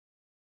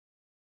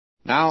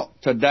Now,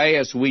 today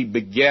as we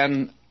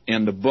begin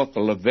in the book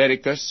of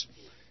Leviticus,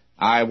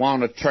 I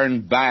want to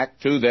turn back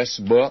to this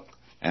book,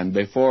 and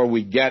before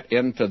we get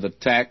into the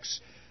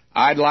text,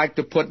 I'd like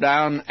to put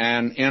down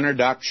an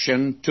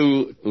introduction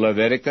to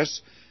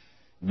Leviticus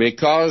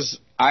because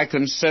I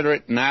consider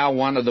it now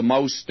one of the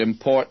most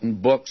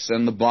important books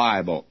in the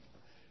Bible.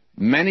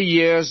 Many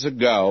years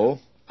ago,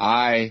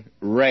 I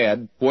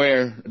read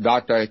where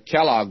Dr.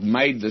 Kellogg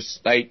made the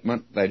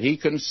statement that he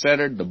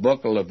considered the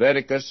book of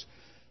Leviticus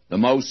the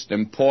most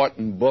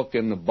important book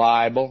in the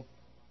Bible,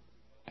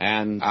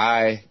 and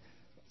I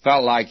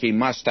felt like he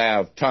must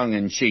have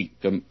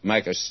tongue-in-cheek to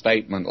make a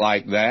statement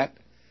like that.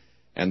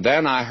 And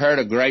then I heard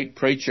a great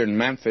preacher in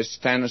Memphis,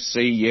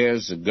 Tennessee,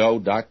 years ago,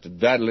 Dr.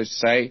 Dudley,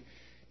 say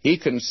he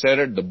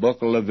considered the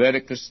book of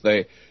Leviticus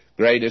the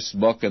greatest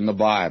book in the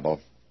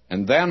Bible.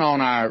 And then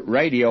on our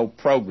radio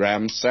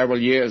program several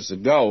years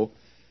ago,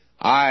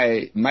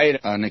 I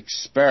made an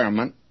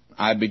experiment.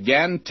 I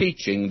began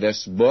teaching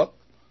this book.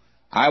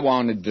 I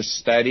wanted to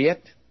study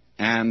it,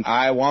 and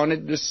I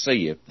wanted to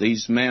see if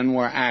these men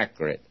were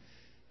accurate.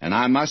 And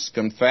I must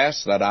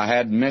confess that I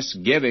had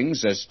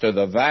misgivings as to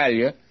the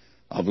value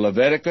of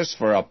Leviticus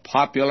for a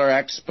popular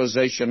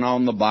exposition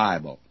on the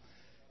Bible.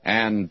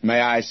 And may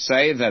I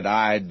say that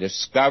I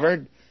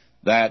discovered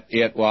that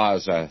it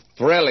was a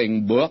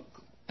thrilling book,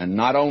 and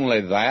not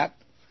only that,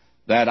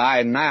 that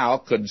I now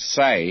could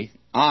say,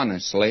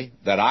 honestly,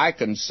 that I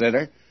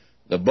consider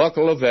the book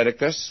of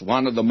Leviticus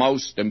one of the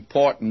most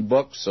important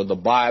books of the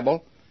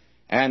Bible,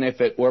 and if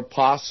it were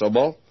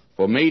possible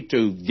for me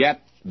to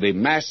get the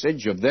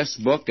message of this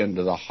book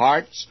into the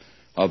hearts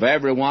of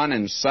everyone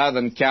in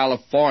Southern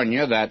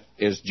California that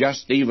is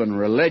just even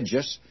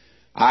religious,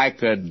 I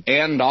could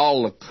end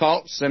all the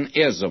cults and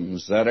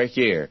isms that are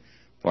here,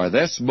 for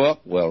this book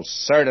will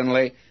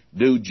certainly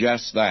do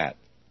just that.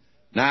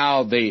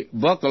 Now, the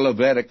book of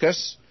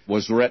Leviticus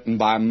was written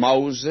by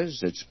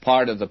Moses. It's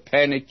part of the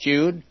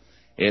Pentateuch.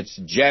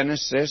 It's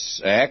Genesis,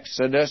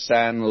 Exodus,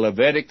 and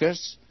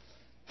Leviticus.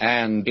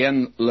 And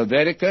in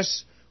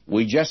Leviticus,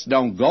 we just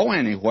don't go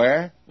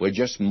anywhere. We're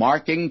just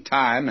marking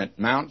time at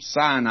Mount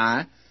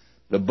Sinai.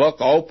 The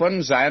book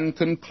opens and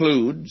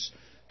concludes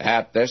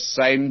at this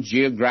same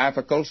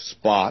geographical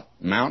spot,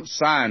 Mount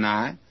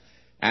Sinai,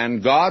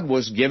 and God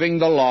was giving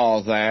the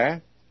law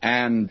there.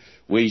 And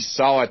we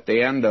saw at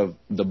the end of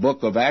the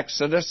book of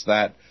Exodus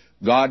that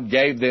God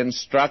gave the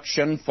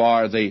instruction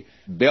for the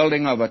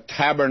building of a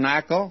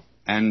tabernacle,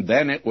 and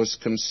then it was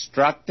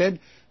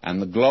constructed,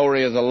 and the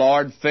glory of the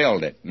Lord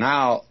filled it.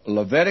 Now,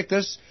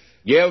 Leviticus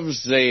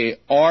gives the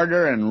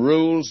order and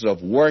rules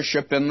of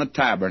worship in the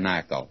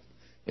tabernacle.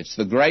 It's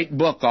the great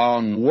book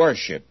on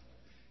worship.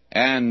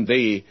 And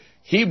the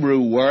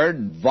Hebrew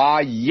word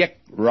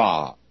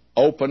vayikra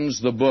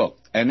opens the book,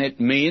 and it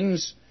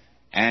means,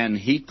 and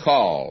he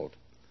called.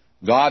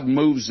 God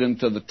moves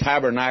into the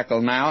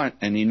tabernacle now,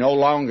 and he no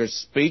longer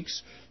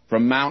speaks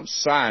from Mount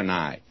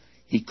Sinai.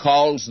 He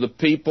calls the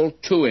people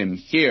to him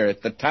here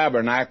at the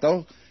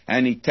tabernacle,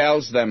 and he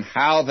tells them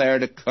how they're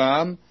to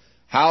come,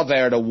 how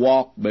they're to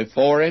walk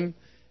before him.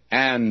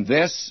 And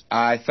this,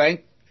 I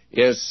think,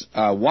 is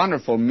a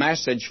wonderful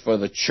message for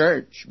the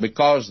church,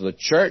 because the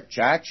church,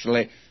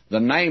 actually,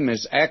 the name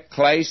is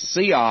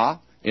ekklesia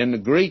in the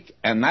Greek,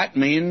 and that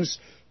means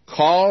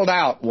called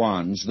out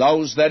ones,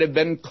 those that have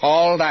been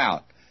called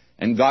out.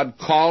 And God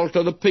called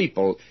to the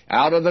people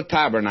out of the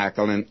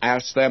tabernacle and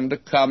asked them to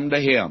come to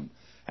him.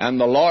 And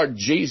the Lord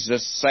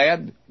Jesus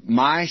said,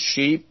 "My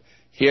sheep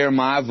hear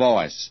my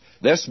voice."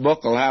 This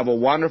book will have a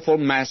wonderful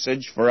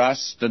message for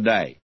us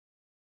today.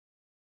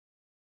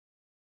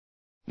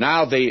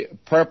 Now, the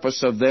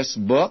purpose of this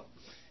book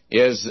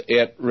is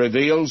it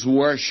reveals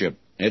worship.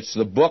 It's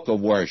the book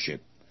of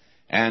worship.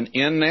 And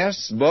in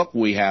this book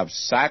we have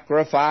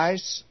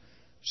sacrifice,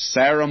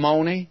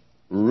 ceremony,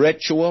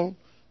 ritual,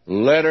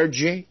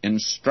 liturgy,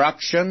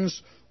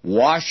 instructions,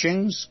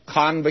 washings,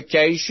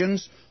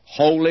 convocations,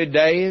 holy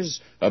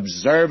days,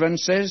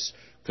 observances,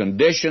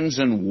 conditions,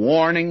 and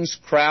warnings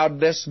crowd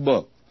this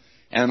book.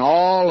 And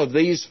all of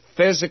these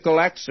physical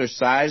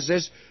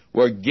exercises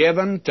were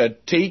given to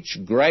teach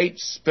great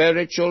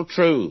spiritual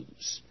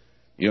truths.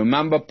 You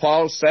remember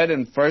Paul said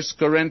in 1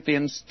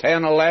 Corinthians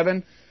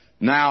 10:11,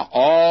 "Now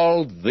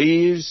all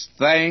these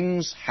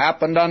things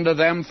happened unto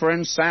them for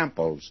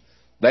ensamples.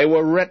 They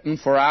were written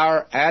for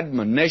our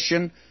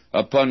admonition,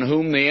 upon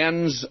whom the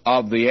ends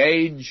of the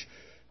age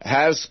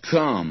has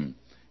come."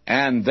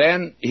 And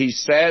then he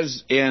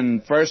says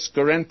in 1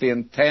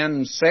 Corinthians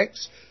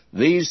 10:6,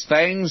 "These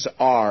things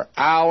are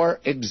our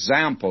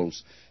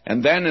examples."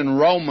 And then in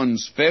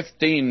Romans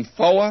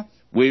 15:4,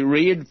 we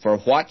read, "For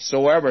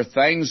whatsoever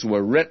things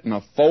were written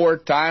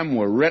aforetime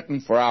were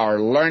written for our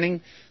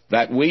learning,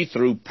 that we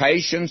through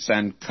patience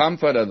and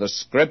comfort of the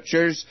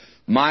Scriptures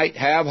might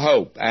have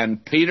hope."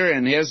 And Peter,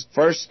 in his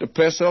first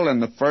epistle, in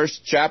the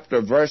first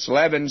chapter, verse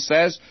 11,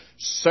 says,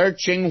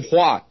 "Searching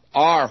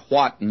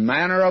what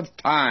manner of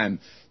time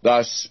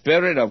the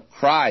Spirit of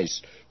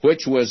Christ,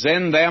 which was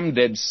in them,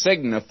 did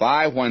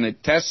signify when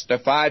it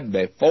testified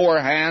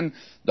beforehand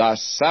the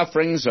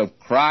sufferings of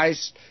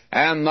Christ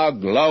and the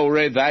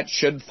glory that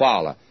should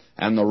follow.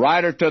 And the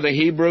writer to the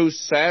Hebrews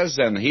says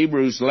in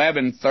Hebrews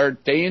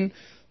 11:13,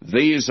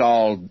 these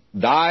all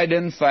died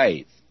in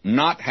faith,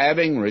 not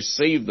having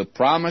received the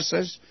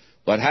promises,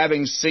 but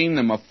having seen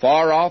them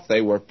afar off,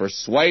 they were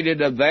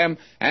persuaded of them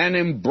and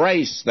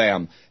embraced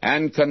them,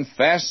 and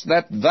confessed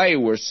that they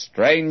were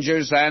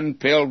strangers and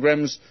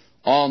pilgrims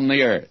on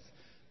the earth.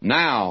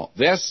 Now,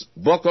 this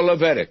book of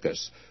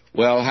Leviticus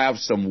will have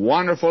some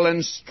wonderful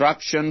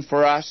instruction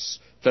for us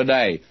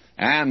today.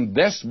 And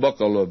this book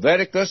of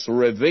Leviticus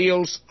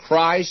reveals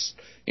Christ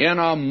in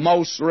a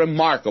most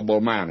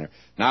remarkable manner.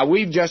 Now,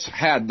 we've just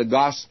had the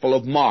Gospel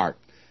of Mark,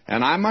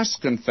 and I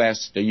must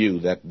confess to you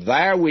that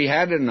there we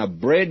had an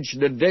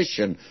abridged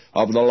edition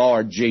of the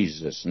Lord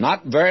Jesus.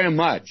 Not very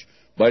much,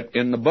 but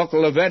in the book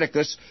of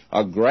Leviticus,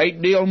 a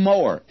great deal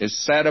more is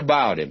said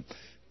about him.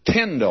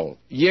 Tyndale,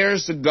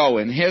 years ago,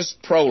 in his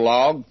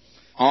prologue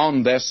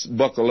on this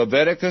book of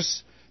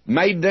Leviticus,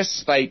 made this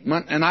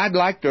statement, and I'd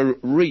like to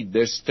read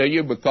this to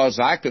you because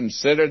I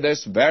consider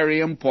this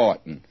very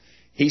important.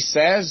 He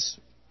says,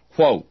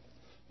 quote,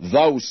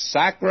 those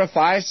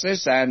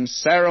sacrifices and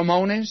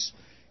ceremonies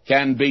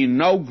can be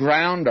no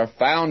ground or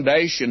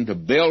foundation to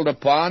build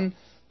upon,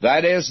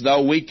 that is,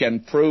 though we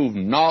can prove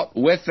naught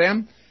with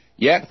them,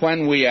 yet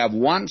when we have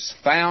once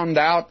found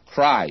out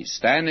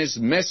Christ and His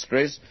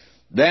mysteries,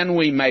 then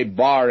we may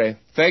borrow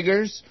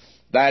figures,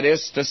 that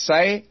is to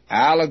say,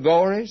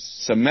 allegories,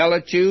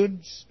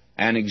 similitudes,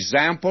 and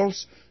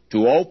examples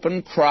to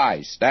open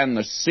Christ and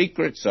the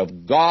secrets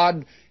of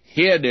God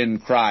hid in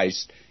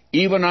Christ,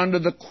 even unto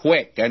the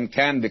quick, and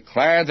can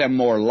declare them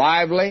more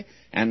lively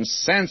and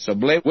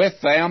sensibly with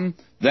them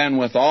than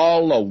with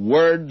all the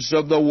words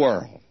of the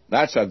world.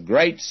 That's a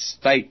great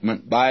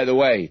statement, by the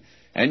way.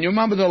 And you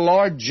remember the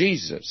Lord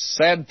Jesus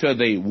said to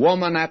the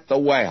woman at the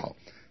well,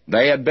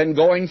 they had been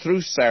going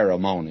through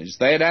ceremonies,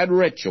 they had had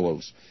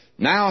rituals.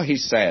 Now He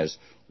says,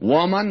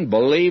 woman,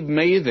 believe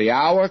me, the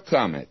hour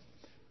cometh,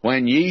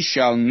 when ye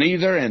shall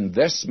neither in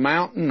this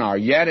mountain nor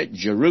yet at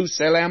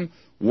Jerusalem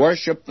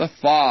worship the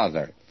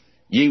Father.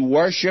 Ye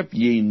worship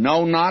ye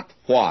know not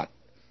what.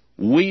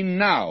 We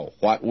know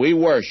what we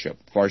worship,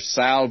 for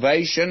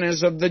salvation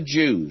is of the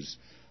Jews.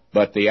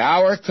 But the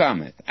hour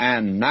cometh,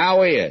 and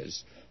now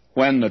is,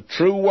 when the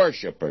true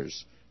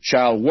worshippers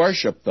shall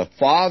worship the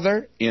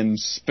Father in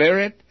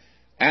spirit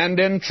and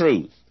in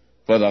truth.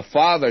 For the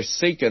Father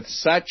seeketh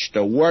such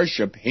to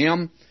worship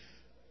Him.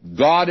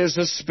 God is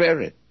a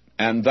spirit,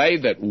 and they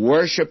that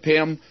worship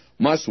Him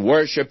must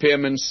worship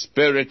Him in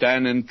spirit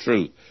and in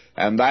truth.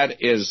 And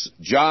that is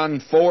John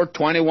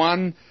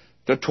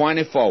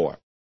 4:21-24.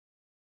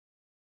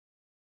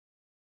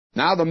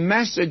 Now, the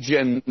message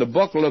in the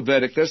book of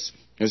Leviticus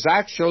is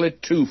actually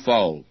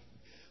twofold.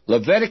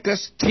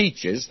 Leviticus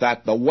teaches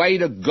that the way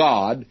to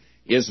God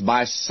is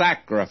by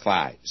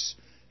sacrifice,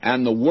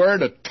 and the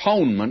word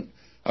atonement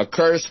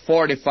occurs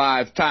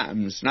 45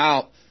 times.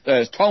 Now,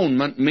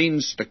 atonement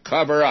means to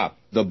cover up.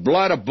 The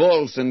blood of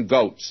bulls and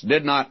goats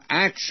did not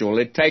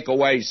actually take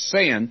away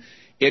sin.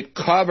 It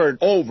covered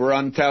over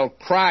until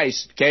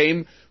Christ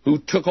came, who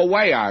took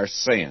away our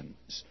sins.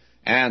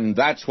 And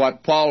that's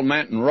what Paul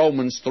meant in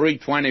Romans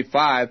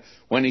 3:25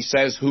 when he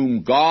says,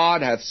 whom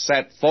God hath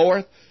set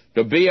forth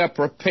to be a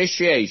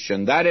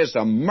propitiation, that is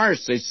a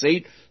mercy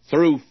seat,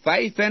 through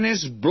faith in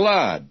His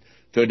blood,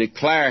 to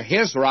declare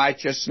His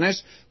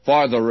righteousness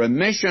for the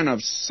remission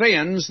of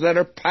sins that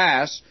are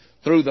past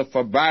through the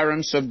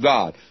forbearance of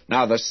God.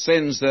 Now, the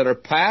sins that are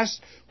past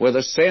were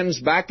the sins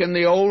back in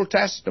the Old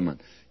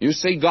Testament. You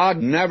see, God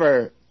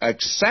never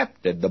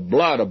accepted the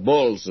blood of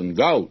bulls and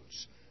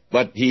goats,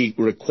 but He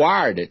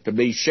required it to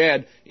be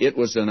shed. It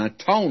was an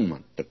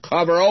atonement to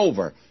cover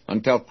over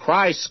until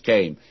Christ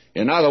came.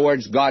 In other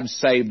words, God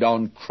saved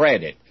on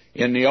credit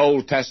in the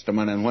Old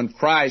Testament, and when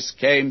Christ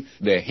came,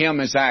 the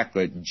hymn is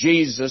accurate.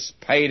 Jesus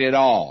paid it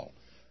all.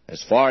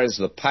 As far as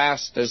the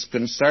past is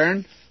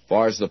concerned, as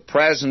far as the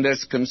present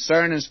is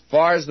concerned, as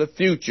far as the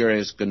future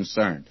is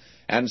concerned.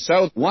 And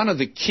so one of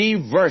the key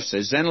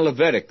verses in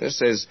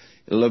Leviticus is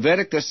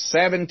Leviticus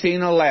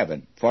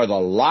 17:11. For the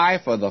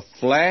life of the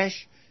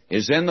flesh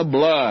is in the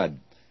blood,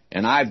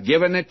 and I've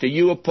given it to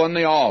you upon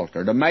the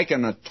altar to make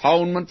an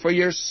atonement for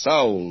your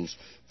souls,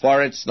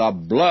 for it's the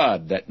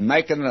blood that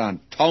maketh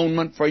an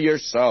atonement for your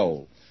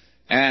soul.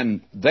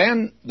 And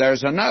then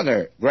there's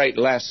another great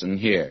lesson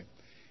here.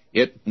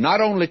 It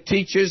not only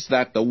teaches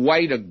that the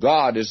way to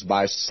God is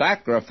by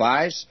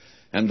sacrifice,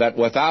 and that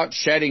without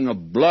shedding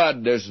of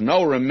blood there's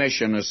no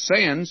remission of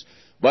sins,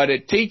 but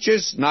it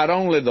teaches not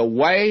only the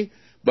way,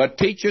 but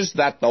teaches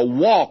that the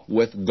walk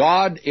with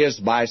God is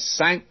by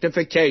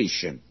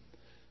sanctification.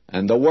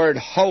 And the word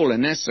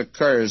holiness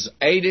occurs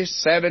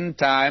 87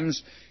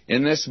 times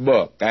in this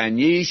book. And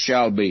ye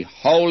shall be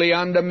holy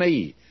unto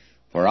me,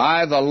 for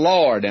I the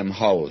Lord am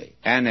holy,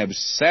 and have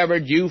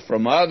severed you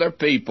from other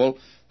people,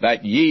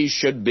 that ye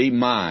should be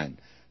mine.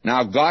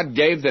 Now, God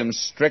gave them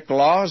strict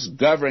laws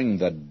governing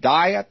the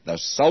diet, the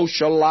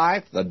social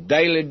life, the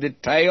daily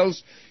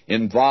details.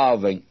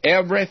 involving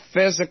every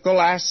physical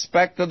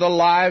aspect of the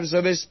lives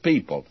of His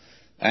people.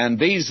 And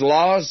these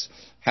laws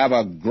have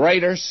a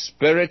greater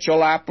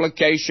spiritual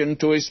application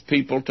to His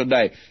people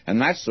today.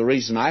 And that's the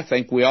reason I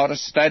think we ought to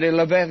study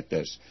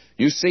Leviticus.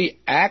 You see,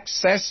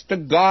 access to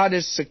God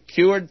is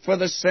secured for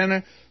the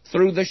sinner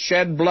through the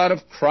shed blood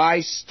of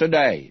Christ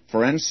today.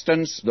 For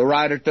instance, the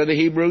writer to the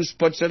Hebrews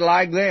puts it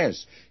like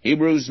this,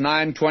 Hebrews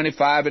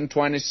 9:25 and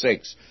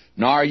 26,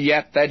 "Nor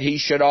yet that he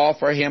should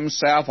offer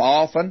himself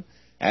often,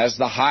 as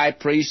the high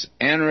priest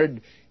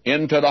entered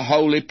into the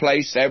holy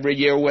place every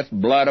year with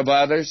blood of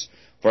others,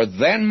 for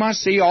then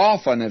must he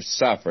often have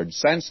suffered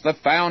since the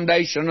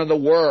foundation of the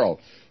world.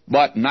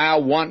 But now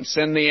once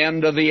in the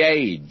end of the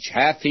age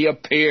hath he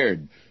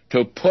appeared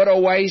to put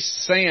away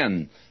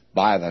sin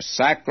by the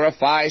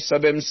sacrifice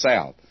of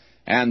himself.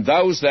 And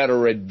those that are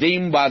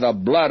redeemed by the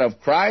blood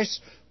of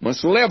Christ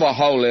must live a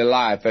holy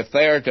life if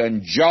they are to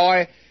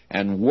enjoy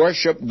and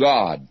worship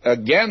God."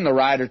 Again, the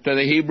writer to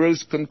the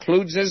Hebrews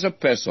concludes his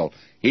epistle,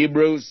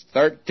 Hebrews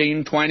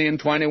 13:20 and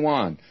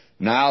 21.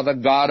 "Now the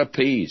God of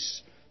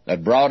peace,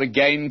 that brought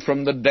again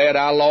from the dead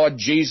our Lord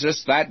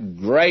Jesus, that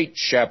great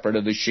shepherd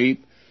of the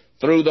sheep,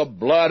 through the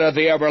blood of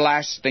the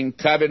everlasting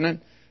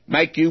covenant,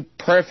 make you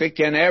perfect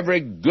in every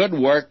good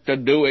work to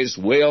do His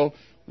will,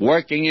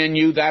 working in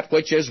you that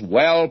which is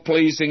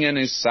well-pleasing in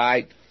His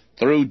sight,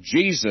 through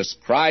Jesus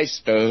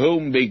Christ, to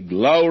whom be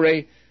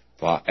glory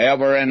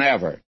forever and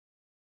ever."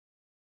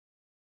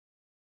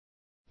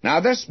 Now,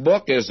 this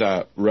book is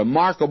a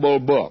remarkable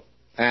book,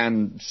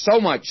 and so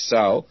much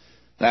so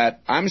that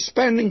I'm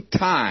spending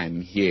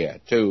time here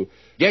to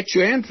get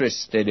you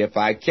interested, if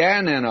I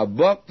can, in a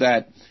book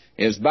that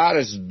is about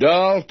as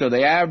dull to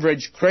the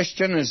average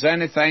Christian as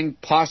anything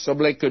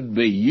possibly could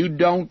be. You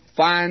don't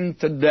find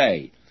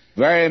today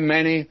very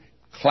many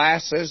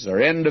classes or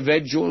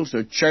individuals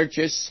or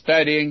churches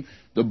studying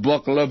the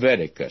book of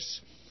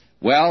Leviticus.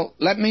 Well,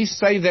 let me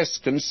say this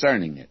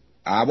concerning it.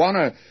 I want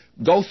to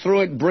go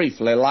through it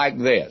briefly like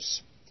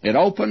this. It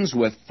opens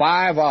with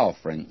 5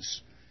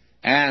 offerings,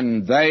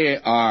 and they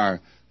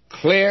are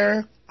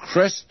clear,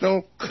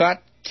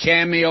 crystal-cut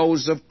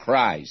cameos of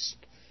Christ.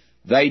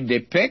 They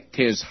depict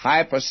His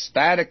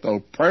hypostatical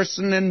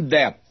person in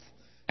depth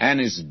and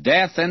His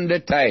death in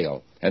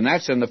detail, and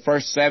that's in the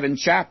first 7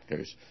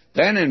 chapters.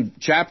 Then in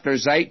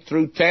chapters 8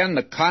 through 10,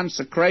 the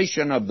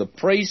consecration of the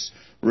priests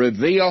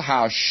reveal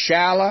how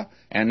shallow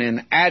and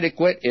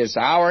inadequate is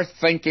our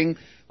thinking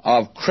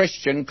of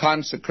Christian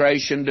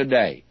consecration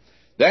today.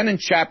 Then in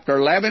chapter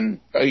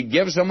 11, He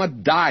gives them a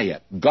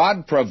diet.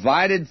 God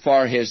provided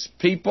for His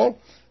people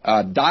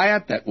a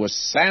diet that was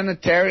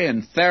sanitary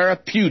and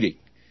therapeutic.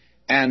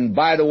 And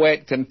by the way,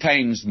 it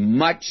contains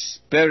much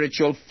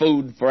spiritual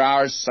food for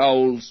our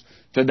souls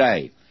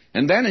today.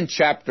 And then in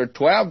chapter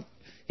 12,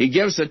 He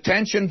gives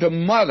attention to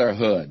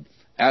motherhood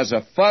as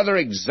a further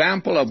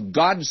example of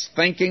God's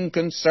thinking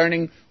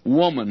concerning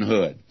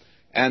womanhood.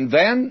 And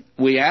then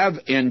we have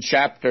in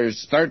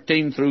chapters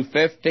 13 through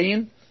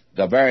 15,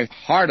 the very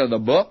heart of the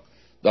book,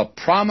 the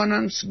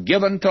prominence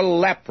given to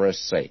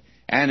leprosy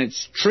and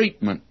its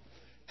treatment.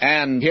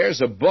 And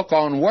here's a book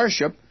on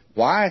worship.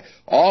 Why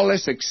all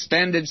this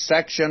extended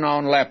section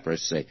on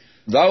leprosy?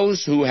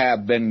 Those who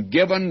have been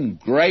given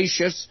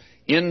gracious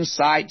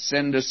insights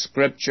into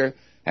Scripture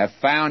have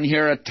found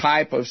here a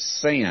type of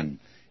sin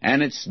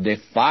and its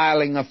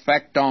defiling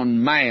effect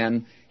on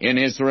man in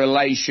his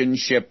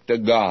relationship to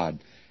God.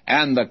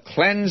 And the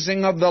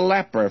cleansing of the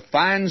leper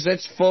finds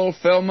its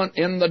fulfillment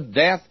in the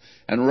death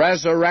and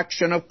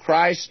resurrection of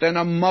Christ in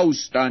a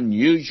most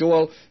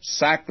unusual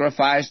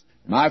sacrifice.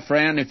 My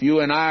friend, if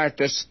you and I are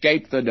to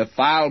escape the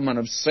defilement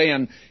of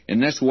sin in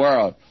this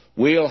world,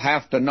 we'll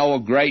have to know a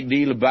great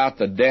deal about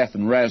the death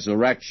and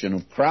resurrection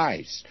of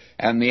Christ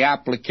and the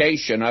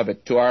application of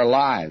it to our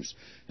lives.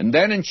 And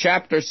then in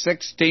chapter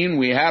 16,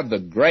 we have the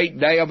Great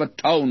Day of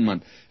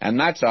Atonement, and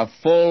that's a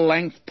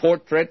full-length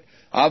portrait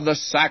of the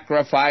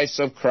sacrifice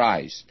of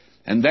Christ.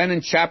 And then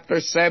in chapter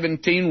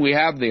 17, we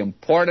have the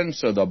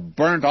importance of the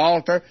burnt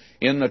altar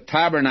in the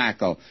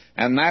tabernacle,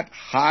 and that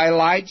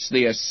highlights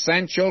the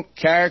essential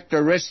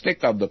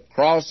characteristic of the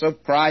cross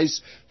of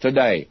Christ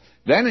today.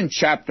 Then in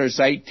chapters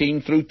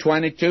 18 through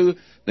 22,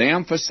 the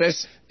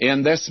emphasis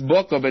in this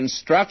book of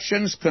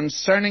instructions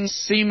concerning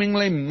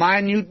seemingly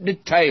minute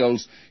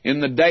details in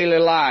the daily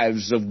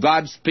lives of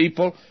God's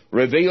people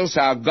reveals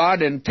how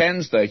God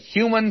intends the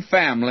human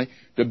family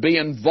to be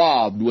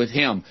involved with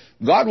Him.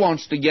 God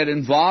wants to get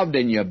involved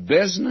in your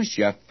business,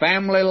 your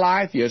family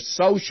life, your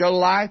social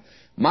life.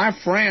 My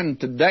friend,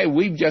 today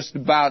we've just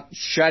about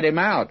shut Him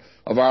out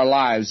of our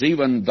lives,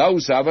 even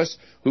those of us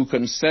who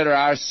consider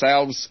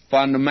ourselves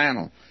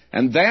fundamental.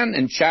 And then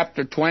in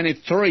chapter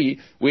 23,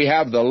 we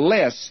have the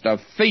list of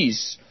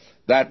feasts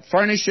that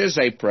furnishes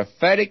a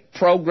prophetic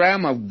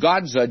program of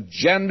God's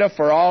agenda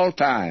for all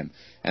time.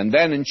 And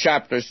then in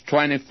chapters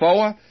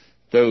 24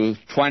 to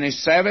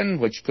 27,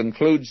 which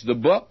concludes the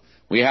book,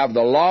 we have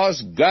the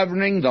laws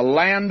governing the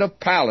land of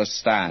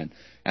Palestine.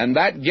 and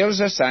that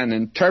gives us an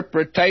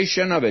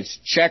interpretation of its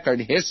checkered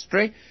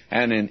history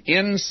and an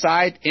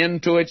insight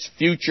into its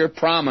future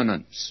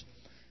prominence.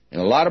 A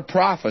lot of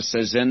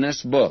prophecies in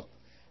this book.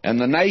 And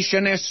the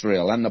nation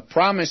Israel and the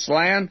promised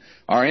land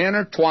are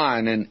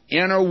intertwined and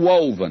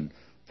interwoven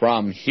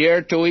from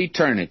here to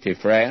eternity,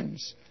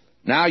 friends.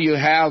 Now you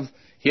have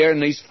here in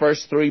these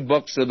first 3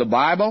 books of the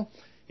Bible,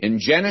 in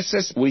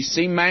Genesis we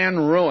see man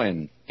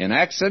ruined. In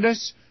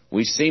Exodus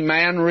we see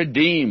man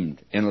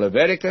redeemed. In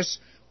Leviticus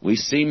we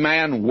see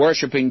man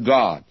worshiping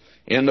God.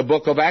 In the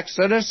book of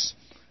Exodus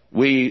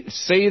we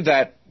see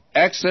that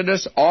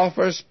Exodus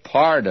offers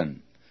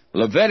pardon.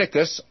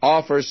 Leviticus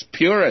offers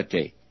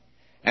purity.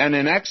 And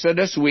in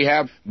Exodus we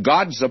have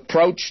God's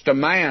approach to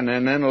man,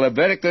 and in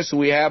Leviticus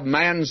we have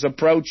man's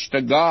approach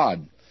to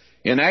God.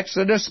 In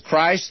Exodus,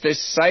 Christ is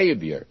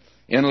Savior.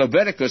 In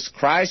Leviticus,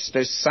 Christ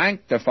is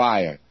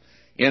Sanctifier.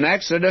 In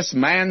Exodus,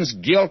 man's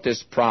guilt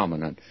is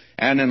prominent,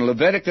 and in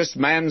Leviticus,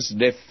 man's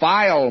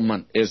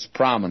defilement is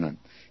prominent.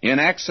 In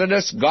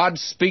Exodus, God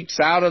speaks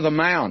out of the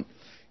mount.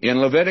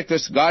 In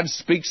Leviticus, God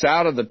speaks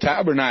out of the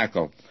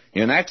tabernacle.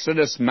 In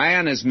Exodus,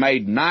 man is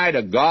made nigh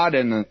to God.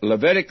 In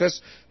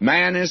Leviticus,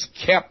 man is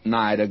kept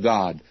nigh to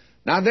God.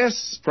 Now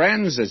this,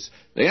 friends, is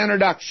the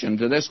introduction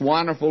to this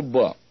wonderful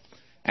book.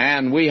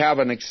 And we have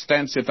an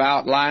extensive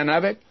outline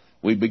of it.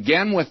 We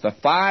begin with the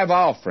 5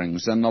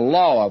 offerings and the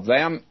law of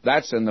them.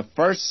 That's in the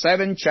first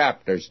 7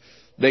 chapters.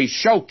 The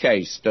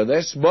showcase to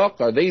this book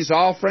are these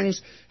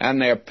offerings, and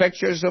they're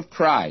pictures of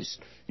Christ.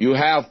 You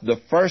have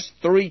the first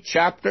 3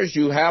 chapters,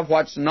 you have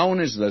what's known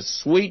as the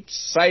sweet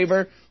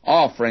savor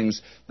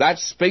offerings. That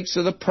speaks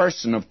of the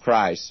person of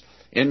Christ.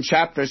 In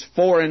chapters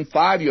 4 and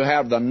 5, you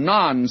have the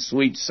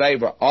non-sweet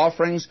savor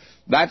offerings.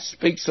 That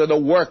speaks of the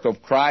work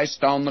of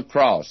Christ on the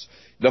cross.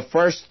 The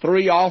first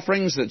 3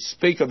 offerings that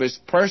speak of His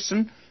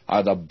person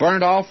are the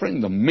burnt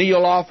offering, the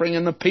meal offering,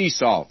 and the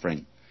peace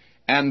offering.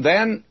 And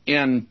then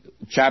in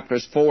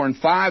chapters 4 and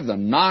 5, the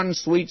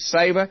non-sweet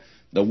savor,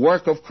 the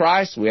work of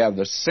Christ, we have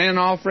the sin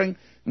offering,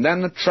 and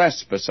then the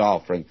trespass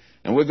offering.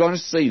 And we're going to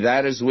see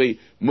that as we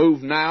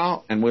move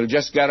now, and we'll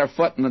just get our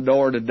foot in the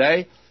door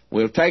today.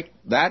 We'll take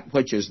that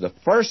which is the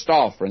first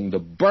offering, the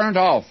burnt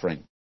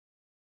offering.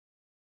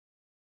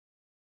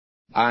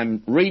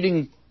 I'm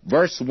reading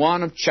verse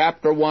 1 of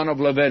chapter 1 of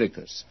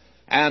Leviticus.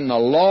 And the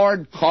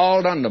Lord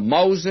called unto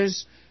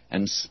Moses,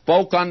 and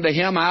spoke unto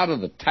him out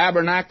of the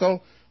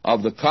tabernacle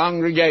of the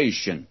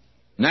congregation.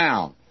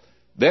 Now,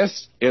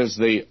 this is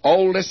the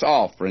oldest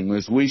offering,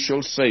 as we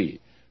shall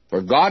see.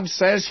 For God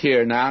says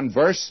here now in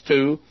verse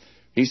 2,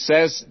 He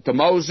says to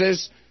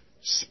Moses,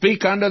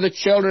 Speak unto the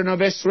children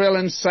of Israel,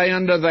 and say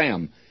unto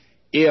them,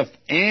 If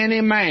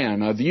any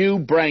man of you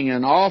bring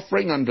an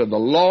offering unto the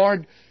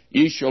Lord,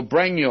 ye shall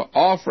bring your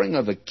offering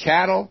of the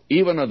cattle,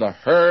 even of the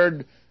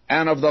herd,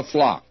 and of the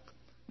flock.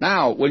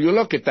 Now, will you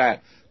look at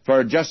that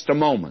for just a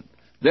moment?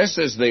 This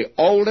is the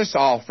oldest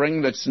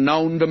offering that's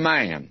known to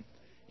man.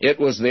 It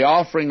was the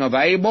offering of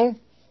Abel.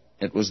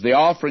 It was the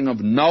offering of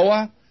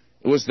Noah.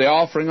 It was the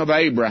offering of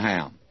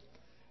Abraham.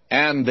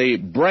 And the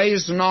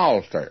brazen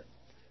altar,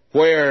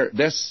 where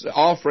this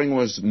offering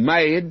was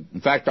made,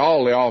 in fact,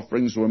 all the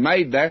offerings were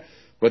made there,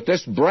 but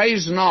this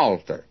brazen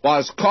altar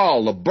was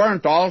called the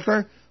burnt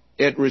altar.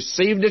 It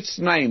received its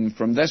name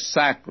from this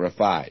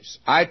sacrifice.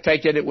 I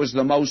take it was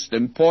the most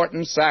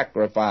important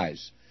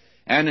sacrifice.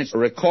 And it's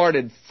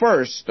recorded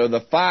first of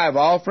the 5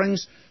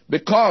 offerings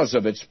because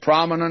of its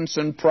prominence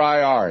and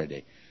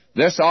priority.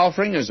 This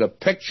offering is a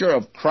picture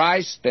of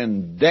Christ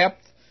in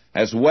depth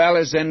as well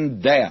as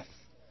in death.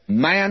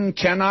 Man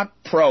cannot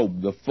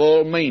probe the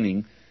full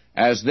meaning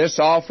as this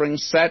offering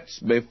sets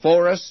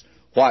before us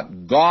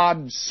what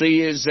God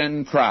sees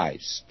in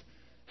Christ.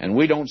 And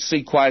we don't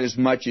see quite as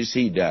much as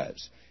He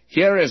does.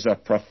 Here is a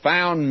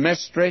profound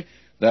mystery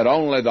that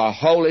only the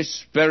Holy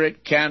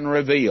Spirit can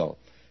reveal.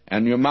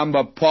 And you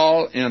remember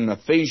Paul in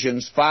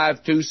Ephesians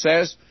 5:2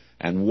 says,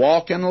 And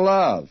walk in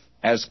love,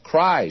 as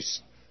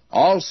Christ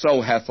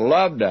also hath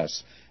loved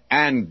us,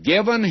 and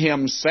given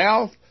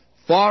Himself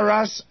for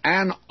us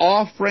an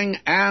offering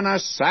and a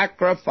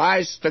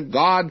sacrifice to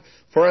God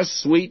for a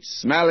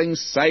sweet-smelling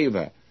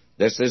savor.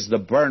 This is the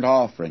burnt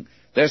offering.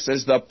 This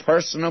is the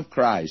person of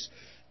Christ.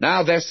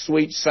 Now this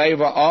sweet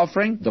savor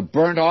offering, the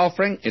burnt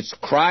offering, it's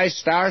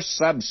Christ our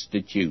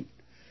substitute.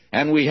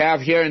 And we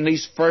have here in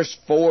these first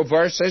 4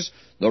 verses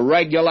the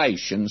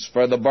regulations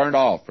for the burnt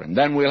offering.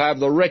 Then we'll have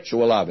the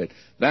ritual of it.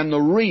 Then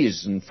the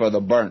reason for the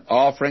burnt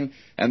offering.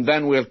 And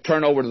then we'll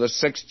turn over to the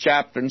 6th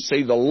chapter and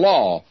see the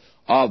law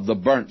of the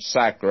burnt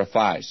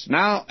sacrifice.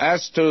 Now,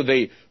 as to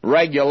the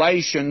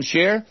regulations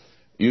here,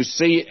 you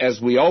see as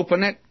we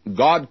open it,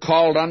 God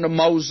called unto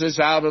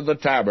Moses out of the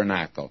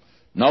tabernacle.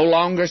 No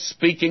longer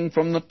speaking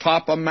from the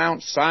top of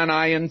Mount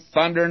Sinai in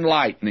thunder and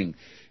lightning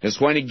is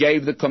when He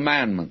gave the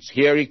commandments.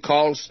 Here He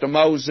calls to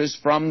Moses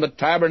from the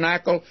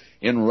tabernacle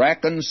in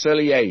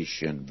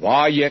reconciliation.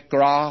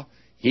 Vayikra,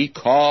 He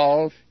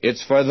called.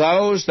 It's for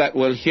those that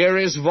will hear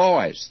His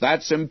voice.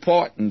 That's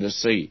important to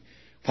see.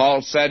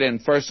 Paul said in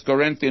 1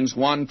 Corinthians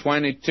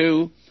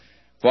 1:22,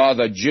 For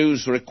the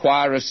Jews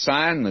require a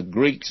sign, the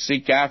Greeks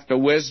seek after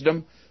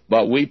wisdom,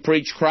 but we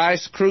preach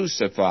Christ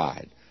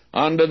crucified.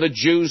 Unto the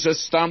Jews a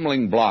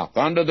stumbling block,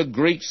 unto the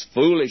Greeks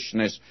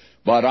foolishness,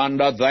 but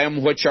unto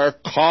them which are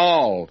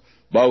called,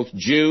 both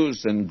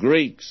Jews and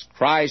Greeks,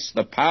 Christ,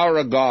 the power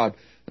of God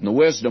and the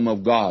wisdom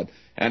of God.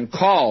 And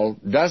called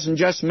doesn't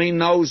just mean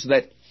those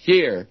that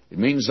hear, it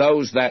means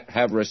those that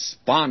have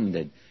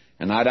responded.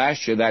 And I'd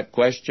ask you that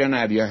question,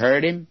 have you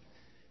heard Him?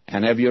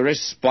 And have you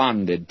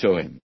responded to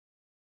Him?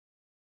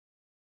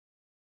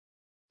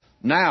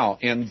 Now,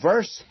 in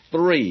verse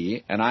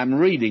 3, and I'm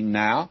reading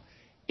now,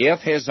 if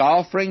his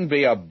offering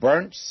be a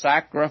burnt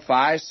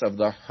sacrifice of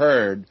the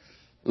herd,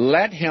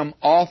 let him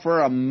offer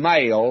a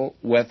male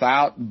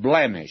without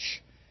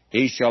blemish.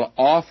 He shall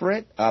offer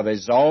it of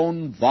his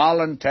own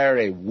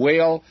voluntary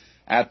will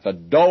at the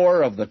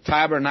door of the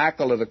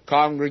tabernacle of the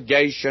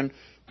congregation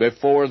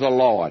before the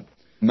Lord.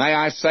 May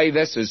I say,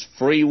 this is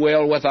free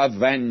will with a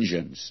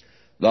vengeance.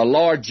 The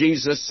Lord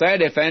Jesus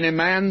said, if any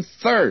man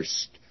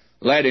thirst,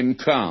 let him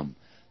come.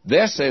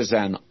 This is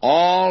an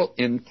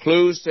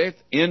all-inclusive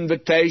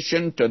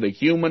invitation to the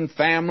human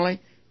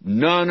family.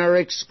 None are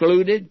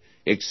excluded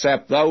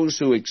except those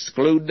who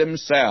exclude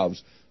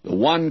themselves. The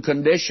one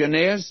condition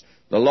is,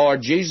 the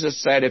Lord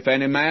Jesus said, if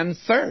any man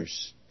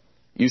thirst.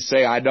 You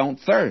say, I don't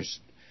thirst.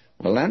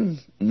 Well, then,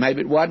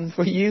 maybe it wasn't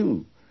for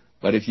you.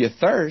 But if you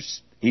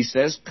thirst, He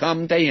says,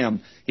 come to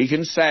Him. He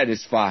can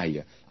satisfy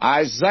you.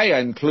 Isaiah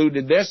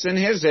included this in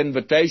his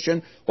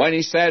invitation when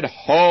he said,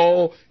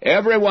 ho,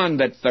 everyone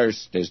that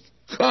thirsteth,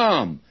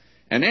 come.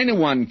 And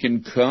anyone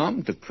can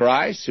come to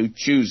Christ who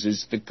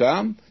chooses to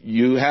come.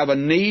 You have a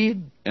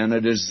need and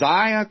a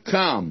desire,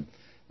 come.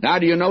 Now,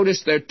 do you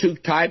notice there are two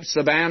types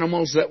of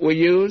animals that we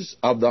use?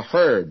 Of the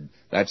herd,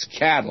 that's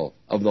cattle.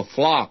 Of the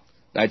flock,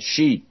 that's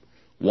sheep.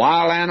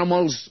 Wild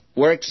animals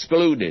were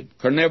excluded.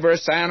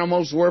 Carnivorous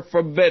animals were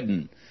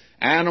forbidden.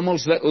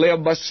 Animals that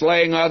live by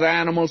slaying other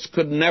animals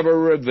could never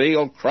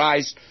reveal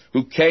Christ,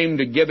 who came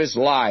to give His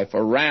life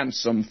a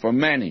ransom for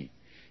many.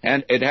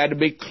 And it had to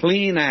be a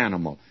clean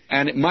animal,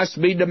 and it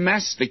must be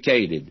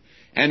domesticated,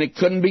 and it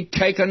couldn't be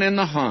taken in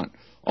the hunt.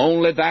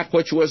 Only that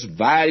which was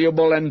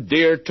valuable and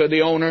dear to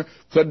the owner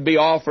could be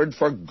offered,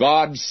 for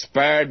God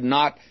spared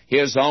not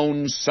His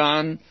own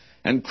Son.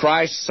 And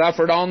Christ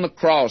suffered on the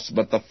cross,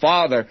 but the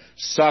Father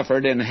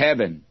suffered in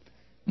heaven.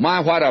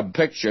 My, what a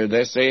picture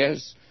this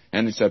is.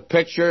 And it's a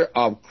picture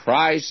of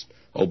Christ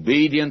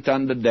obedient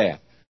unto death.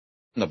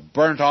 The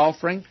burnt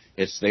offering,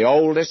 it's the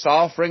oldest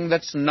offering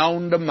that's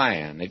known to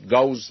man. It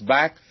goes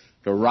back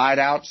to right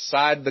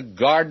outside the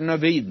Garden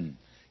of Eden.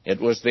 It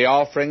was the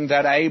offering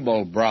that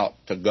Abel brought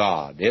to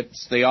God.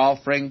 It's the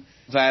offering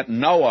that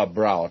Noah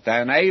brought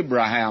and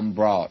Abraham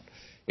brought.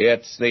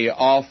 It's the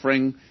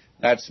offering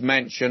that's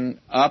mentioned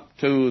up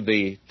to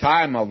the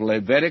time of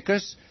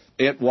Leviticus.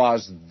 It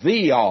was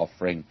the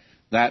offering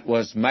that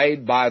was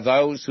made by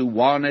those who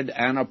wanted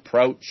an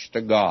approach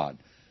to God.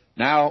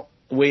 Now,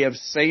 we have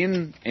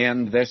seen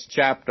in this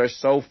chapter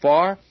so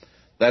far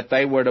that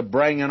they were to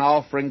bring an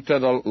offering to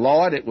the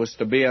Lord. It was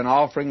to be an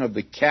offering of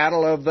the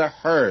cattle of the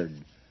herd.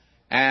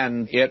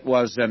 And it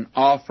was an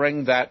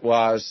offering that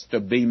was to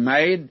be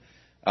made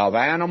of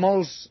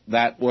animals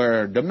that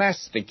were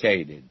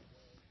domesticated.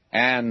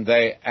 And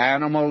the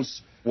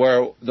animals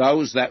were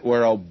those that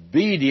were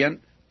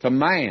obedient to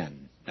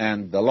man.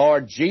 And the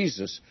Lord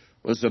Jesus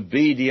was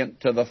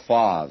obedient to the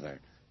Father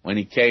when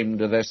He came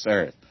to this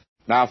earth.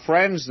 Now,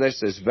 friends,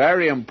 this is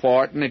very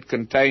important. It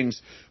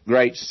contains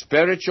great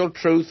spiritual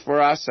truth for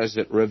us as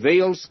it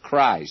reveals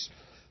Christ.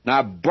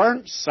 Now,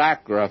 burnt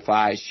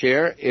sacrifice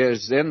here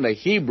is in the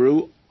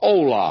Hebrew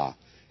olah,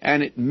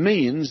 and it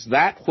means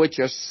that which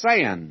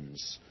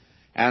ascends.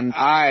 And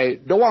I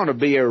don't want to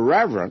be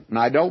irreverent, and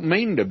I don't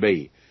mean to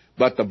be,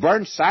 but the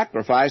burnt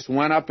sacrifice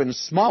went up in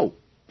smoke.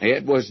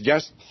 It was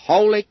just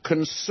wholly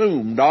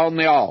consumed on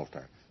the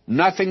altar.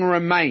 Nothing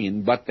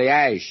remained but the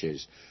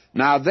ashes.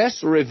 Now,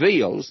 this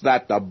reveals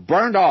that the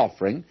burnt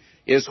offering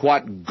is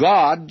what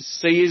God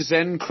sees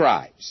in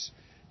Christ.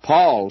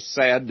 Paul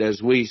said,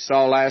 as we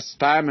saw last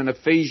time in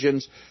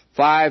Ephesians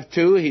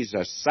 5:2, He's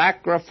a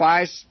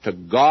sacrifice to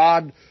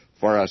God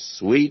for a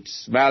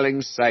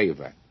sweet-smelling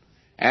savor.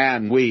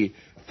 And we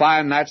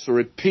find that's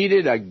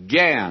repeated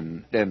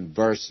again in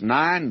verse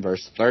 9,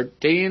 verse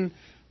 13,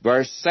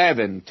 verse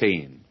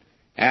 17.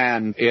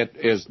 And it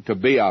is to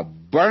be a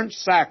burnt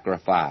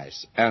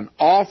sacrifice, an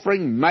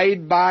offering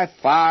made by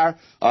fire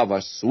of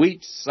a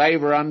sweet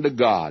savor unto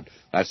God.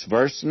 That's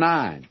verse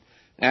 9.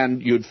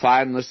 And you'd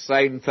find the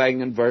same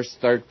thing in verse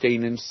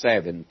 13 and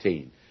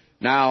 17.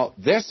 Now,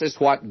 this is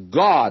what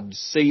God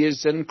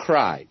sees in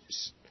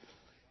Christ.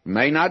 It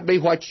may not be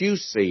what you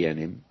see in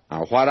Him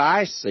or what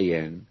I see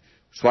in Him.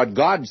 It's what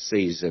God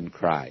sees in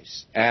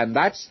Christ. And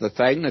that's the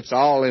thing that's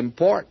all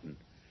important.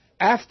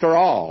 After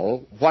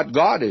all, what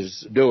God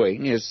is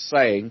doing is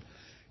saying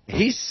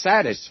He's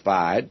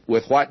satisfied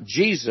with what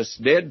Jesus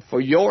did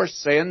for your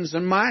sins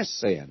and my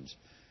sins.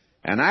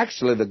 And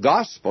actually, the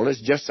gospel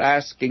is just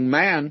asking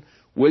man,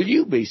 will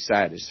you be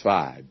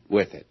satisfied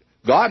with it?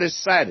 God is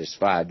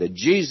satisfied that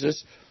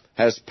Jesus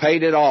has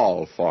paid it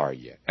all for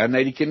you, and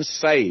that He can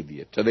save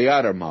you to the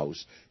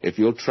uttermost if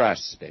you'll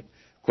trust Him.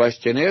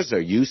 Question is,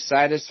 are you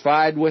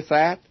satisfied with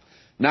that?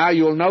 Now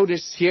you'll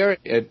notice here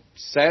it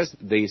says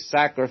the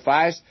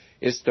sacrifice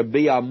is to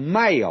be a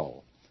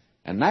male,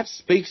 and that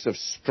speaks of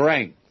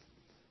strength.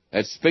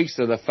 It speaks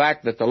of the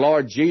fact that the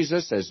Lord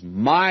Jesus is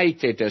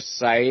mighty to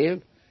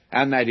save,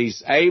 and that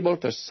He's able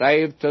to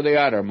save to the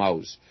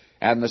uttermost.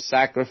 And the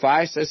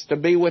sacrifice is to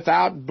be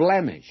without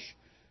blemish.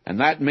 And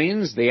that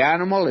means the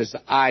animal is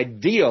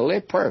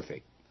ideally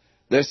perfect.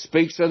 This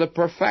speaks of the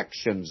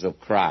perfections of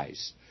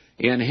Christ.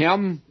 In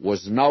Him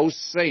was no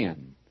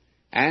sin,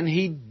 and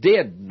He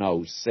did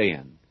no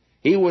sin.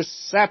 He was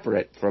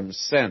separate from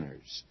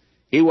sinners.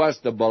 He was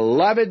the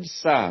beloved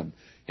Son,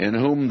 in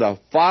whom the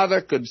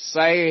Father could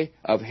say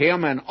of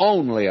Him and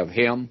only of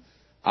Him,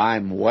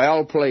 I'm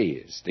well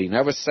pleased. He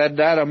never said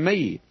that of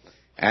me,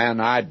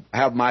 and I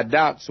have my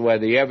doubts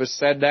whether He ever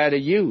said that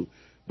of you,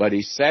 but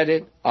He said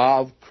it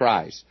of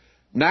Christ.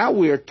 Now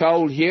we are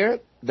told here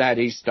that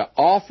He's to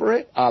offer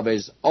it of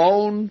His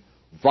own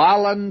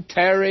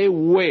voluntary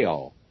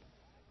will.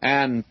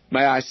 And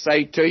may I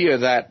say to you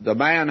that the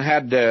man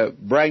had to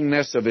bring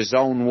this of his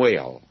own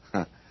will.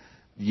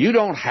 You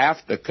don't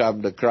have to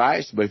come to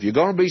Christ, but if you're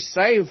going to be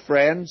saved,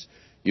 friends,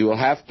 you will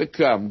have to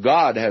come.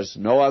 God has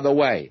no other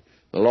way.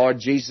 The Lord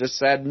Jesus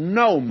said,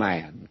 no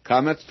man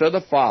cometh to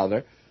the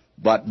Father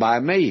but by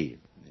me.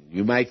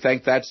 You may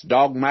think that's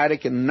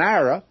dogmatic and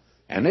narrow,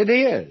 and it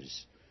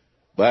is.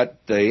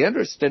 But the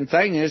interesting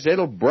thing is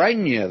it'll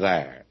bring you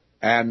there.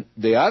 And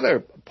the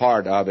other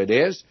part of it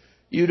is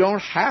you don't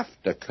have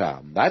to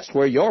come. That's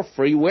where your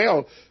free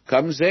will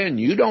comes in.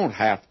 You don't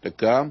have to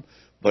come.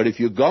 But if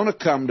you're going to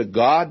come to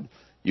God,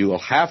 you will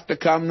have to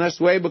come this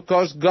way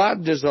because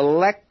God has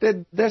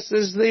elected this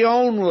is the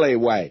only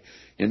way.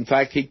 In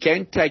fact, He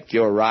can't take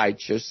your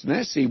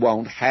righteousness. He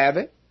won't have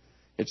it.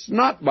 It's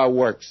not by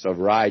works of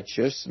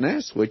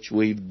righteousness which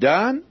we've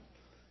done.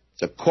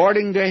 It's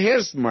according to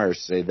His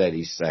mercy that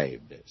He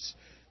saved us.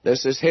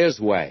 This is His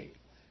way.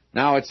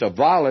 Now, it's a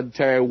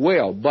voluntary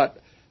will, but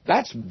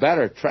that's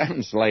better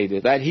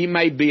translated, that He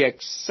may be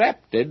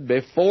accepted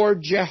before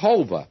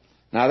Jehovah.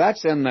 Now,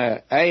 that's in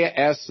the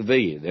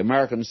ASV, the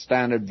American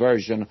Standard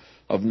Version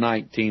of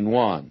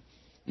 19:1.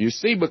 You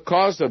see,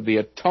 because of the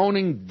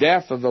atoning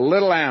death of the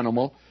little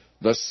animal,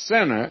 the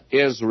sinner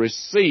is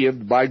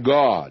received by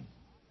God.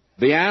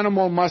 The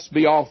animal must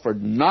be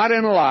offered not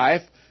in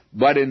life,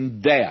 but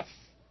in death.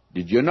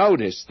 Did you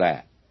notice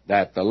that?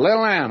 That the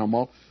little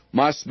animal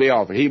must be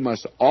offered. He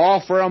must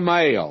offer a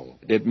male.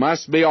 It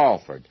must be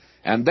offered.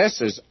 And this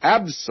is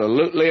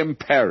absolutely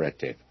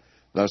imperative.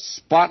 The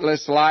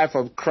spotless life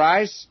of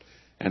Christ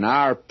and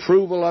our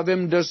approval of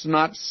Him does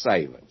not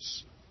save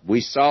us. We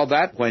saw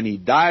that when He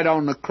died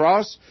on the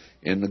cross.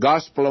 In the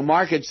Gospel of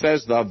Mark, it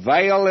says, the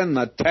veil in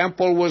the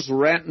temple was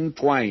rent in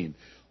twain.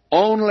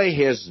 Only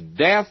His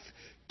death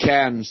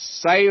can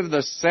save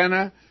the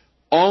sinner.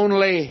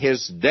 Only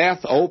His death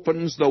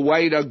opens the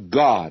way to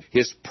God.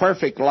 His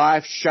perfect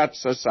life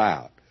shuts us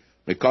out.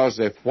 Because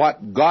if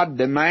what God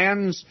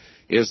demands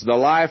is the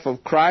life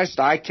of Christ,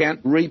 I can't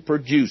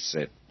reproduce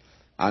it.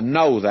 I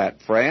know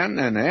that, friend,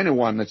 and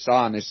anyone that's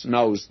honest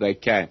knows they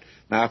can't.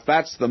 Now, if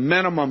that's the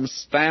minimum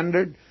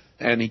standard,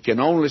 and He can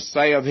only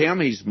say of Him,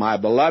 He's my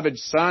beloved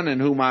Son in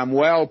whom I'm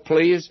well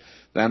pleased,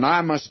 then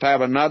I must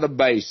have another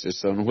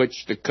basis on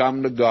which to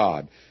come to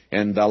God.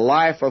 And the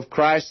life of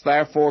Christ,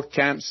 therefore,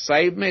 can't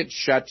save me. It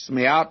shuts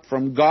me out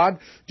from God,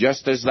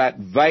 just as that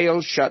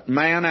veil shut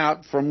man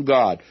out from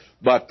God.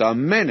 But the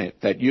minute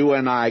that you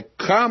and I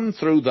come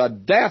through the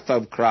death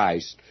of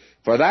Christ,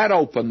 for that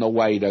opened the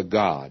way to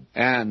God,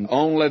 and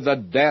only the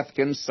death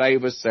can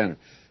save a sinner.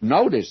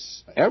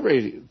 Notice,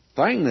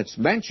 everything that's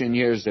mentioned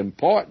here is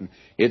important.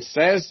 It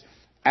says,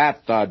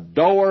 at the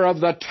door of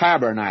the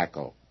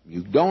tabernacle.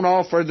 You don't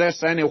offer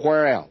this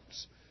anywhere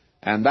else.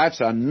 And that's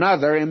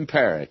another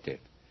imperative.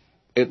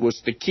 It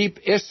was to keep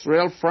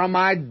Israel from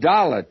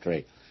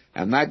idolatry.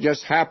 And that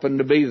just happened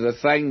to be the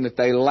thing that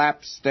they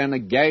lapsed in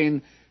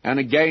again and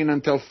again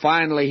until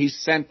finally He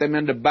sent them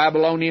into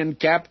Babylonian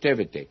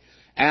captivity.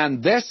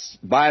 And this,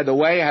 by the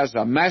way, has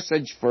a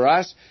message for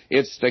us.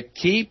 It's to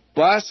keep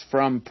us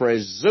from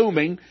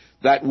presuming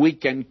that we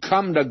can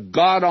come to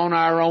God on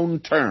our own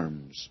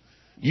terms.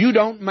 You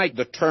don't make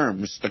the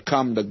terms to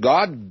come to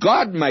God.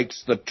 God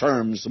makes the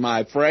terms,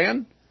 my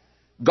friend.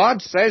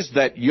 God says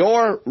that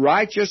your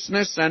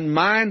righteousness and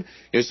mine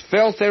is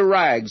filthy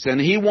rags,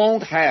 and He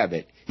won't have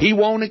it. He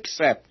won't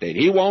accept it.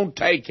 He won't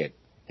take it.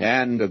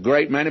 And a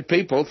great many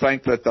people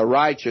think that the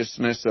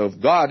righteousness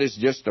of God is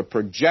just a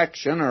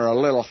projection or a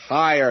little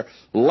higher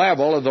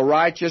level of the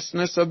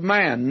righteousness of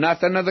man.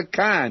 Nothing of the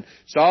kind.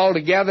 It's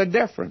altogether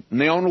different.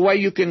 And the only way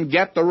you can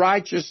get the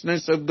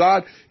righteousness of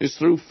God is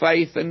through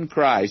faith in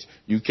Christ.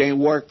 You can't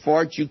work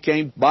for it, you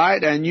can't buy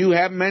it, and you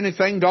haven't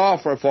anything to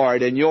offer for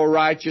it, and your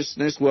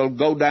righteousness will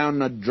go down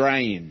the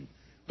drain.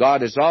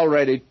 God has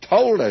already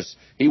told us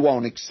He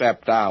won't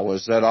accept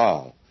ours at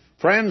all.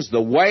 Friends,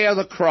 the way of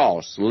the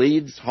cross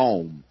leads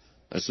home.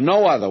 There's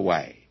no other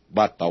way,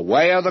 but the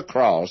way of the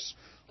cross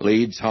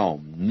leads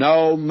home.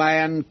 No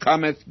man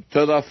cometh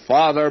to the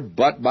Father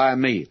but by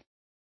me.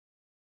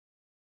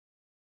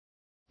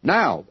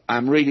 Now,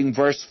 I'm reading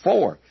verse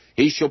 4.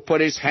 He shall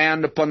put his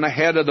hand upon the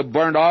head of the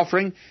burnt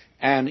offering,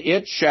 and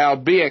it shall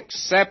be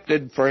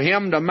accepted for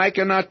him to make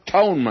an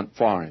atonement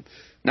for him.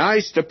 Now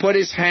he's to put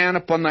his hand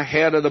upon the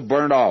head of the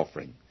burnt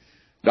offering.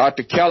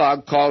 Dr.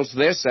 Kellogg calls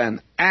this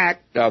an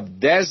act of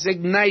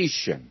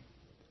designation.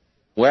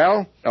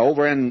 Well,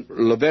 over in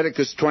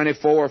Leviticus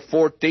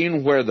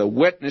 24:14, where the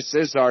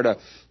witnesses are to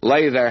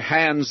lay their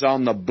hands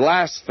on the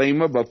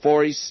blasphemer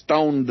before he's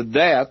stoned to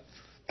death,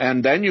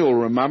 and then you'll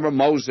remember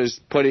Moses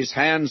put his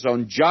hands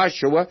on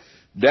Joshua,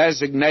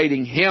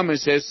 designating him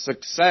as his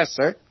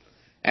successor.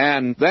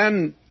 And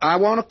then I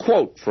want to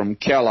quote from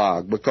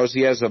Kellogg, because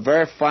he has a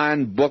very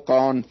fine book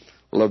on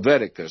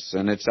Leviticus,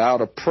 and it's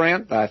out of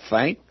print, I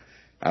think.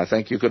 I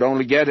think you could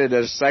only get it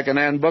at a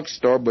second-hand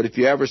bookstore, but if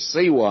you ever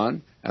see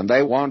one and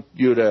they want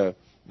you to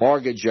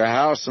mortgage your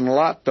house and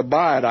lot to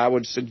buy it, I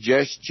would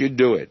suggest you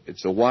do it.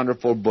 It's a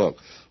wonderful book.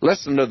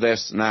 Listen to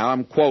this now.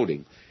 I'm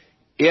quoting.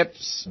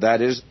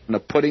 That is, the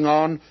putting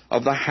on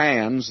of the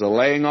hands, the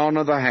laying on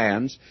of the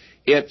hands,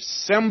 it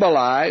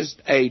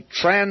symbolized a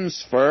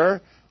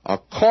transfer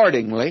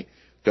accordingly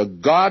to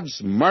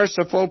God's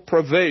merciful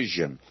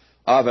provision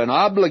of an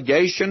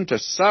obligation to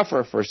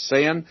suffer for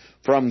sin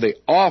from the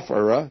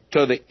offerer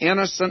to the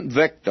innocent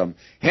victim.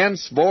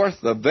 Henceforth,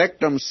 the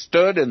victim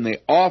stood in the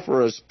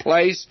offerer's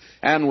place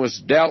and was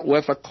dealt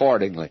with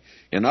accordingly.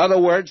 In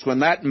other words, when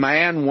that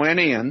man went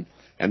in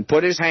and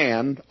put his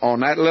hand on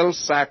that little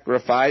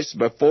sacrifice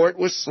before it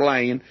was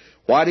slain,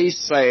 what he's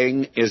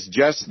saying is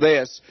just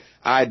this: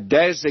 I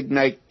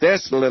designate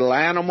this little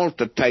animal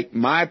to take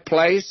my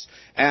place,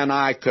 and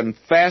I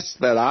confess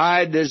that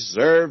I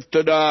deserve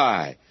to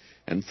die.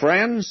 And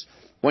friends,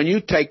 when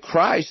you take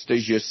Christ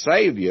as your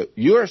Savior,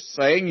 you're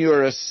saying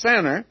you're a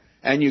sinner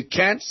and you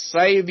can't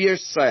save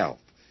yourself,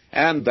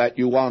 and that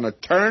you want to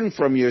turn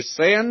from your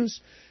sins,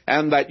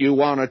 and that you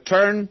want to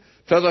turn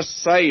to the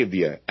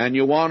Savior, and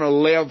you want to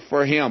live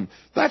for Him.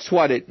 That's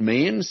what it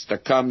means to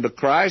come to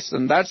Christ,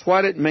 and that's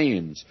what it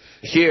means.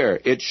 Here,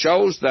 it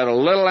shows that a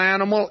little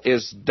animal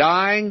is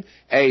dying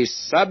a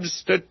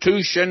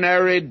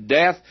substitutionary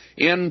death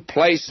in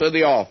place of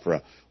the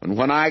offerer. And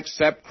when I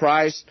accept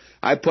Christ,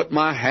 I put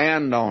my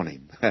hand on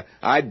Him.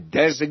 I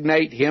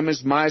designate Him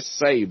as my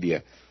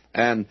Savior.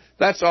 And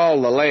that's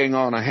all the laying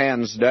on of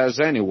hands does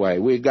anyway.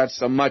 We've got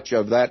so much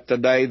of that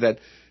today that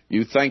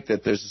you think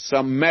that there's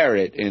some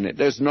merit in it.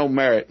 There's no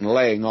merit in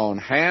laying on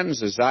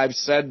hands. As I've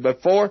said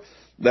before,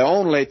 the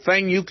only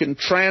thing you can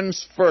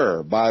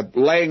transfer by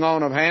laying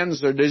on of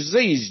hands are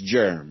disease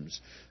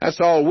germs. That's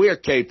all we're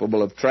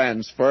capable of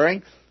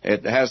transferring.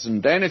 It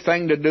hasn't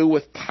anything to do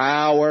with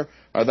power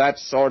or that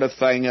sort of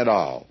thing at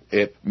all.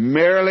 It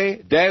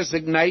merely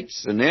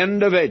designates an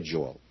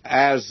individual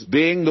as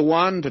being the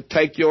one to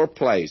take your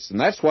place. And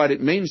that's what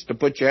it means to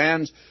put your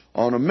hands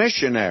on a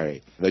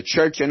missionary. The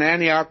church in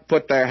Antioch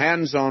put their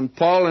hands on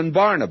Paul and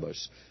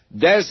Barnabas,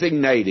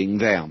 designating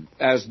them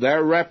as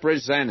their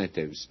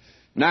representatives.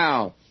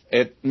 Now,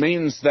 it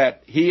means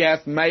that He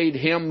hath made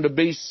Him to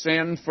be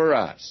sin for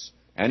us,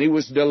 and He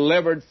was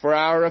delivered for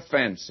our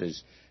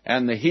offenses.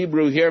 And the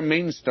Hebrew here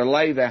means to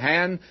lay the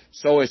hand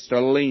so as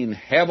to lean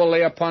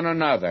heavily upon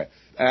another.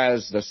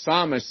 As the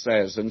psalmist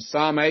says in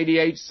Psalm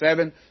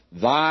 88:7,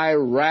 Thy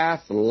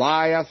wrath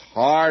lieth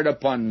hard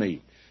upon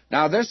me.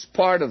 Now, this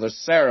part of the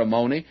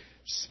ceremony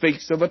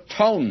speaks of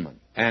atonement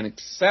and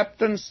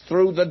acceptance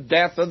through the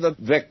death of the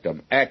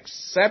victim,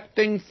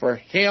 accepting for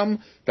him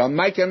to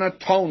make an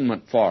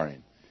atonement for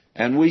him.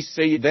 And we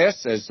see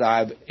this, as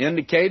I've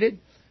indicated,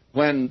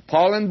 when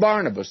Paul and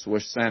Barnabas were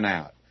sent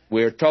out.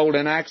 We're told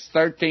in Acts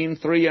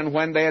 13:3, and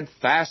when they had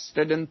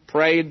fasted and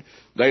prayed,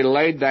 they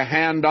laid their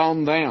hand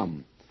on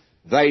them.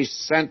 They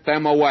sent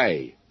them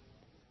away.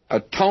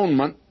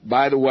 Atonement,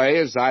 by the way,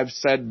 as I've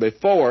said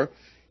before,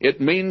 it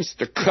means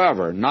to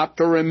cover, not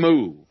to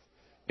remove.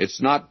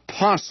 It's not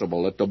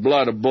possible that the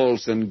blood of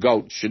bulls and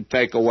goats should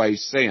take away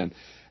sin.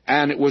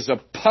 And it was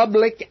a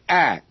public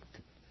act.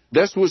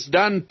 This was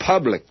done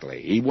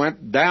publicly. He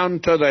went down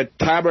to the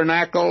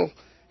tabernacle.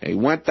 He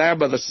went there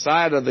by the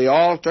side of the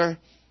altar,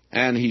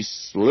 and he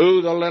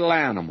slew the little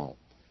animal.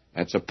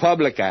 It's a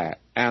public act.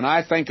 And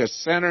I think a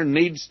sinner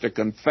needs to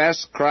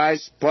confess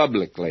Christ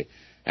publicly.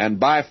 And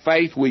by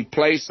faith we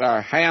place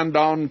our hand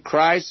on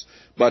Christ,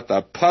 but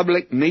the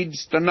public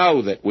needs to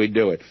know that we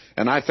do it.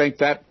 And I think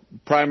that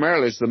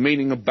primarily is the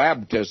meaning of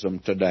baptism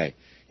today.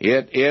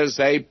 It is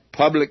a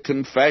public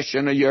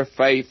confession of your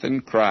faith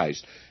in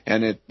Christ.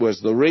 And it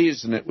was the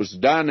reason it was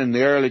done in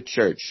the early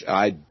church.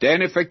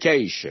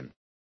 Identification.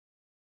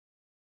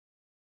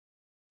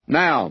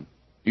 Now,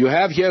 you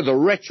have here the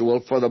ritual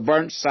for the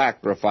burnt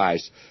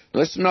sacrifice.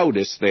 Let's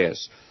notice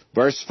this.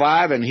 Verse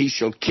 5, And he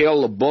shall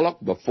kill the bullock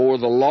before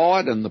the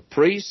Lord, and the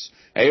priests,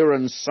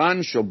 Aaron's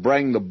son, shall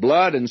bring the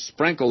blood and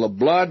sprinkle the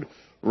blood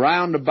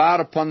round about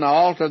upon the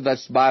altar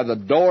that's by the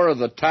door of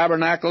the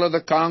tabernacle of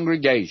the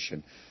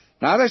congregation.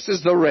 Now, this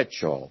is the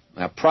ritual.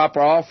 A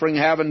proper offering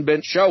having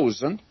been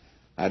chosen,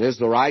 That is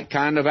the right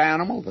kind of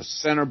animal. The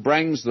sinner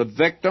brings the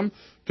victim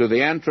to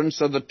the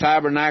entrance of the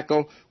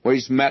tabernacle where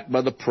he's met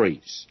by the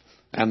priest.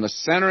 And the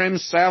sinner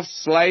himself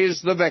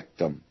slays the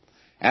victim.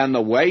 And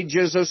the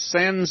wages of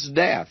sin's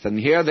death. And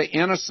here the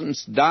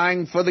innocent's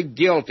dying for the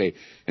guilty.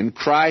 And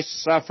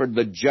Christ suffered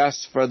the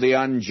just for the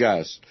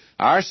unjust.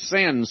 Our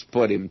sins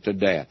put him to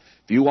death.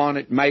 If you want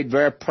it made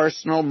very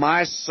personal,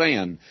 my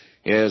sin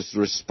is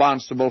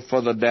responsible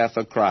for the death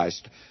of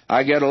Christ.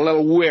 I get a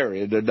little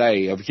weary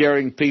today of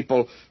hearing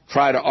people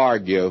try to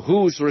argue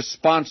who's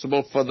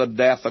responsible for the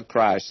death of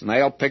Christ. And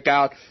they'll pick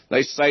out,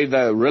 they say,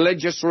 the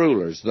religious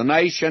rulers, the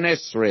nation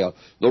Israel,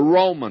 the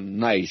Roman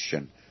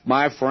nation.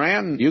 My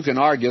friend, you can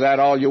argue that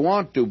all you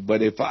want to,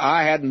 but if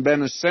I hadn't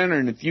been a sinner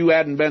and if you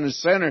hadn't been a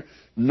sinner,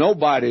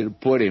 nobody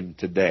would put him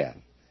to death.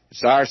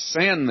 It's our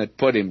sin that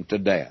put him to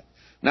death.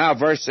 Now,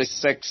 verses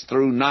 6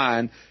 through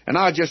 9, and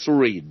I'll just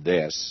read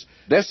this.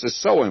 This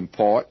is so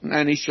important.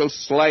 And he shall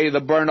slay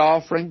the burnt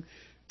offering,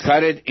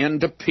 cut it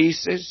into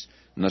pieces,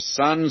 and the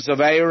sons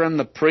of Aaron,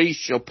 the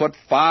priest, shall put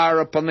fire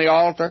upon the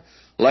altar,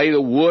 lay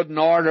the wood in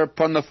order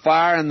upon the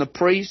fire, and the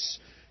priests.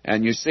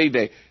 And you see,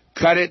 they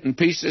cut it in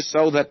pieces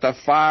so that the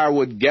fire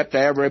would get to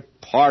every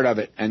part of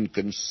it and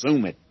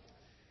consume it.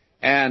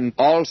 And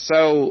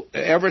also,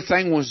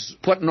 everything was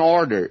put in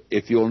order,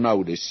 if you'll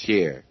notice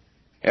here.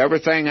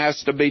 Everything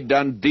has to be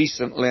done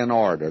decently in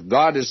order.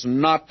 God is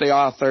not the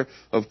author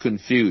of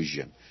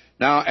confusion.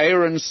 Now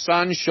Aaron's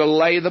son shall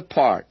lay the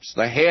parts,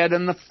 the head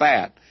and the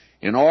fat,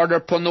 in order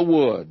upon the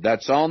wood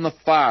that's on the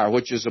fire,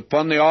 which is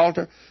upon the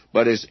altar,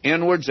 but his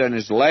inwards and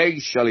his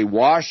legs shall he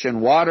wash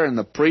in water, and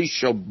the priest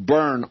shall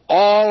burn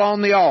all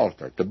on the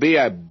altar, to be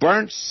a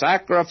burnt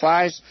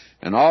sacrifice,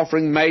 an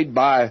offering made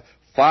by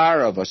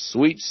fire of a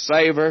sweet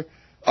savor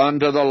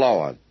unto the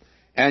Lord.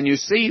 And you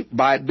see,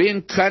 by it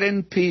being cut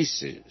in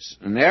pieces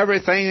and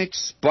everything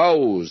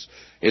exposed,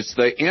 it's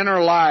the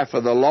inner life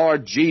of the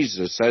Lord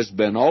Jesus has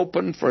been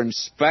opened for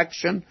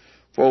inspection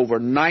for over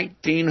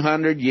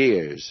 1,900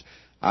 years.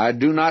 I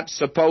do not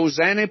suppose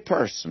any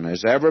person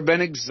has ever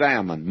been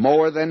examined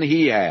more than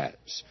he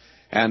has.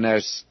 And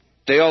there's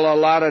still a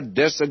lot of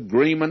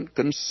disagreement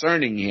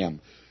concerning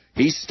him.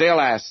 He still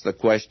asks the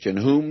question,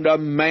 whom do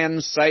men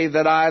say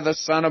that I, the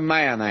Son of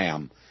Man,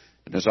 am?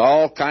 There's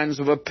all kinds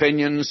of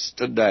opinions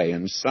today,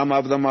 and some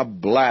of them are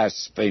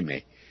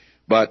blasphemy.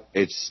 But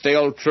it's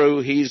still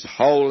true, he's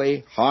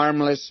holy,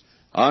 harmless,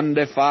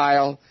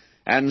 undefiled,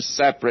 and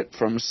separate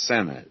from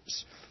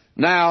sinners.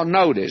 Now,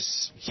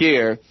 notice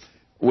here,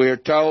 we're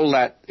told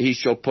that he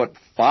shall put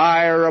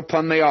fire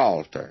upon the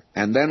altar.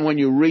 And then when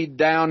you read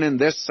down in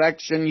this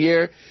section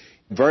here,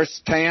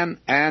 verse 10,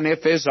 and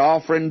if his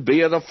offering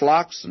be of the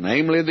flocks,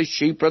 namely the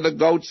sheep or the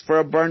goats for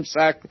a burnt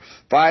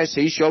sacrifice,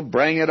 he shall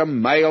bring it a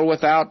male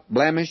without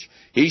blemish.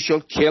 He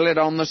shall kill it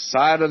on the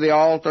side of the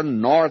altar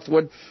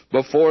northward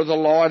before the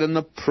Lord, and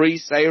the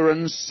priest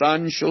Aaron's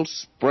son shall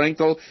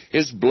sprinkle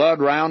his blood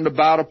round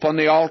about upon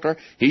the altar.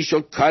 He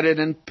shall cut it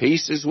in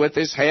pieces with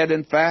his head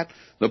and fat.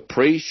 The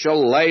priest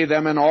shall lay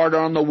them in order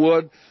on the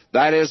wood,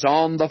 that is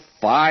on the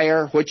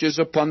fire which is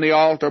upon the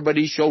altar, but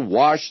he shall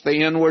wash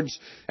the inwards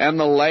and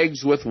the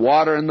legs with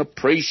water, and the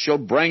priest shall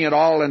bring it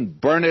all and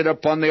burn it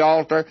upon the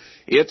altar.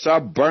 It's a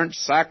burnt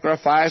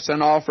sacrifice,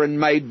 an offering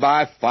made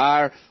by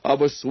fire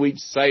of a sweet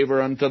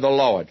savor unto the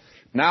Lord.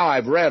 Now,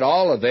 I've read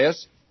all of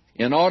this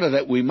in order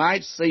that we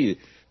might see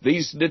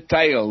these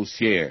details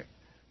here,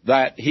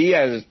 that he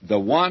is the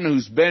one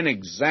who's been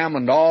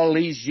examined all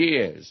these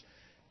years,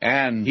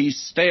 and he's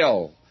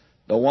still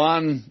the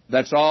one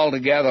that's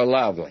altogether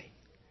lovely.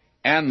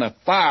 And the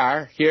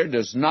fire here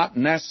does not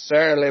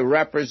necessarily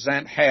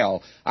represent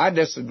hell. I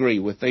disagree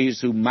with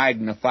these who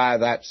magnify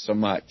that so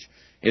much.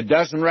 It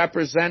doesn't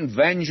represent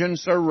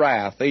vengeance or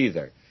wrath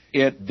either.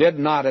 It did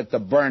not at the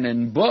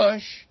burning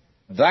bush.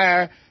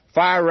 There,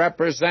 fire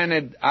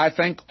represented, I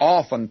think,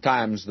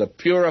 oftentimes the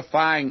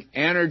purifying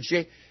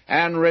energy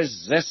and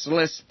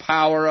resistless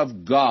power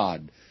of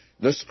God.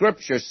 The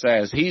Scripture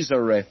says he's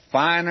a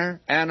refiner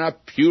and a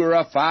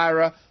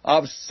purifier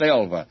of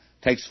silver.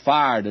 Takes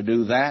fire to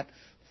do that.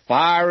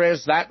 Fire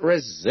is that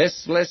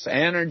resistless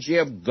energy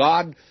of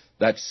God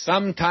that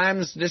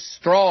sometimes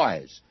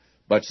destroys,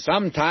 but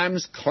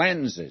sometimes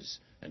cleanses,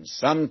 and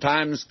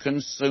sometimes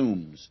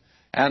consumes.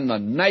 And the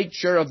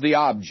nature of the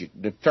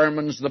object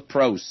determines the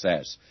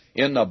process.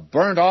 In the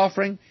burnt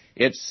offering,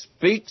 it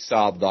speaks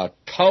of the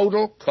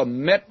total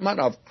commitment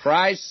of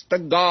Christ to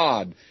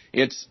God.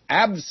 It's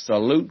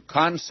absolute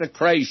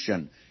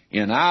consecration.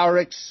 In our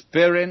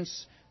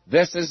experience,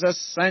 this is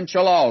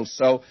essential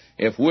also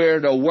if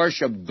we're to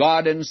worship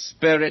God in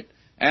spirit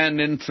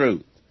and in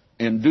truth.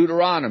 In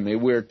Deuteronomy,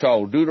 we're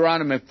told,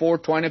 Deuteronomy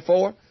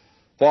 4:24,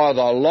 for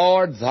the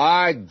Lord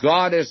thy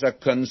God is a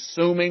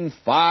consuming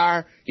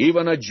fire,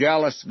 even a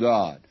jealous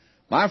God.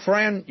 My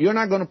friend, you're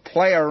not going to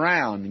play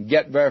around and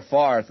get very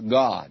far with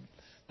God.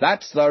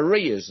 That's the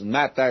reason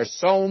that there's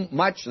so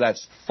much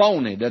that's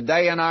phony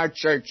today in our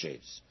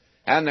churches.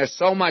 And there's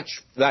so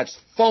much that's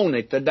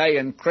phony today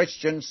in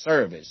Christian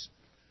service.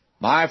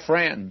 My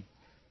friend,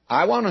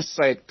 I want to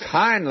say it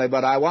kindly,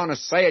 but I want to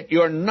say it,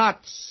 you're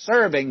not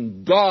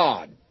serving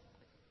God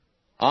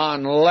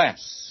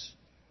unless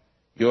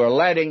you're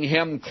letting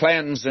Him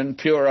cleanse and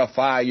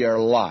purify your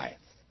life.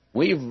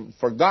 We've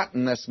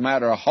forgotten this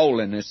matter of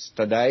holiness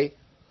today,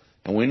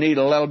 and we need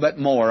a little bit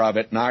more of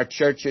it in our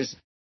churches.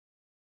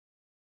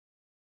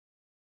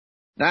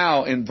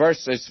 Now, in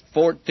verses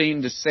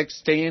 14 to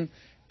 16,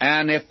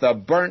 and if the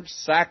burnt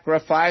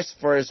sacrifice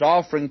for his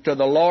offering to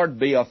the Lord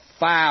be of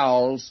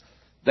fowls,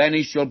 then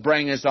he shall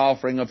bring his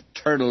offering of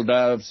turtle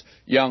doves,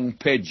 young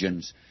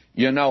pigeons.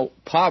 You know,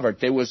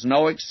 poverty was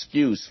no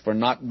excuse for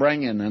not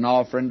bringing an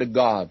offering to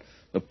God.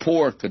 The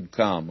poor could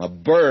come. A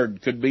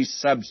bird could be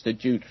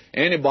substitute.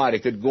 Anybody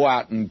could go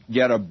out and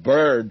get a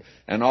bird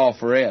and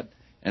offer it.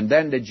 And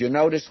then did you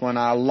notice when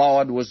our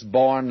Lord was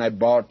born, they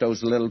brought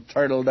those little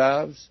turtle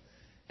doves?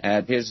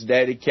 At his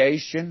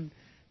dedication,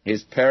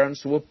 his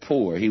parents were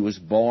poor. He was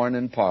born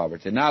in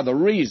poverty. Now the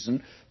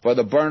reason for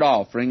the burnt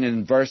offering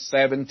in verse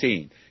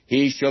 17,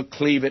 he shall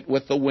cleave it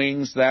with the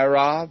wings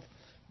thereof,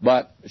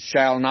 but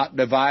shall not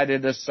divide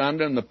it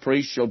asunder, and the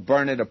priest shall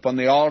burn it upon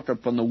the altar,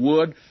 upon the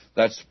wood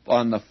that's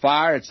on the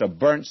fire. It's a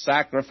burnt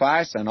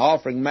sacrifice, an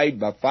offering made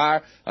by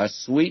fire, a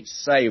sweet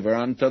savor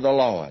unto the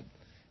Lord.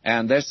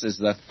 And this is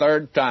the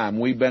third time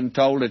we've been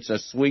told it's a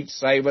sweet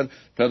savor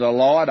to the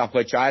Lord,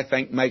 which I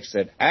think makes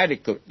it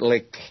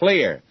adequately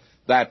clear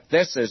that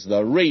this is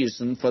the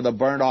reason for the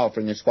burnt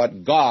offering. It's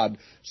what God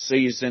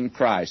sees in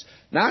Christ.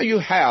 Now you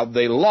have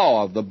the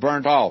law of the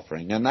burnt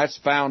offering, and that's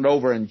found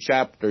over in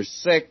chapter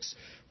 6,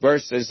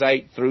 verses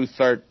 8 through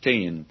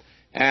 13.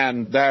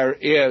 And there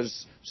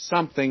is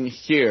something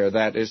here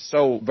that is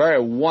so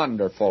very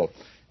wonderful,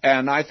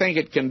 and I think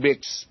it can be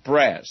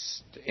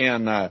expressed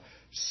in a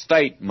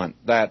statement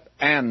that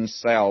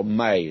Anselm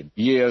made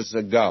years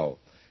ago.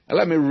 Now,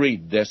 let me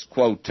read this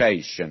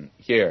quotation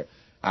here.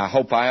 I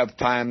hope I have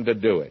time to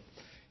do it.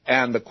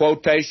 And the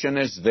quotation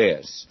is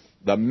this: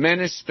 the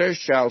minister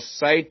shall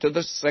say to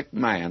the sick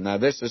man, now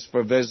this is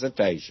for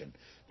visitation,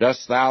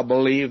 dost thou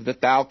believe that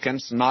thou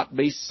canst not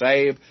be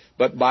saved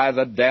but by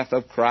the death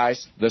of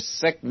Christ? The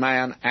sick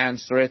man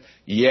answereth,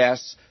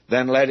 yes.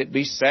 Then let it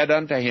be said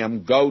unto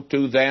him, go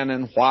to then,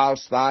 and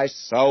whilst thy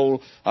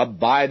soul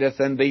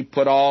abideth in thee,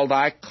 put all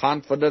thy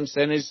confidence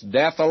in his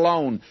death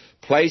alone.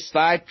 Place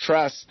thy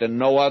trust in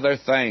no other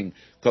thing.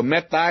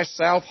 Commit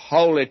thyself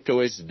wholly to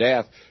his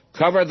death.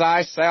 Cover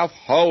thyself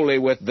wholly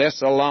with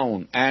this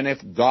alone. And if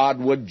God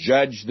would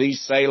judge thee,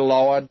 say,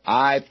 Lord,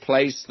 I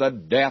place the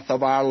death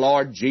of our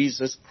Lord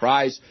Jesus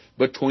Christ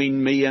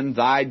between me and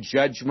thy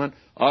judgment.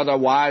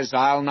 Otherwise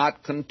I'll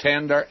not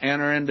contend or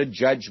enter into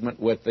judgment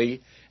with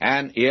thee.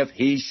 And if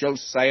he shall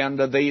say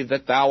unto thee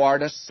that thou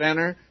art a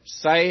sinner,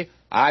 say,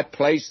 I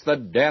place the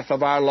death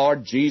of our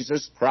Lord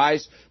Jesus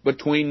Christ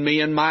between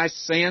me and my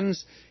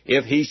sins.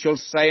 If he shall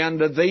say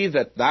unto thee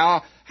that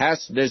thou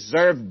hast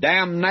deserved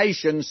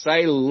damnation,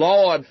 say,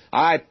 Lord,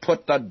 I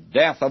put the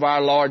death of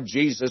our Lord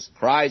Jesus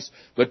Christ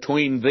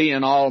between thee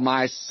and all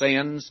my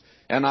sins,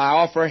 and I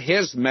offer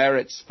his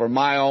merits for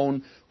my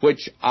own,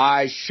 which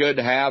I should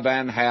have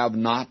and have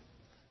not.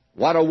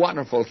 What a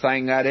wonderful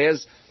thing that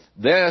is.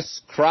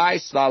 This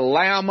Christ, the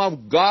Lamb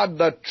of God,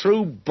 the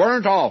true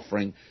burnt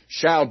offering,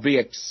 shall be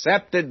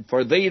accepted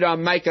for thee to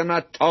make an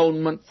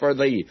atonement for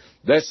thee.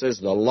 This is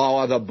the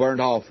law of the burnt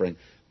offering.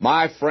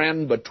 My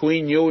friend,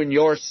 between you and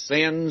your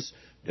sins,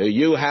 do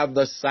you have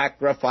the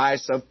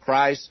sacrifice of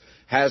Christ?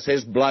 Has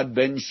his blood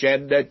been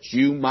shed that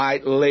you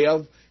might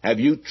live? Have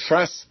you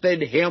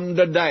trusted him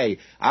today?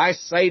 I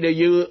say to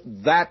you,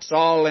 that's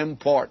all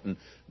important.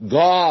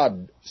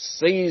 God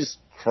sees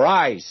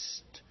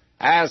Christ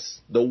as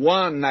the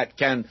one that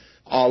can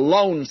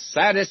alone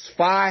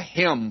satisfy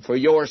him for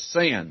your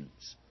sins.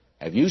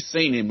 Have you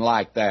seen him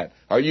like that?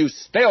 Are you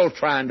still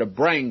trying to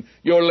bring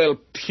your little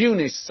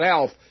puny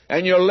self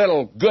and your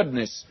little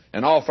goodness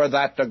and offer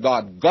that to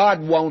God?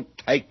 God won't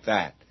take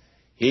that.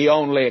 He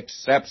only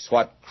accepts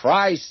what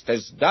Christ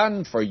has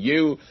done for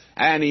you,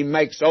 and he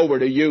makes over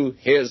to you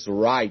his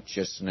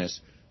righteousness.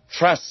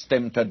 Trust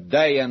him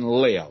today and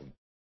live.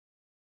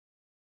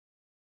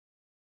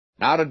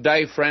 Now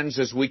today, friends,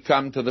 as we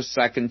come to the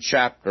second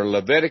chapter of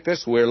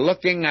Leviticus, we're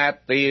looking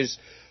at these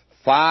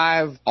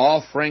 5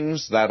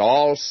 offerings that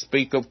all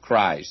speak of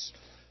Christ.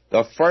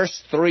 The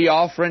first 3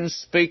 offerings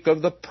speak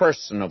of the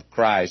person of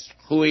Christ,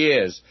 who he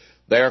is.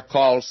 They're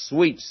called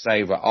sweet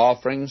savor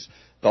offerings.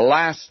 The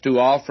last 2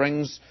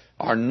 offerings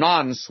are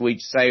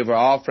non-sweet savor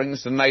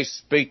offerings, and they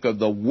speak of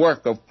the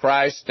work of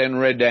Christ in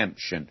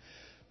redemption.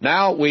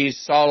 Now, we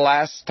saw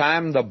last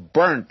time the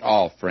burnt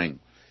offering,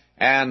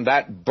 and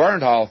that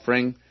burnt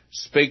offering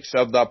speaks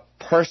of the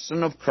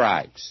person of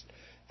Christ.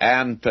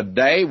 And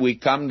today we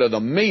come to the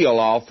meal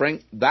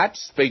offering. That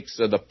speaks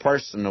of the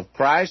person of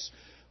Christ,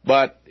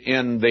 but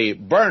in the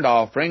burnt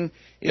offering,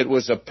 it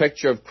was a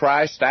picture of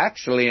Christ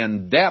actually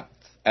in depth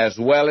as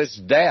well as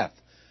death.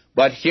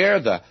 But here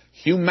the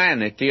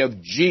humanity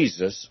of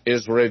Jesus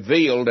is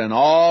revealed in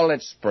all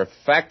its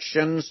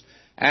perfections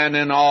and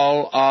in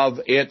all of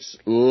its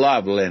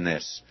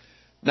loveliness.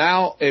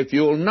 Now, if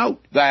you'll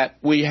note that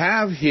we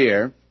have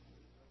here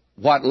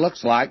what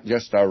looks like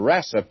just a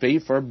recipe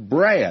for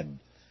bread.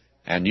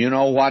 And you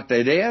know what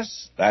it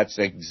is? That's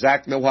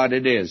exactly what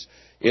it is.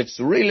 It's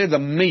really the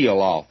meal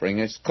offering.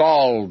 It's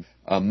called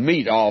a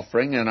meat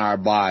offering in our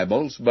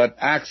Bibles, but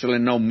actually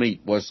no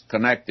meat was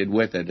connected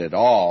with it at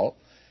all.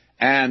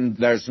 And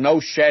there's no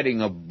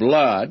shedding of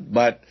blood,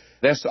 but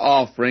this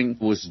offering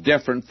was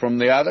different from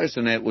the others,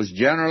 and it was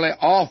generally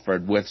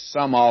offered with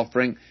some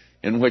offering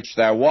in which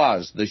there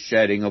was the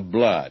shedding of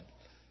blood.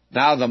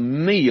 Now the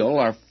meal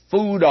or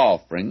food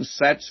offering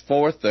sets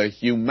forth the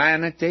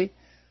humanity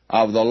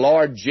of the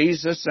Lord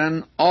Jesus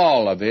and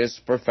all of His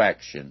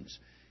perfections.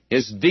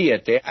 His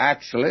deity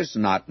actually is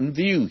not in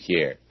view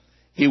here.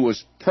 He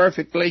was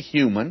perfectly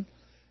human,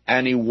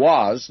 and He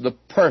was the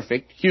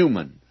perfect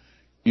human.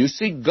 You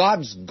see,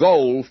 God's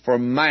goal for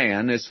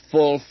man is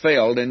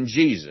fulfilled in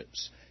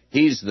Jesus.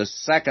 He's the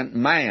second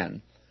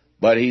man,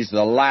 but He's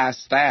the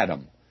last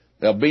Adam.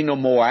 There'll be no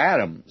more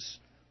Adams,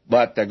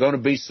 but there are going to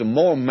be some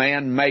more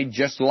men made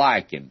just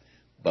like Him.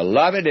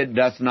 Beloved, it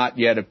doth not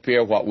yet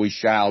appear what we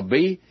shall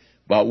be,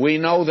 but we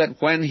know that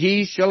when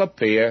He shall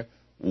appear,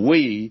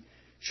 we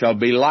shall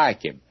be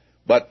like Him.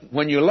 But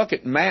when you look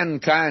at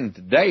mankind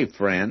today,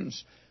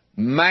 friends,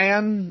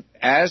 man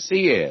as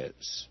he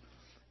is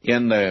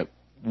in the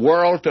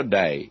world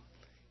today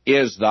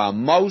is the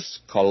most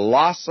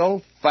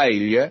colossal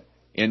failure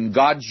in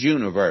God's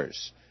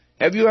universe.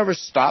 Have you ever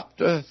stopped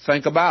to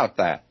think about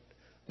that?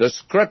 The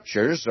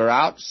Scriptures are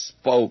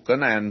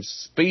outspoken and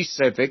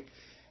specific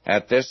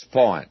at this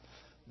point.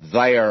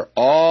 They are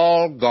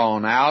all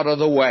gone out of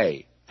the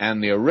way,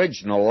 and the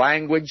original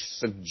language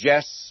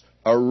suggests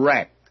a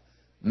wreck.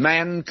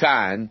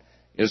 Mankind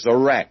is a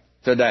wreck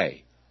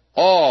today.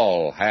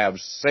 All have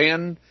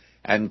sinned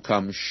and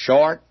come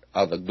short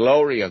of the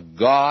glory of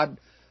God.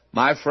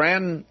 My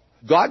friend,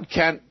 God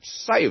can't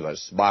save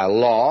us by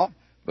law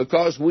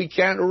because we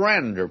can't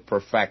render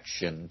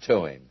perfection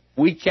to Him.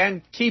 We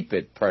can't keep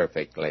it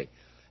perfectly.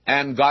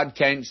 And God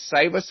can't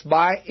save us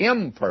by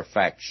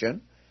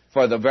imperfection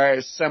for the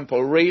very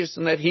simple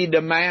reason that He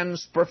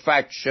demands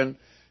perfection,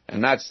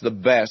 and that's the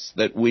best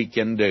that we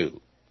can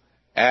do.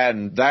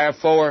 And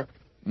therefore,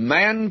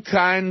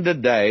 mankind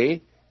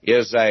today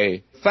is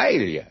a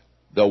failure.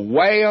 The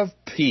way of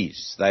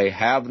peace they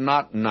have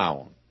not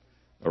known.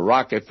 The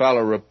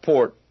Rockefeller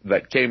report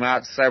that came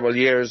out several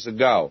years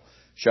ago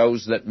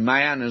shows that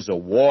man is a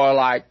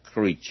warlike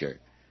creature,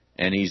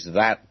 and he's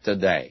that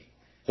today.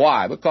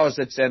 Why? Because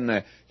it's in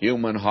the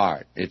human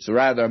heart. It's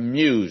rather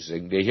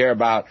amusing to hear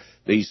about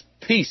these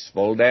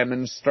peaceful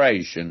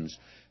demonstrations,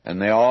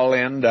 and they all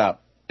end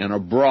up in a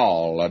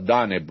brawl, a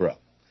Donnybrook.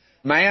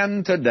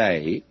 Man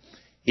today,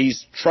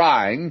 he's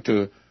trying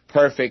to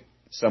perfect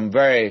some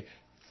very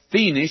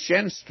fiendish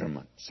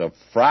instruments of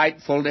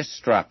frightful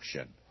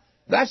destruction.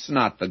 That's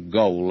not the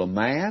goal of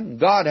man.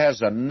 God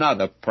has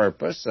another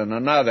purpose and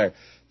another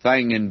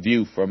thing in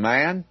view for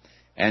man.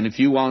 And if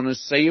you want to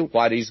see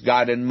what He's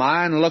got in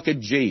mind, look at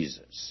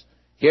Jesus.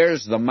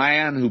 Here's the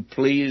man who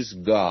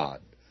pleased God.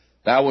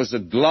 There was a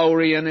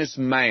glory in His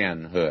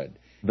manhood.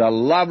 The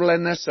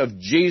loveliness of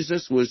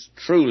Jesus was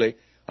truly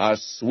a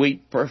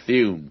sweet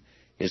perfume.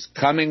 His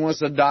coming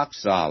was a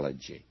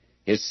doxology.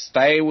 His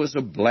stay was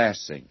a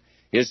blessing.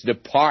 His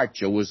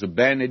departure was a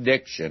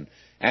benediction.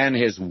 And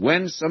His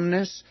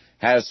winsomeness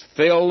has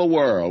filled the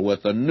world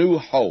with a new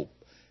hope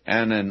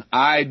and an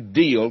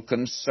ideal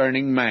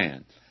concerning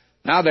man.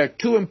 Now, there are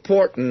two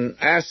important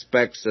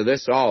aspects of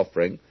this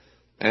offering,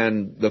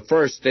 and the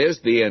first is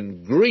the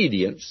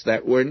ingredients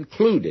that were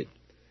included,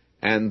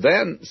 and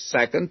then,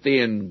 second,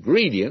 the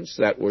ingredients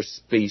that were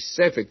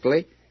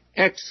specifically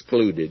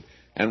excluded,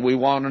 and we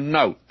want to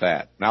note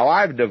that. Now,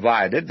 I've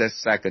divided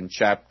this second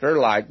chapter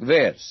like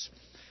this.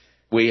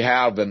 We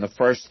have in the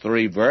first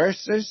 3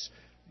 verses,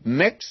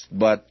 mixed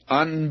but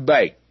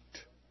unbaked,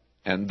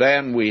 and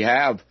then we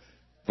have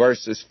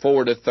verses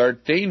 4 to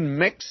 13,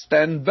 mixed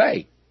and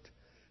baked.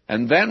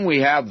 And then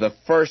we have the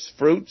first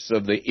fruits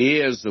of the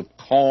ears of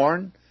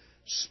corn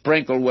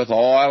sprinkled with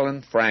oil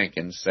and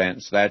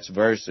frankincense. That's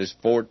verses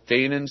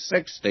 14 and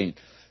 16.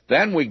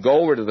 Then we go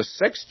over to the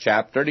 6th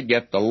chapter to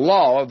get the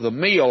law of the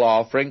meal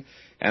offering,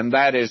 and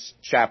that is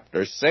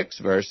chapter 6,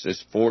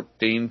 verses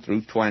 14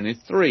 through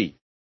 23.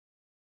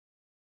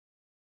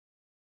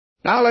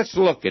 Now let's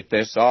look at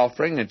this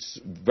offering. It's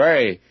a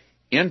very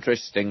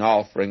interesting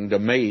offering to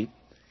me.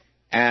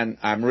 And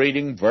I'm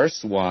reading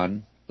verse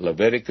 1,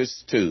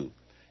 Leviticus 2.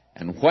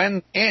 And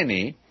when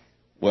any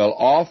will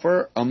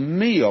offer a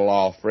meal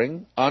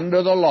offering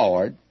unto the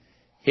Lord,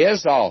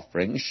 his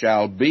offering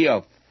shall be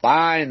of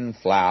fine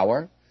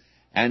flour,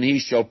 and he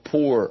shall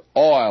pour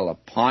oil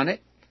upon it,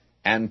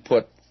 and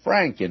put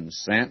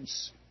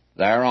frankincense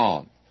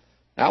thereon.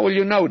 Now will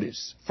you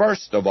notice,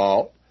 first of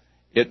all,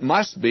 it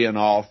must be an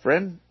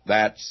offering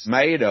that's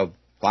made of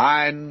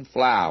fine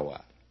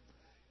flour.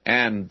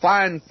 And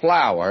fine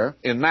flour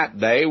in that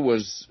day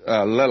was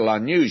a little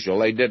unusual.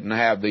 They didn't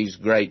have these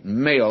great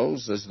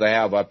mills as they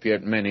have up here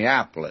at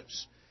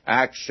Minneapolis.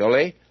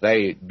 Actually,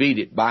 they beat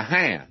it by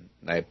hand.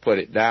 They put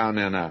it down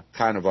in a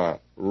kind of a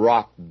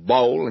rock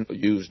bowl and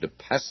used a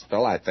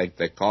pestle, I think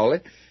they call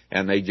it,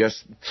 and they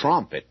just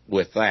trump it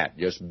with that,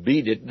 just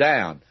beat it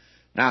down.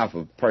 Now, if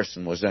a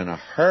person was in a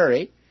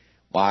hurry,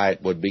 why,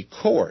 it would be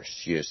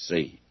coarse, you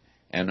see,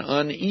 and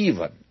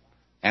uneven.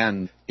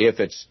 And if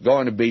it's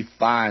going to be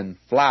fine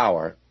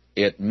flour,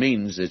 it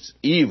means it's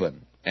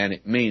even, and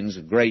it means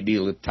a great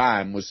deal of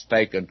time was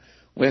taken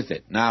with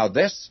it. Now,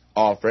 this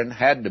offering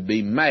had to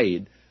be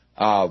made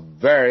of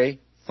very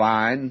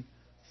fine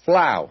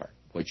flour,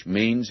 which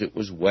means it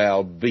was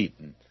well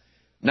beaten.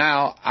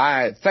 Now,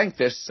 I think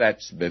this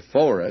sets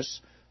before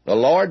us the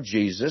Lord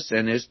Jesus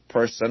in His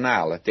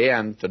personality,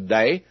 and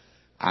today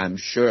I'm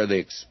sure the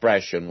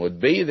expression would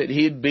be that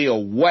He'd be a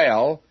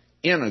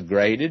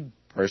well-integrated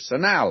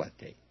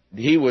personality.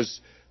 He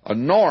was a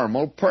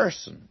normal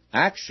person.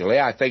 Actually,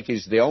 I think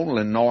He's the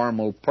only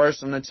normal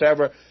person that's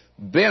ever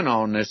been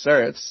on this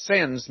earth.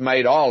 Sin's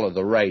made all of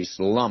the race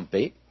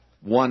lumpy,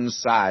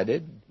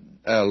 one-sided,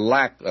 a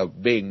lack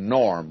of being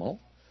normal.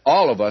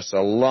 All of us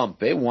are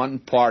lumpy. One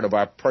part of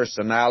our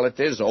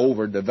personality is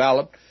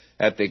overdeveloped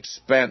at the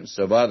expense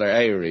of other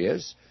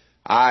areas.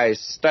 I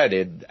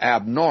studied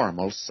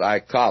abnormal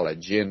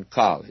psychology in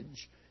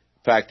college.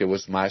 In fact, it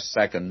was my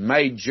second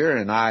major,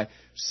 and I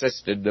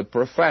assisted the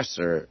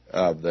professor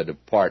of the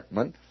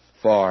department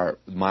for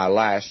my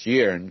last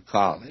year in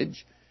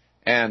college.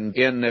 And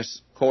in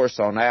this course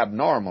on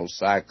abnormal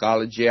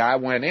psychology, I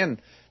went in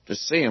to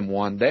see him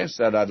one day and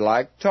said, "I'd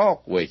like to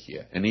talk with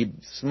you." And he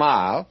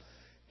smiled,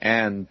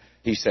 and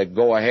he said,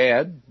 "Go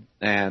ahead."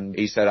 And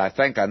he said, "I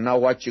think I know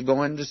what you're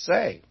going to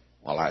say."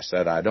 Well, I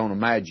said, "I don't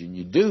imagine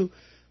you do,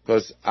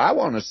 because I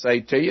want to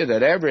say to you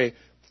that every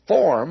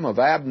form of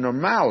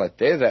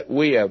abnormality that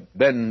we have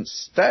been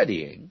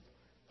studying,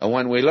 and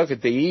when we look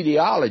at the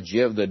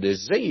etiology of the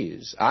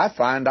disease, I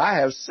find I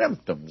have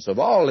symptoms of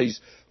all these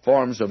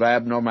forms of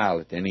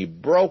abnormality." And he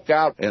broke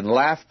out in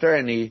laughter,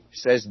 and he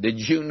says, "Did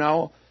you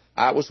know,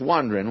 I was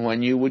wondering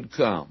when you would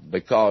come,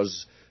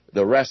 because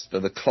the rest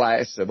of the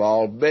class have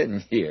all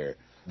been here.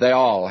 They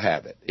all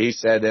have it." He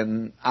said,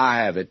 "And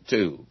I have it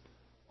too.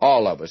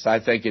 All of us." I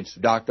think it's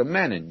Dr.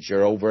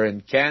 Menninger over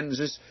in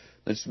Kansas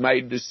that's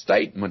made the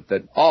statement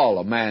that all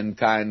of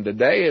mankind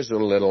today is a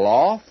little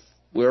off.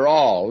 We're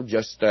all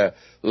just a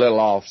little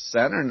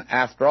off-center. And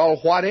after all,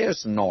 what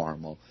is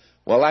normal?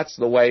 Well, that's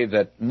the way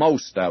that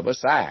most of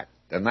us act,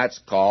 and that's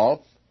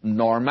called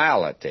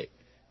normality.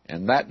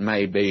 And that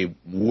may be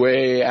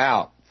way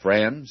out,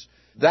 friends.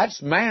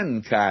 That's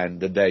mankind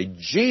today.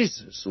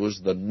 Jesus was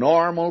the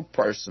normal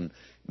person,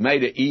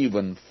 made of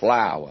even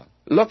flour.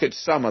 Look at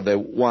some of the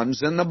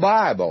ones in the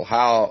Bible,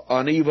 how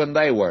uneven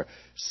they were.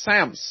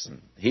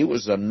 Samson, he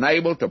was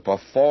unable to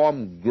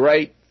perform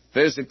great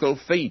physical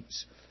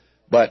feats,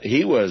 but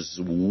he was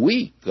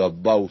weak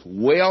of both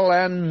will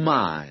and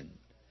mind.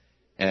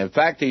 And in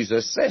fact, he's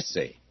a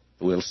sissy.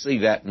 We'll see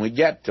that when we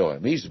get to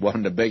him. He's one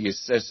of the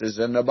biggest sissies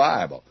in the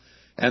Bible.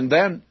 And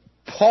then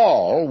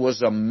Paul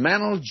was a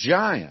mental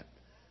giant,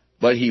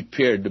 but he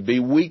appeared to be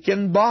weak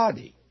in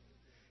body.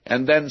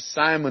 And then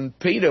Simon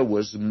Peter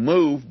was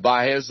moved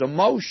by his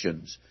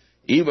emotions.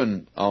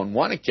 Even on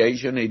one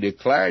occasion, he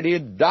declared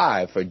he'd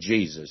die for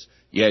Jesus.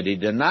 Yet he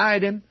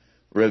denied him,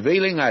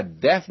 revealing a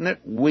definite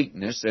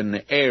weakness in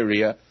the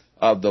area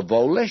of the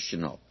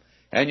volitional.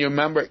 And you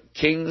remember,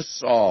 King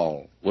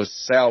Saul was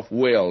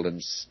self-willed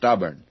and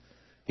stubborn.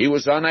 He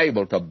was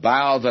unable to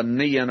bow the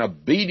knee in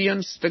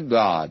obedience to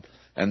God.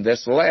 And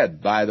this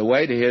led, by the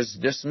way, to his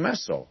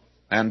dismissal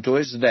and to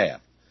his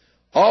death.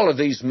 All of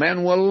these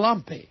men were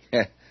lumpy.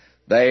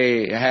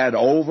 They had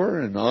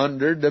over and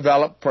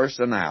underdeveloped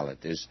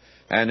personalities.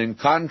 And in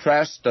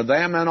contrast to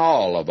them and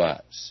all of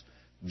us,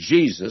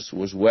 Jesus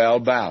was well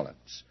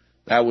balanced.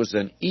 That was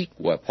an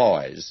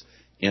equipoise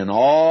in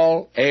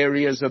all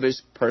areas of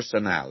his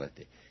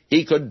personality.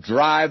 He could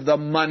drive the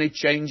money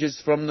changers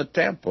from the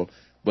temple,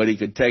 but he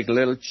could take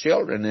little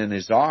children in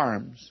his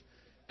arms.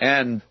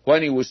 And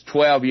when he was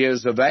 12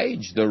 years of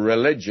age, the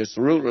religious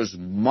rulers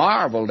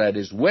marveled at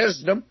his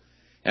wisdom.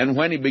 And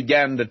when he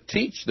began to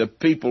teach, the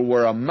people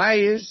were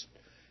amazed,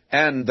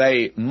 and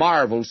they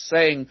marveled,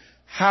 saying,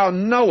 "How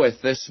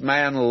knoweth this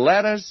man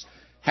letters,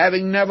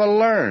 having never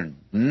learned?"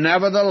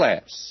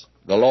 Nevertheless,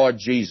 the Lord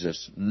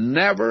Jesus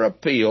never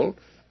appealed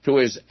to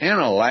his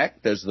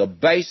intellect as the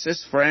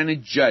basis for any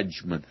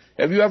judgment.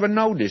 Have you ever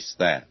noticed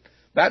that?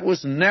 That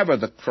was never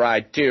the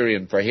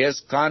criterion for his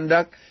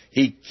conduct.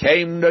 He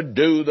came to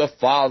do the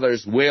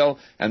Father's will,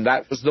 and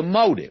that was the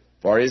motive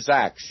for his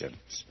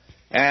actions.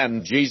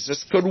 And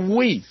Jesus could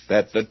weep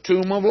at the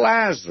tomb of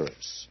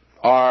Lazarus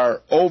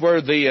or over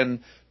the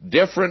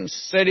indifferent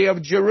city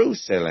of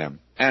Jerusalem.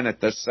 And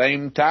at the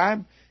same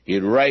time,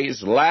 he'd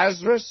raise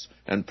Lazarus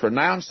and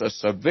pronounce a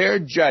severe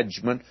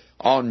judgment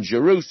on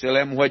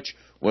Jerusalem, which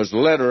was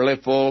literally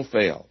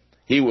fulfilled.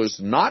 He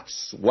was not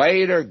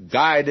swayed or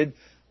guided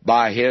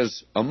by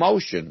his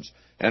emotions.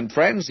 And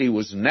friends, he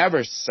was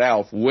never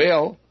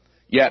self-willed,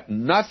 yet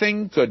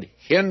nothing could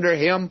hinder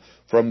him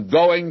from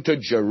going to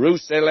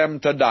Jerusalem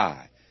to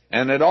die.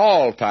 And at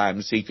all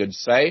times he could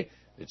say,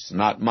 "It's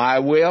not my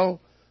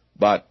will,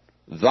 but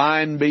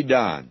thine be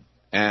done."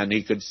 And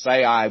he could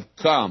say, "I've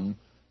come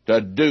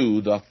to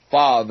do the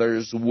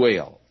Father's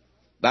will.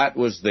 That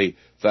was the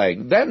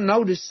thing. Then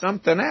notice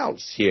something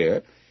else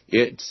here.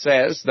 It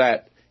says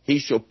that he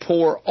shall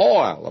pour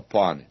oil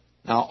upon it.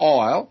 Now,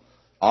 oil,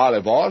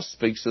 olive oil,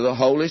 speaks of the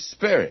Holy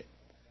Spirit.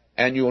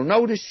 And you'll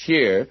notice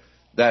here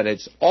that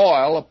it's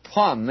oil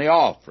upon the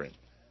offering.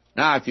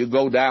 Now, if you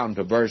go down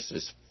to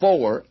verses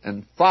 4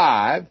 and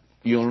 5,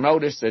 you'll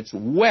notice it's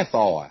with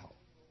oil.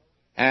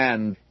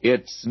 And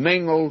it's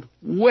mingled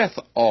with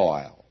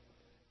oil.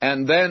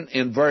 And then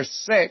in verse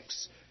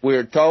 6,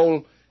 we're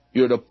told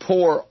you're to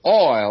pour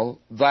oil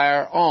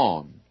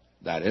thereon.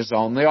 That is,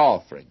 on the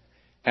offering.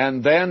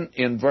 And then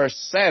in verse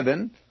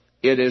 7,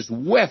 it is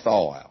with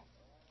oil.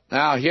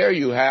 Now, here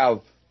you have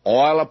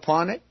oil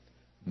upon it,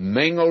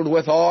 mingled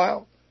with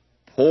oil,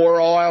 pour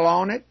oil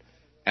on it,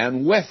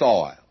 and with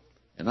oil.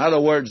 In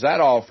other words,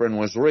 that offering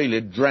was really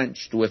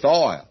drenched with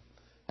oil.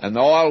 And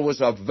the oil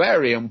was a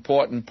very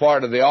important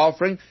part of the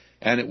offering,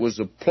 and it was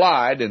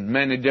applied in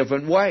many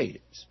different ways.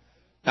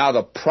 Now,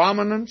 the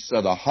prominence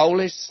of the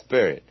Holy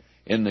Spirit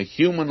in the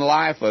human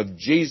life of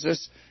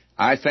Jesus,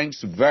 I think,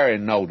 is very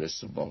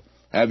noticeable.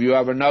 Have you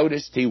ever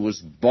noticed he was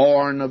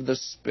born of the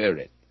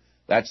Spirit?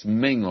 That's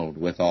mingled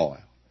with oil.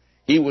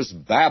 He was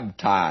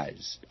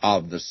baptized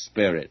of the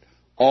Spirit,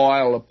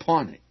 oil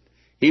upon it.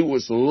 He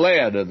was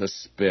led of the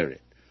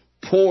Spirit,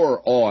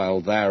 pour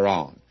oil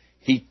thereon.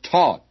 He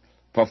taught,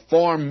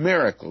 performed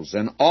miracles,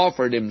 and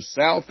offered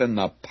himself in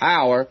the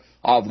power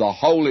of the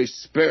Holy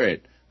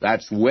Spirit.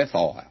 That's with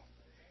oil.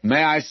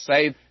 May I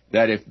say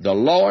that if the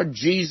Lord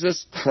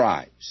Jesus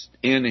Christ,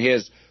 in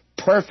his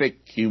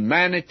perfect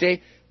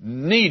humanity,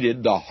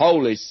 needed the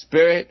Holy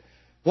Spirit,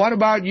 what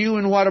about you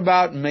and what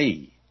about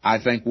me? I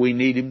think we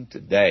need him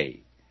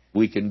today.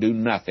 We can do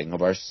nothing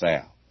of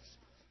ourselves.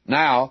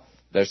 Now,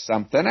 there's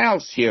something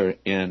else here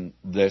in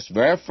this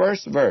very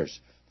first verse,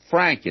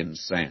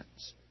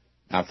 frankincense.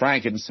 Now,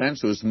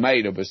 frankincense was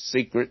made of a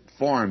secret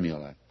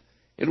formula.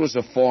 It was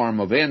a form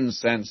of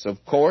incense,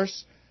 of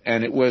course,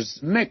 and it was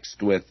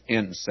mixed with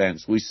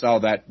incense. We saw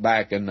that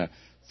back in the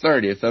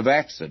 30th of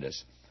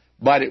Exodus.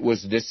 But it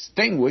was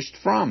distinguished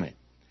from it.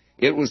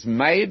 It was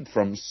made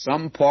from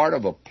some part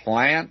of a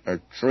plant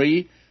or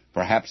tree,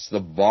 perhaps the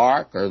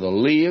bark or the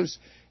leaves,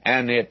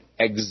 and it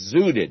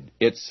exuded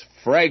its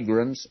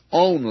fragrance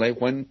only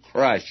when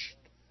crushed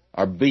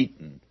or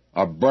beaten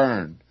or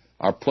burned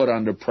or put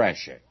under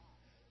pressure.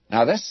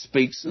 Now, this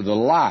speaks of the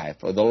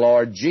life of the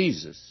Lord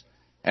Jesus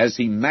as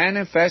he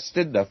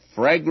manifested the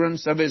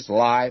fragrance of his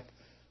life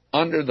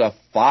under the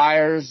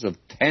fires of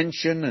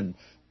tension and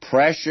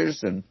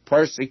pressures and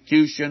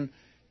persecution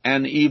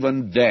and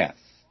even death.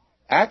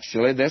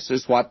 Actually, this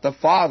is what the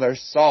Father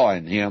saw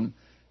in him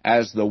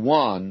as the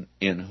one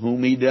in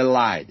whom he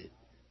delighted.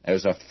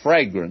 There's a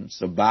fragrance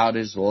about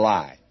his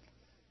life.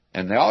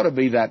 And there ought to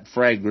be that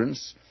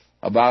fragrance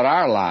about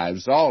our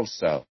lives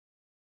also.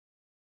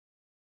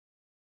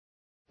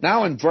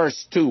 Now in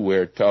verse 2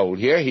 we're told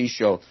here, he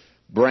shall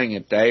bring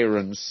it to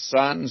Aaron's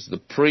sons, the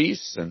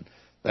priests, and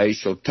they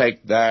shall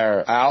take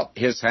there out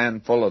his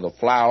handful of the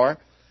flour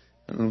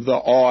and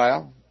the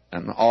oil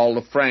and all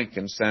the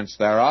frankincense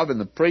thereof, and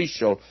the priest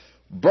shall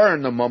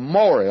burn the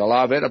memorial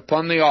of it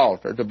upon the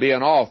altar to be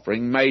an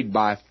offering made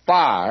by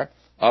fire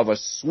of a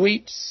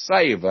sweet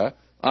savor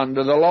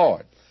unto the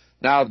Lord.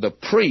 Now the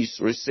priests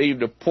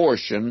received a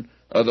portion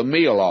of the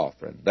meal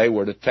offering. They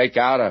were to take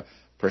out a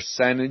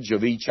percentage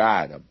of each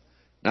item.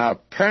 Now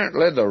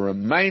apparently the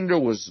remainder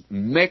was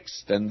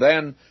mixed and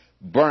then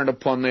burnt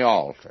upon the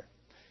altar.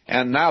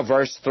 And now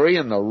verse 3,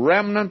 and the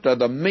remnant of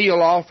the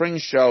meal offering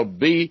shall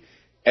be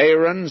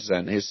Aaron's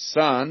and his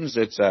sons.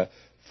 It's a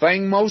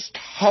thing most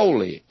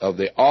holy of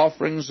the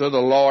offerings of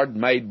the Lord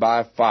made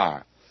by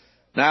fire.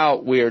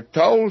 Now, we are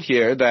told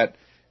here that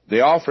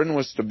the offering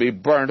was to be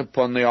burnt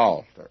upon the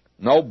altar.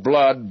 No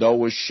blood, though,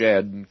 was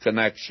shed in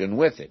connection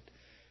with it.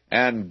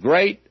 And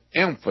great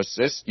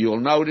emphasis, you'll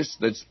notice,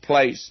 that's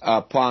placed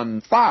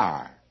upon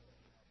fire.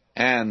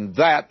 And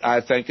that, I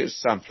think, is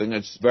something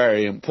that's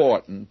very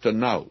important to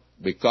note,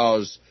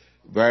 because,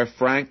 very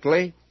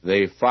frankly,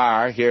 the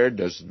fire here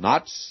does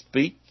not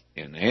speak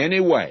in any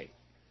way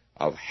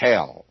of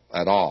hell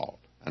at all.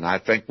 And I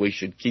think we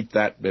should keep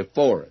that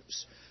before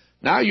us.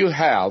 Now you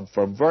have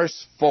from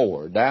verse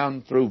 4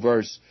 down through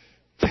verse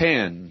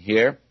 10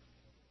 here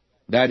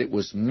that it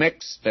was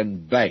mixed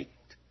and baked.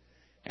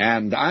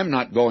 And I'm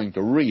not going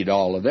to read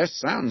all of this.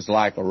 Sounds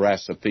like a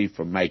recipe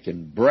for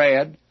making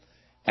bread.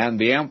 And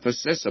the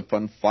emphasis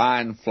upon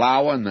fine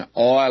flour and the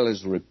oil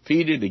is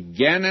repeated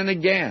again and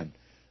again.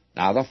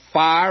 Now the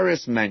fire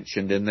is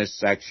mentioned in this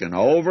section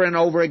over and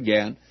over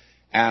again.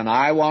 And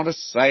I want to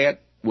say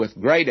it with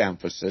great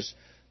emphasis.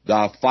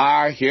 The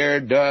fire here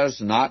does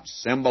not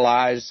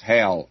symbolize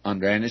hell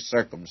under any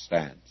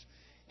circumstance.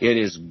 It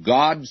is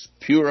God's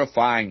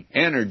purifying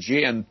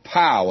energy and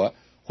power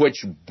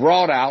which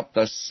brought out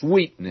the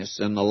sweetness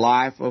in the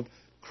life of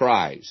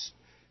Christ.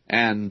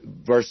 And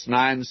verse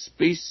 9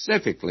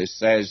 specifically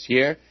says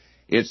here,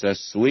 it's a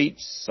sweet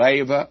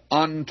savor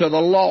unto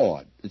the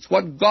Lord. It's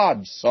what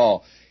God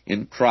saw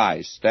in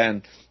Christ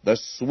and the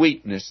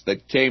sweetness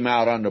that came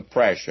out under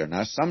pressure.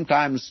 Now,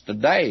 sometimes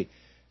today,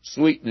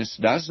 sweetness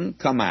doesn't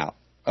come out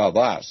of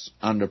us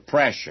under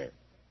pressure.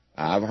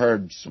 I've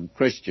heard some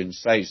Christians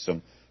say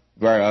some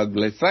very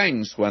ugly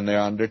things when they're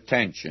under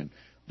tension.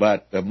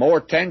 But the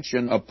more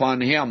tension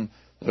upon him,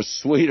 the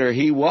sweeter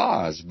he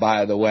was,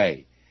 by the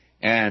way.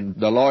 And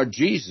the Lord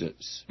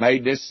Jesus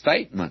made this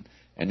statement,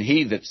 and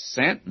he that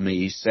sent me,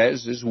 he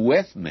says, is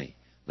with me.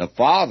 The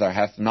Father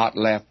hath not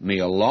left me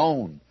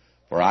alone,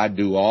 for I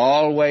do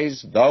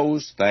always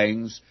those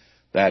things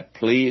that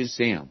please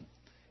him.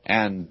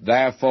 And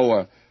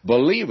therefore,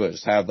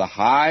 believers have the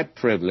high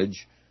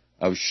privilege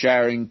of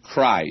sharing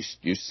Christ,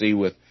 you see,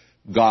 with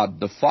God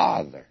the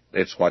Father.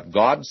 It's what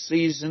God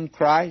sees in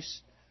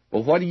Christ.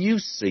 Well, what do you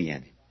see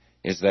in him?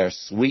 Is there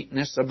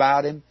sweetness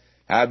about him?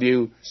 Have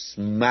you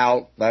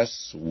smelt the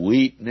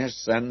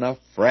sweetness and the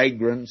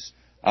fragrance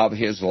of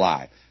his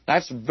life?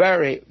 That's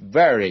very,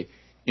 very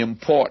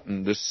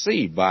important to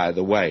see, by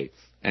the way.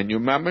 And you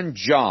remember in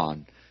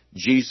John,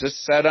 Jesus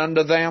said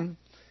unto them,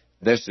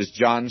 this is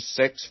John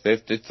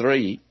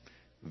 6:53,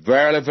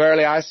 Verily,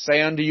 verily, I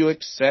say unto you,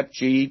 except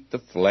ye eat the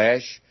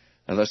flesh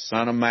of the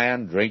Son of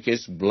Man, drink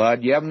his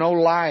blood, ye have no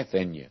life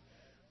in you.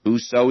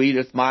 Whoso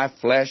eateth my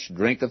flesh,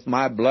 drinketh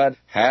my blood,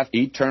 hath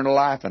eternal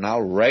life, and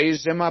I'll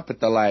raise him up at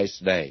the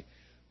last day.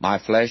 My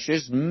flesh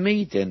is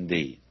meat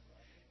indeed.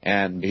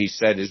 And he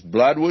said his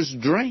blood was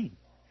drink.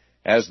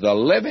 As the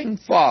living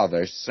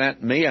Father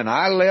sent me, and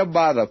I live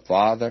by the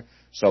Father,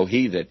 so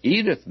he that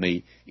eateth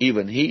me,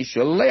 even he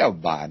shall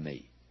live by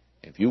me.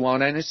 If you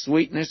want any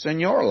sweetness in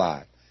your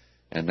life,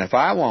 and if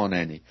I want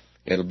any,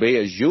 it'll be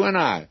as you and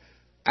I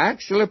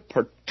actually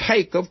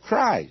partake of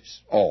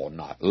Christ. Oh,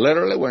 not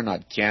literally. We're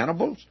not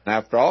cannibals.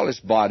 After all, his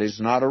body's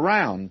not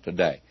around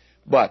today.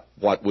 But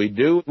what we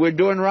do, we're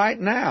doing right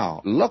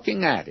now,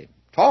 looking at him,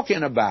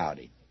 talking about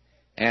him.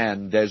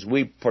 And as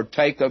we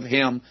partake of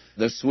him,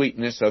 the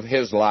sweetness of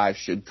his life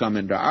should come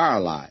into our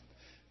life.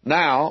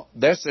 Now,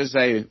 this is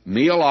a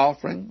meal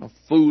offering, a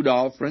food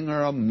offering,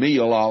 or a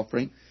meal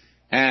offering,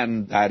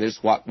 and that is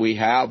what we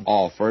have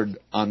offered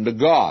unto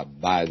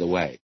God, by the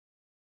way.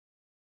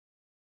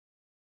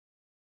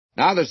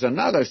 Now, there's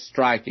another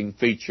striking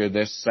feature of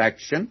this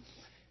section,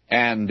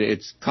 and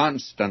it's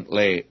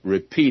constantly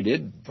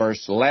repeated.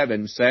 Verse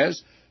 11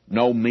 says,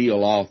 No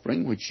meal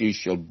offering which ye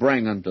shall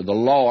bring unto the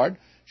Lord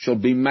shall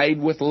be made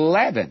with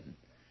leaven.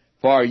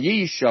 For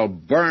ye shall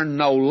burn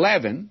no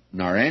leaven,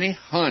 nor any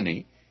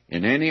honey,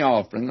 in any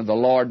offering of the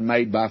Lord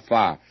made by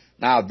fire.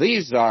 Now,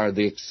 these are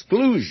the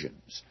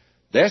exclusions.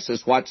 This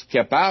is what's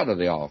kept out of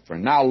the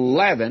offering. Now,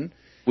 leaven,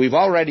 we've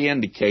already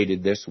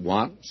indicated this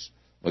once.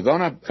 We're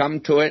going to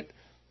come to it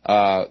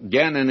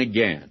again and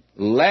again.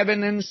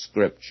 Leaven in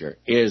Scripture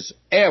is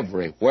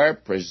everywhere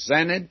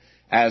presented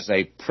as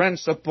a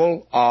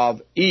principle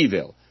of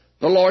evil.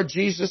 The Lord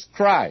Jesus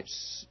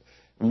Christ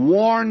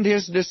warned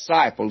his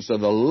disciples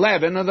of the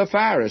leaven of the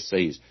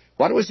Pharisees.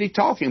 What was he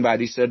talking about?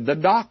 He said the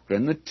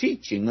doctrine, the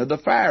teaching of the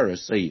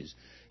Pharisees.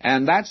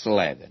 And that's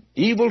leaven,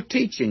 evil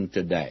teaching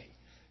today.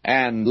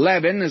 And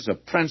leaven is a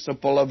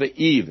principle of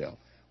evil.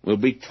 We'll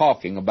be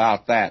talking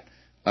about that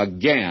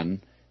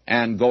again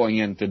and going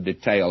into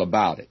detail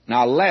about it.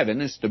 Now,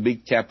 leaven is to be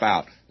kept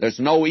out. There's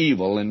no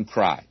evil in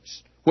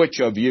Christ. Which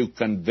of you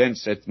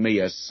convinceth me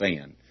of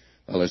sin?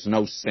 Well, there's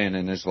no sin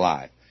in his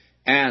life.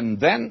 And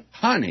then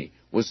honey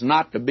was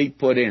not to be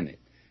put in it.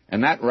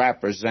 And that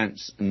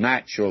represents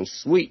natural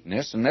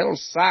sweetness, and it'll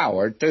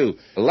sour, too.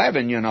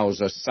 Leaven, you know,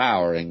 is a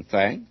souring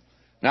thing.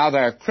 Now,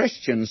 there are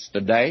Christians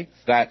today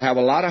that have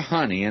a lot of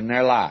honey in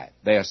their life.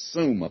 They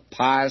assume a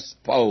pious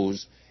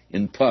pose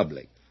in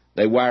public.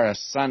 They wear a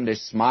Sunday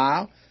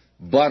smile.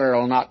 Butter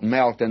will not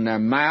melt in their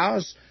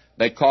mouths.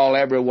 They call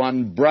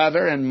everyone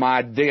brother and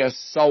my dear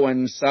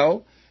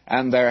so-and-so,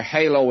 and their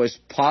halo is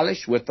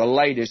polished with the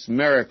latest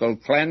miracle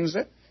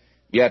cleanser.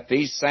 Yet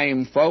these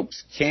same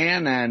folks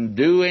can and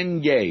do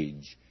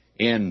engage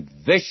in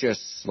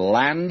vicious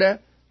slander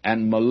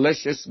and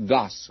malicious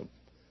gossip.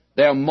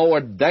 They're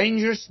more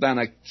dangerous than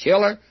a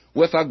killer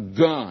with a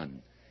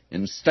gun.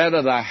 Instead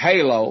of the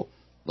halo,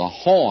 the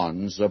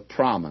horns are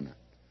prominent.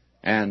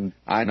 And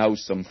I know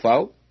some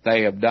folk,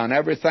 they have done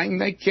everything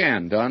they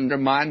can to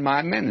undermine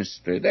my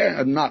ministry.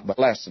 They're not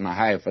less than a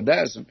half a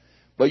dozen.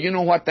 But you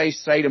know what they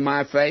say to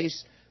my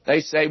face?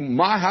 They say,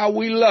 my, how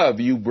we love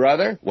you,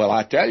 brother. Well,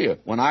 I tell you,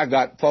 when I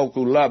got folk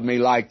who love me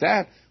like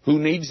that, who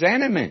needs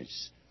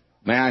enemies?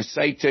 May I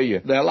say to you,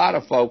 there are a lot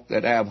of folk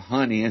that have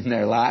honey in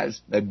their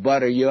lives. They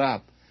butter you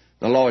up.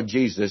 The Lord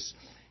Jesus,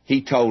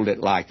 he told it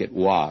like it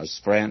was,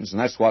 friends, and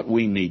that's what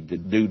we need to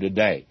do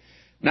today.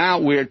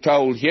 Now, we're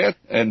told here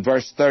in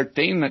verse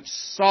 13 that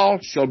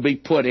salt shall be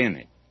put in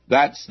it.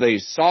 That's the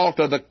salt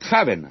of the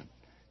covenant,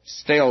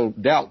 still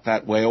dealt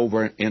that way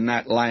over in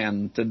that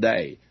land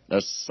today.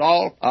 The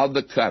salt of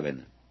the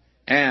covenant.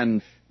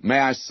 And may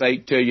I say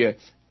to you,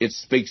 it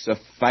speaks of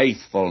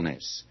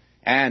faithfulness.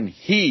 And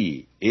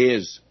he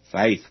is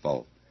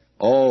faithful.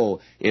 Oh,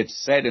 it's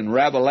said in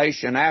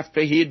Revelation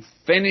after he'd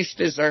finished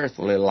his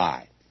earthly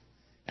life,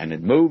 and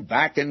had moved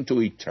back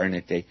into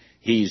eternity,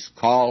 He's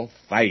called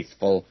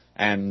faithful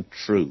and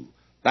true.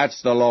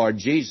 That's the Lord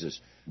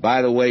Jesus.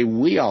 By the way,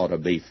 we ought to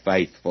be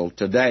faithful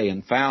today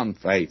and found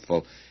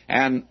faithful.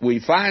 And we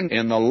find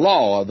in the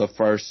law of the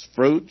first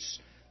fruits,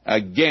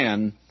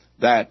 again,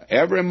 that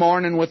every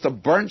morning with the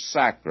burnt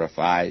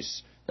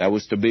sacrifice, there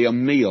was to be a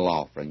meal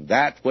offering,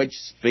 that which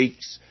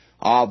speaks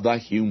of the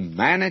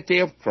humanity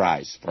of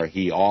Christ, for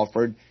He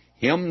offered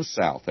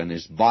Himself and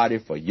His body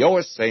for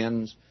your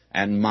sins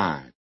and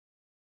mine.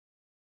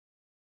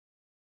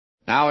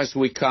 Now, as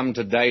we come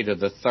today to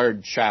the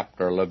 3rd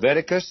chapter of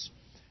Leviticus,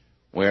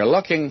 we're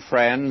looking,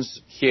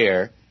 friends,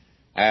 here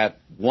at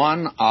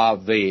one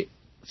of the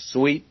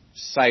sweet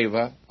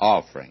savor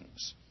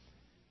offerings.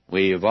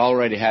 We've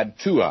already had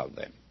 2 of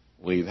them.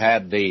 We've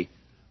had the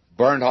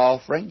burnt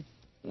offering.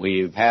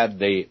 We've had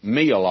the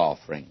meal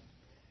offering.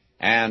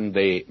 And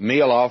the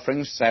meal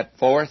offering set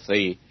forth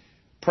the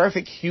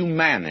perfect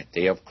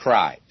humanity of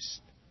Christ.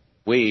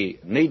 We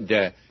need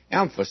to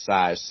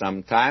emphasize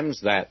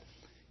sometimes that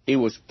He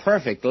was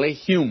perfectly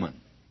human.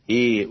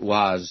 He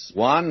was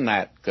one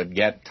that could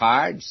get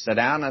tired, sit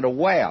down at a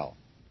well.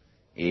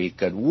 He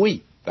could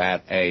weep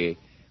at a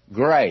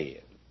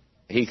grave.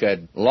 He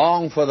could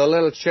long for the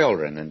little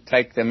children and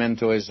take them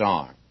into His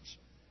arms.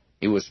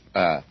 He was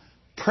a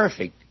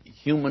perfect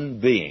human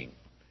being,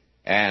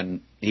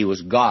 and He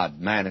was God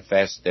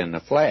manifest in the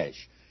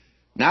flesh.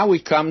 Now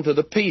we come to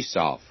the peace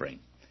offering,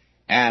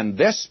 and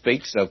this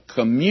speaks of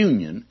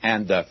communion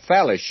and the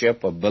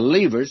fellowship of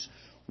believers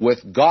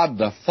with God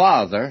the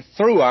Father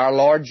through our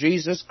Lord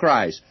Jesus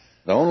Christ.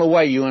 The only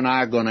way you and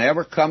I are going to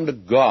ever come to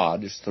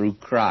God is through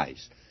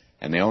Christ,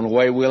 and the only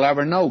way we'll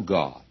ever know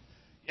God.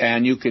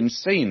 And you can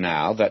see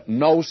now that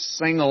no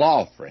single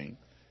offering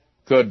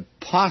could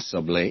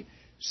possibly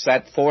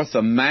set forth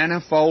the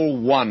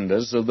manifold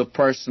wonders of the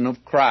person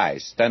of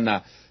Christ and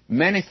the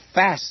many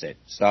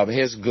facets of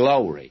His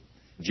glory.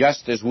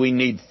 Just as we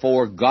need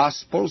 4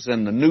 Gospels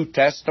in the New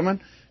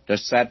Testament to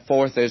set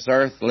forth His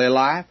earthly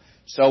life,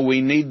 so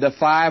we need the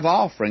 5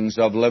 offerings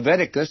of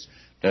Leviticus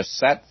to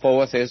set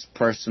forth His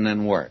person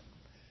and work.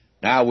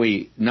 Now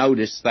we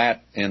notice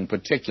that in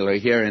particular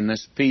here in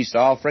this peace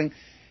offering,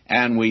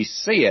 and we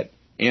see it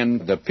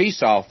in the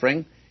peace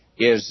offering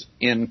is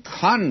in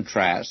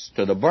contrast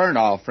to the burnt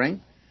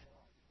offering,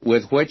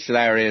 with which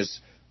there is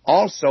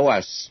also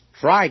a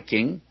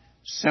striking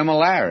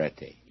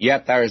similarity.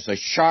 Yet there is a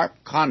sharp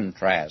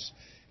contrast,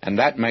 and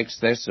that makes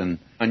this an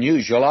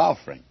unusual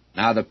offering.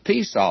 Now, the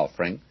peace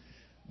offering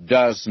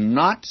does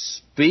not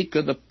speak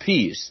of the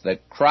peace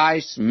that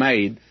Christ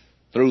made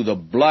through the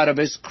blood of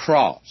His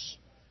cross.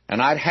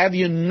 And I'd have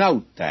you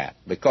note that,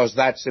 because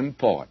that's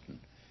important.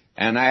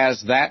 And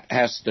as that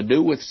has to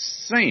do with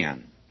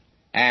sin,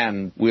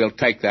 and we'll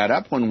take that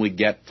up when we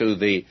get to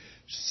the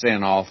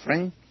sin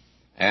offering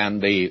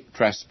and the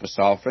trespass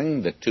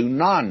offering, the 2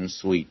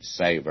 non-sweet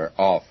savor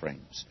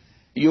offerings.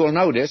 You'll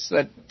notice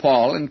that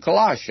Paul in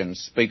Colossians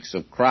speaks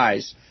of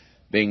Christ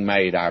being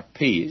made our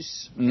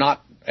peace,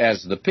 not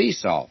as the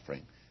peace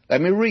offering.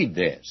 Let me read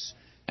this.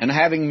 And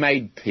having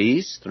made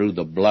peace through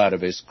the blood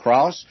of His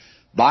cross,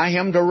 by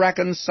Him to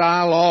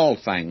reconcile all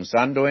things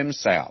unto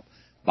Himself.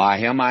 By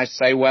Him, I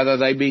say, whether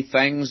they be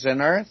things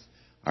in earth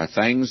or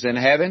things in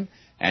heaven,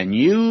 and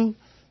you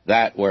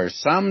that were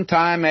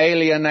sometime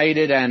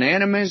alienated and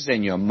enemies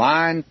in your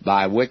mind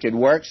by wicked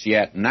works,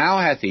 yet now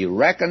hath He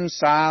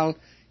reconciled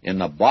in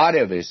the body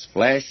of His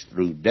flesh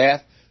through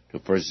death to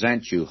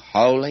present you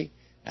holy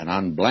and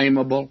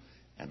unblameable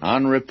and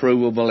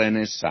unreprovable in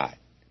His sight.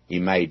 He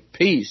made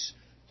peace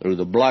through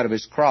the blood of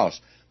His cross.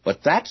 But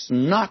that's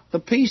not the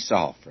peace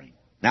offering.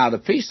 Now, the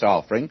peace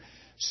offering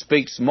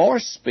speaks more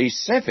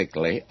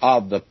specifically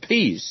of the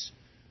peace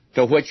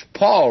to which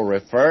Paul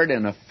referred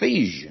in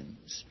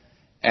Ephesians.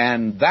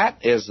 And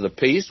that is the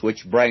peace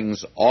which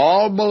brings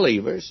all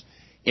believers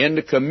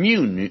into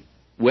communion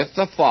with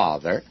the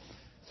Father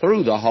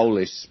through the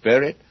Holy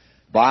Spirit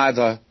by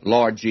the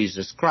Lord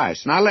Jesus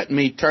Christ. Now let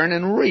me turn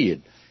and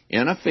read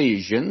in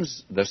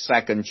Ephesians, the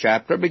 2nd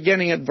chapter,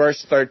 beginning at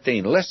verse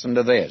 13. Listen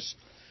to this.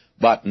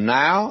 But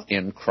now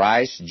in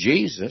Christ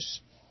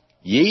Jesus,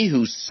 ye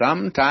who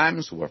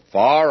sometimes were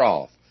far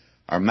off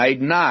are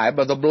made nigh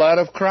by the blood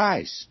of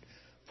Christ.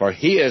 For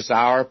He is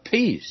our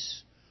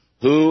peace,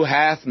 who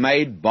hath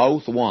made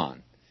both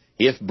one.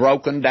 He hath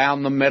broken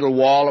down the middle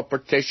wall of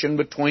partition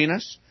between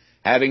us,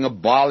 having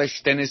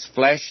abolished in His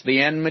flesh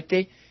the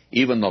enmity,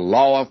 even the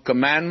law of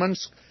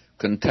commandments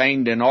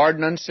contained in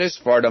ordinances,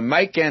 for to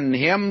make in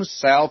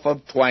Himself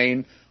of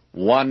twain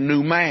one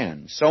new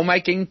man, so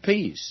making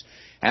peace,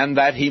 and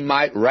that He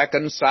might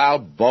reconcile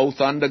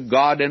both unto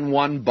God in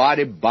one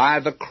body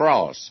by the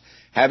cross,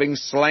 having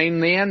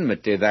slain the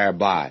enmity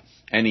thereby.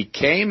 And He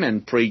came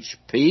and preached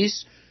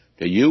peace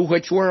to you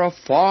which were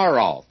afar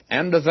off,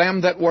 and to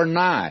them that were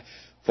nigh.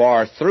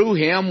 For through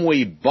Him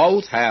we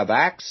both have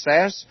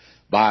access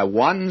by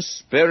one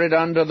Spirit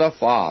unto the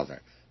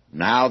Father.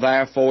 Now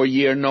therefore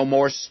ye are no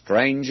more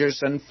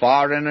strangers and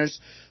foreigners,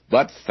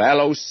 but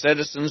fellow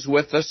citizens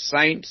with the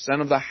saints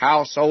and of the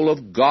household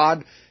of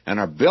God, and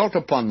are built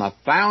upon the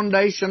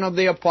foundation of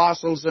the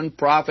apostles and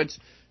prophets,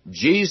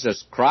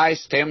 Jesus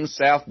Christ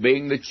himself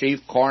being the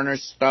chief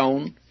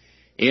cornerstone,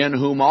 in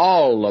whom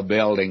all the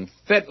building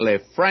fitly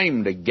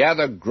framed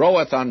together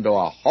groweth unto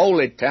a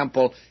holy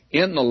temple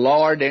in the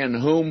Lord, in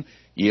whom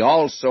ye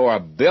also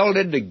are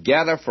builded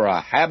together for a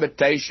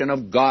habitation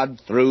of God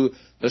through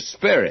the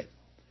Spirit.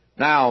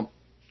 Now,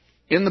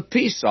 in the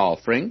peace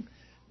offering,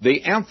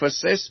 the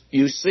emphasis,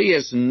 you see,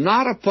 is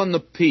not upon the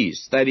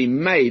peace that he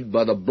made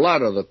by the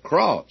blood of the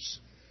cross,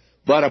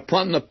 but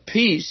upon the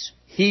peace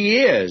he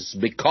is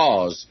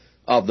because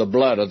of the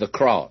blood of the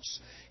cross.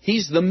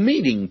 He's the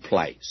meeting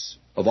place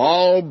of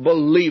all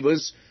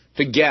believers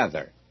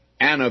together,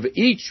 and of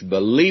each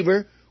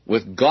believer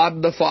with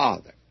God the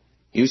Father.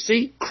 You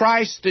see,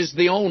 Christ is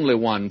the only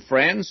one,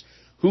 friends,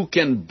 who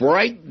can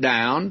break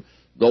down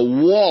the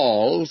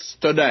walls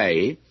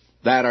today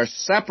that are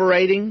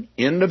separating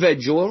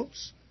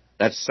individuals,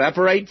 that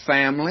separate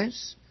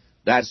families,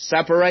 that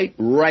separate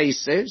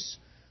races,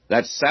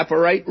 that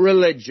separate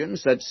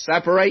religions, that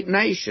separate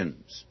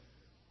nations.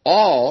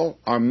 All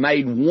are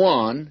made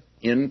one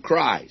in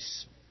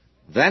Christ.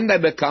 Then they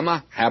become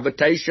a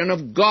habitation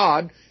of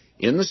God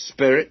in the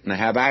Spirit and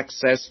have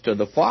access to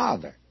the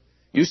Father.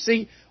 You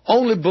see,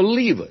 only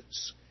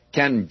believers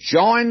can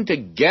join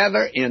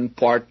together in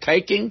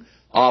partaking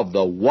of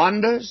the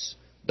wonders,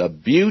 the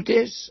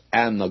beauties,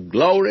 and the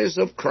glories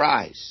of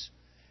Christ.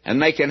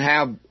 And they can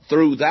have,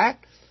 through that,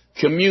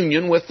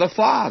 communion with the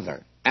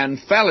Father and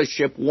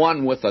fellowship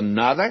one with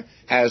another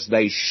as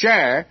they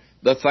share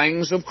the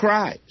things of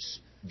Christ.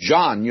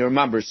 John, you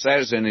remember,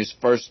 says in his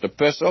first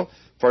epistle,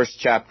 1st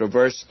chapter,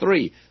 verse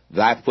 3,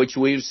 that which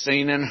we've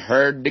seen and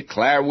heard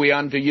declare we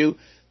unto you,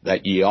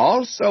 that ye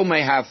also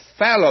may have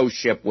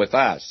fellowship with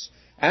us.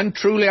 And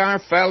truly our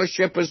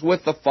fellowship is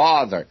with the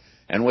Father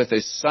and with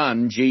His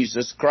Son,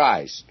 Jesus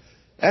Christ.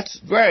 That's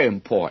very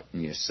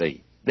important, you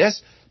see.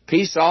 This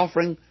peace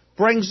offering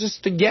brings us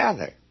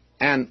together.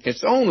 And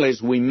it's only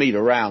as we meet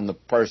around the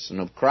person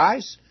of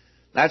Christ,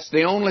 that's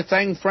the only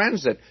thing,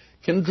 friends, that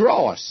can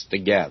draw us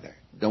together.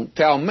 Don't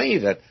tell me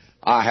that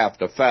I have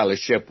to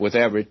fellowship with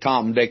every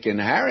Tom, Dick, and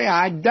Harry.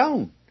 I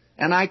don't,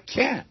 and I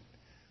can't.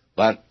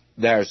 But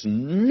there's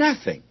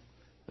nothing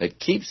that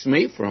keeps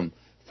me from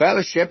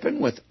fellowshipping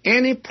with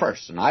any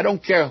person, I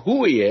don't care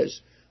who he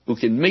is, who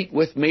can meet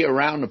with me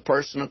around the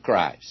person of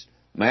Christ.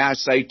 May I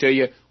say to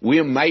you,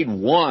 we're made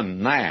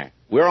one there.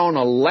 We're on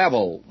a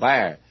level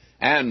there,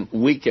 and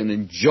we can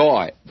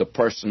enjoy the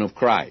person of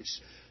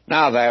Christ.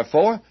 Now,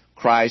 therefore,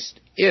 Christ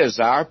is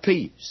our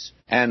peace.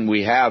 And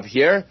we have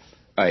here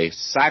a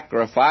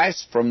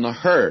sacrifice from the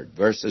herd,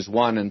 verses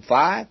 1 and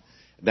 5,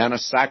 then a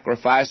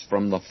sacrifice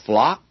from the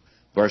flock,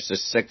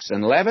 verses 6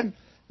 and 11,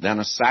 then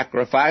a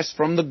sacrifice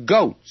from the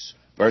goats,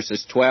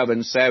 verses 12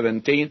 and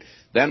 17.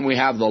 Then we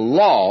have the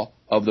law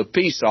of the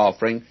peace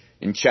offering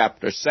in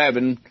chapter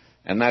 7,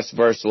 and that's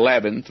verse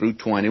 11 through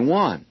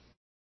 21.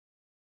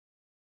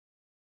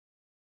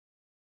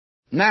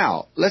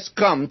 Now, let's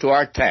come to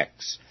our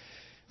text.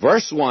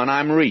 Verse 1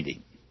 I'm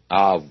reading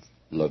of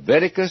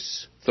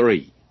Leviticus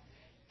 3.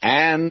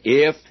 And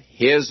if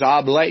his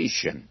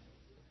oblation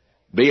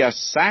be a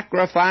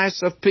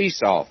sacrifice of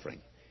peace offering,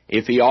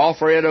 if he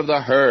offer it of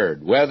the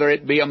herd, whether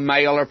it be a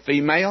male or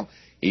female,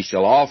 he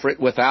shall offer it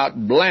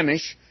without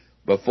blemish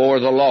before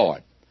the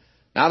Lord.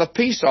 Now, the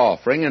peace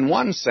offering, in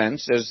one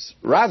sense, is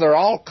rather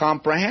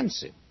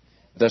all-comprehensive.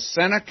 The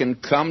sinner can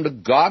come to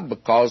God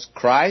because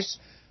Christ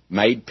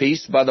made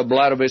peace by the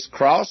blood of His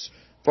cross,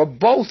 for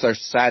both are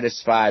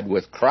satisfied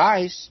with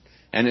Christ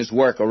and His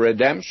work of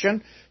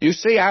redemption. You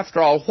see,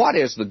 after all, what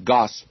is the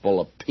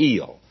gospel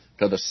appeal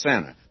to the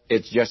sinner?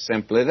 It's just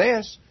simply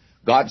this.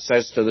 God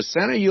says to the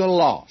sinner, you're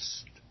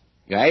lost.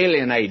 You're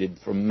alienated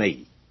from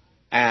me.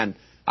 And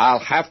I'll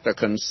have to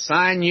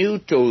consign you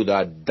to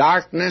the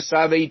darkness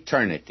of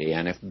eternity.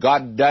 And if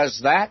God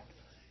does that,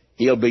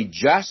 He'll be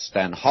just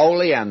and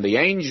holy, and the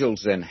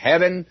angels in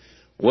heaven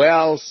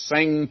will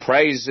sing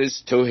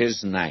praises to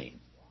His name.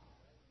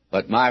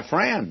 But my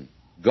friend,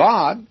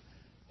 God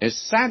is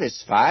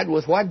satisfied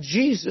with what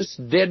Jesus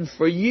did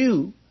for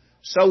you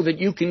so that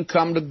you can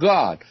come to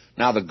God.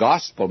 Now, the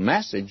gospel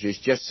message is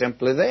just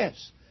simply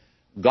this.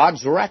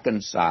 God's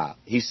reconciled.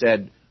 He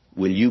said,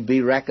 will you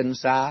be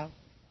reconciled?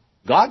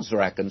 God's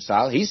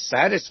reconciled. He's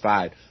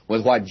satisfied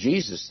with what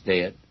Jesus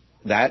did.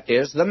 That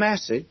is the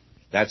message.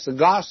 That's the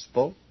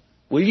gospel.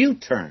 Will you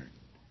turn?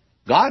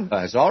 God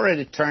has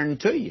already turned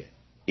to you.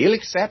 He'll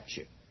accept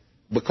you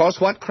because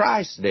what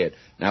Christ did.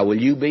 Now,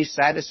 will you be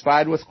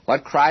satisfied with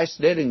what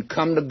Christ did and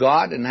come to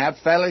God and have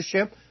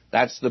fellowship?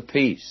 That's the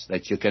peace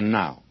that you can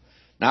know.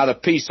 Now, the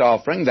peace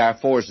offering,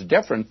 therefore, is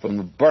different from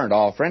the burnt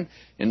offering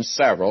in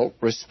several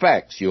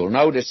respects. You'll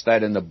notice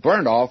that in the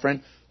burnt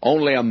offering,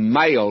 only a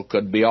male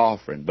could be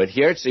offered. But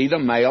here it's either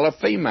male or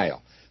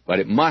female. But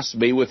it must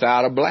be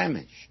without a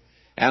blemish.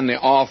 And the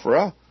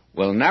offerer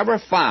will never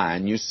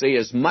find, you see,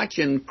 as much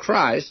in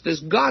Christ as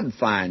God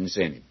finds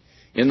in Him.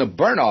 In the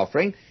burnt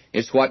offering,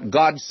 it's what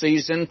God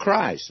sees in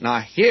Christ. Now,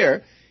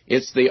 here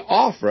It's the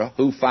offerer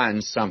who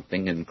finds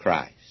something in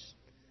Christ.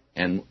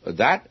 And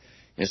that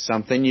is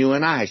something you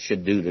and I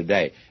should do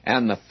today.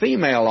 And the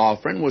female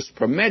offering was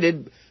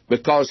permitted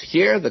because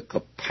here the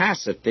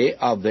capacity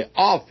of the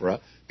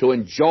offerer to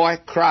enjoy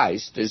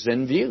Christ is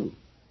in view.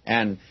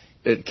 And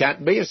it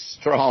can't be as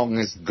strong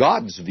as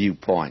God's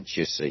viewpoint,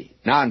 you see.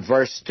 Now in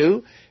verse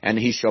 2, and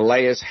he shall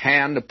lay his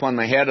hand upon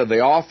the head of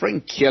the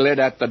offering, kill it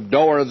at the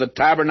door of the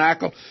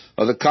tabernacle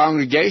of the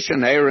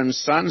congregation. Aaron's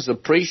sons, the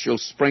priest, shall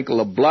sprinkle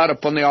the blood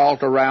upon the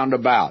altar round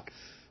about.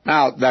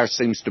 Now, there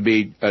seems to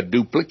be a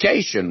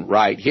duplication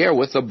right here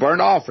with the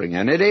burnt offering,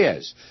 and it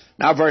is.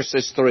 Now,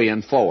 verses 3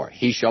 and 4.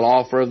 He shall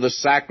offer the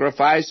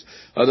sacrifice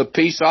of the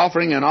peace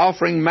offering, an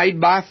offering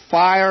made by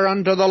fire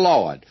unto the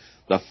Lord.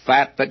 The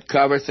fat that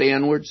covereth the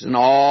inwards, and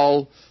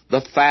all the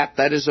fat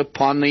that is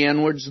upon the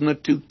inwards, and the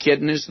 2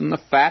 kidneys, and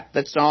the fat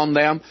that's on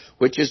them,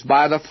 which is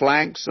by the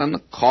flanks, and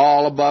the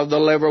caul above the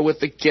liver with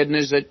the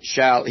kidneys, it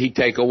shall he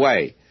take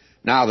away.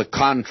 Now, the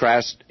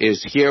contrast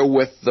is here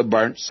with the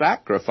burnt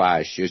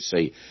sacrifice, you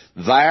see.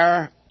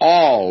 There,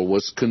 all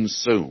was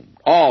consumed.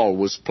 All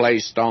was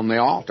placed on the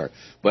altar.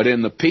 But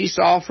in the peace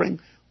offering,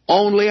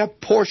 only a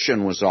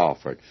portion was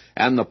offered.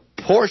 And the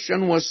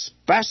portion was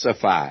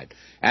specified.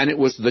 And it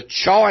was the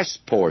choice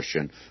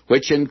portion,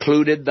 which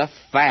included the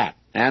fat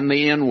and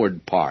the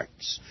inward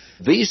parts.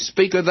 These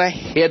speak of the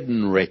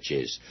hidden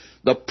riches,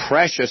 the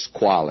precious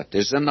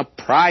qualities, and the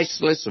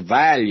priceless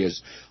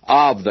values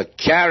of the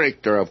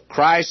character of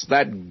Christ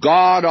that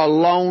God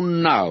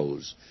alone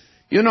knows.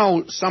 You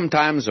know,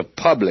 sometimes a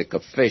public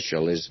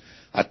official is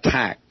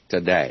attacked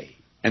today,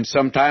 and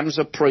sometimes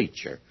a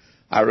preacher.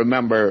 I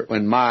remember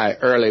in my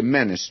early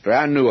ministry,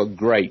 I knew a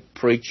great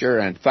preacher.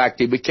 In fact,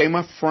 he became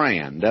a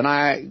friend, and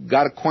I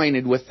got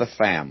acquainted with the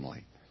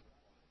family.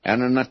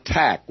 And an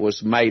attack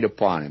was made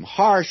upon him,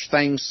 harsh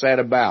things said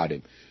about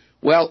him.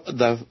 Well,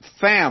 the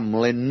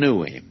family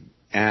knew him,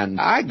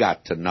 and I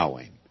got to know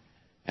him.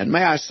 And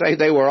may I say,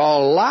 they were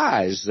all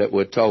lies that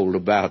were told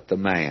about the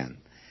man.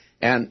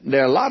 And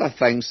there are a lot of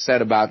things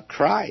said about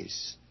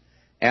Christ.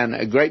 And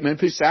a great many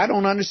people say, I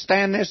don't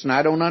understand this, and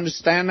I don't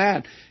understand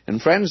that. And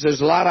friends,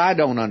 there's a lot I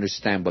don't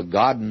understand, but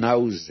God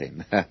knows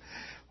him.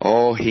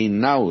 Oh, he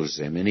knows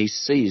him, and he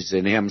sees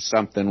in him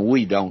something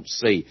we don't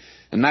see.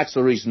 And that's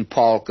the reason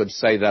Paul could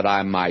say that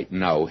I might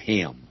know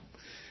him.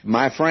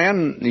 My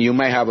friend, you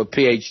may have a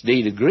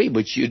Ph.D. degree,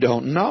 but you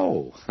don't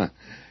know.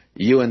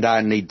 You and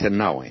I need to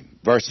know him.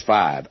 Verse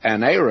 5,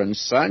 and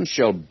Aaron's son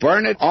shall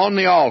burn it on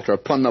the altar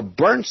upon the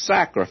burnt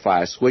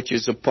sacrifice, which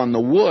is upon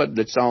the wood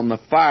that's on the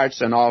fire.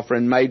 It's an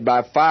offering made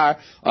by fire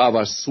of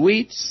a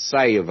sweet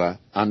savor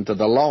unto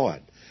the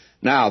Lord.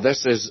 Now,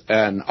 this is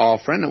an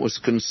offering that was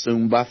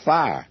consumed by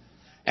fire.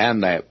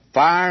 And the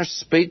fire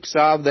speaks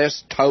of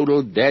this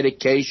total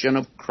dedication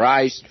of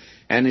Christ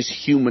and his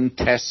human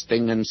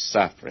testing and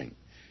suffering.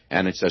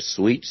 And it's a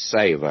sweet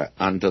savor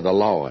unto the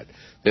Lord.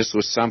 This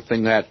was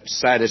something that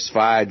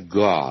satisfied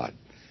God.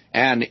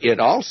 And it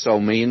also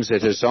means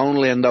it is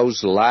only in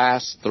those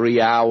last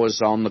 3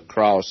 hours on the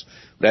cross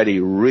that he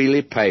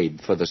really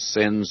paid for the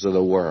sins of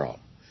the world.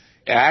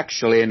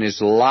 Actually, in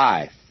his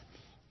life,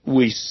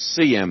 we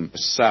see him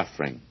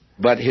suffering.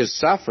 But his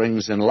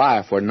sufferings in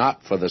life were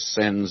not for the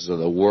sins of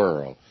the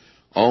world.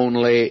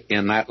 Only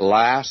in that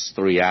last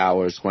 3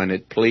 hours, when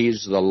it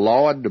pleased the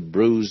Lord to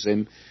bruise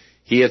him,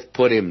 he hath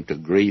put him to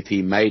grief.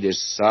 He made his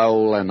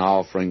soul an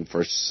offering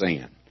for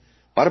sin.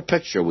 What a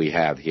picture we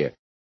have here.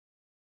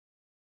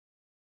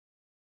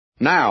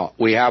 Now,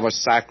 we have a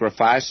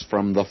sacrifice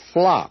from the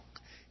flock,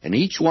 and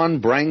each one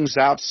brings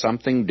out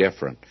something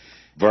different.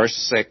 Verse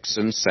 6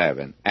 and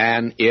 7,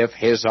 and if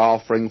his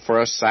offering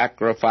for a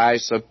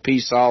sacrifice of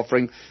peace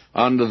offering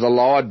unto the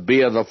Lord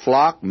be of the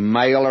flock,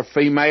 male or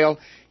female,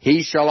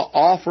 he shall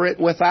offer it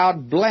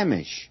without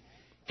blemish.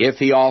 If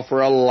he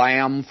offer a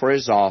lamb for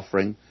his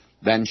offering,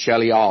 then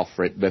shall he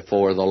offer it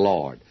before the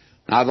Lord.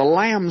 Now, the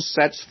lamb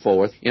sets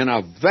forth in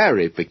a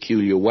very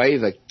peculiar way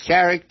the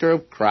character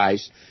of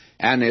Christ,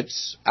 and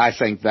it's, I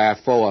think,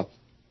 therefore,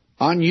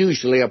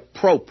 unusually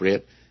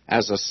appropriate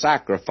as a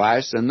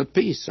sacrifice in the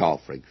peace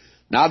offering.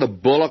 Now, the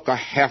bullock or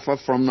heifer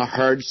from the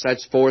herd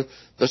sets forth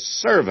the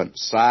servant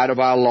side of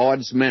our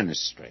Lord's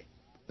ministry.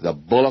 The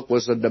bullock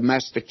was a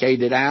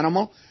domesticated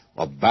animal,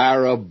 a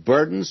bearer of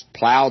burdens,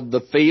 plowed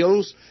the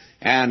fields,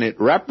 and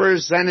it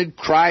represented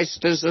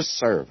Christ as a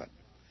servant.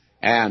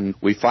 And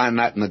we find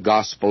that in the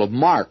Gospel of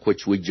Mark,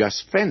 which we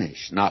just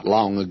finished not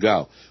long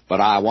ago.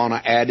 But I want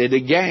to add it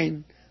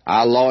again.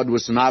 Our Lord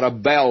was not a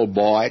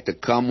bellboy to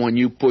come when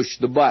you push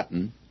the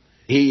button.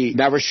 He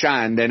never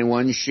shined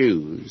anyone's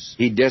shoes.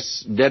 He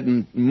just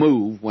didn't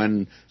move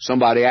when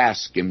somebody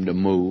asked him to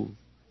move.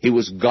 He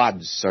was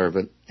God's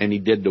servant, and he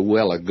did the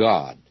will of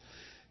God.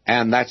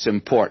 And that's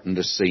important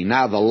to see.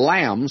 Now, the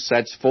Lamb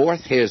sets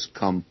forth his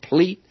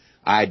complete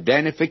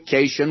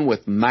identification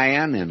with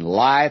man in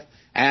life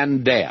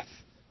and death.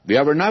 Have you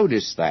ever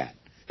noticed that?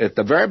 At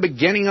the very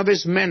beginning of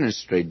his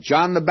ministry,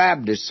 John the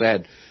Baptist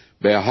said,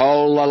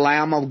 Behold the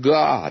Lamb of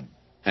God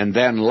And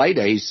then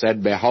later he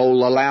said,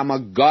 behold the Lamb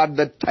of God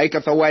that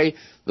taketh away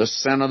the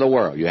sin of the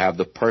world. You have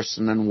the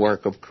person and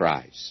work of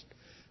Christ.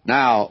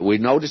 Now, we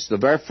notice the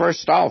very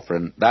first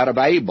offering, that of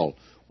Abel,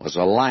 was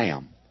a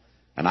lamb.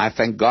 And I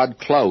think God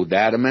clothed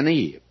Adam and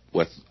Eve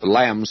with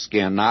lamb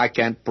skin. Now, I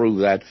can't prove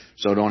that,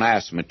 so don't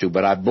ask me to,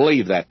 but I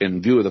believe that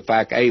in view of the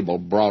fact Abel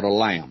brought a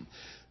lamb.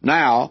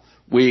 Now,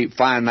 we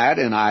find that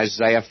in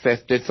Isaiah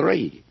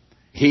 53.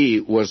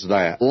 He was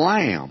the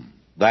lamb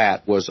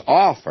that was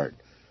offered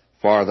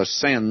for the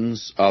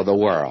sins of the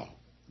world.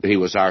 He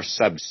was our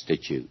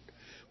substitute.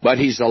 But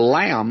he's a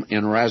lamb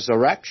in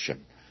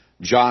resurrection.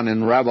 John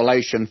in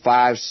Revelation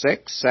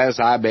 5:6 says,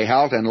 I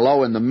beheld, and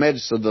lo, in the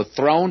midst of the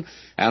throne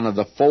and of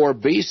the four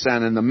beasts,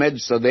 and in the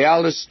midst of the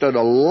elders stood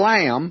a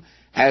lamb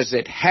as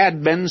it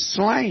had been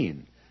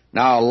slain.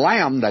 Now, a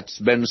lamb that's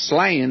been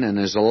slain and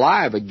is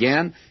alive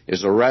again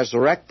is a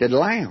resurrected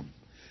lamb.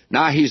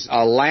 Now, he's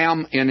a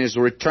lamb in his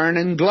return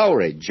in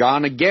glory.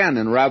 John again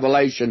in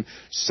Revelation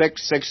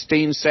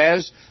 6:16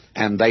 says,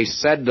 and they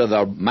said to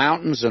the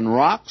mountains and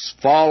rocks,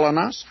 fall on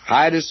us,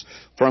 hide us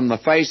from the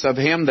face of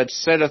him that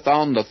sitteth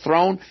on the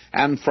throne,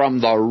 and from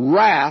the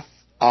wrath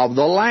of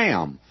the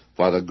Lamb.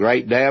 For the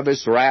great day of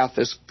his wrath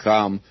is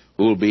come,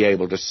 who will be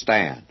able to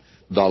stand.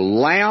 The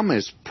Lamb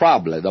is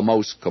probably the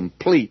most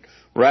complete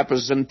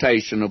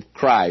representation of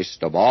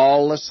Christ of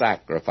all the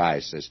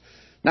sacrifices.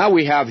 Now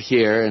we have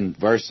here in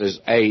verses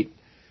 8,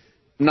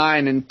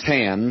 9, and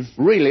 10,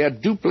 really a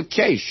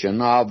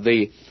duplication of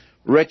the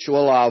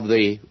ritual of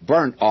the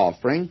burnt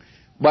offering,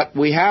 but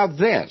we have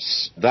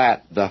this,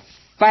 that the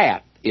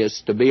fat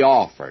is to be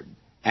offered.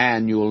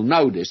 And you'll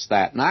notice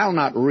that, and I'll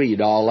not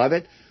read all of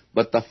it,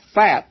 but the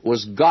fat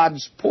was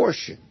God's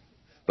portion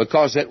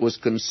because it was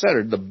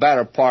considered the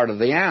better part of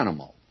the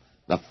animal.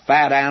 The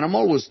fat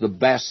animal was the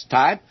best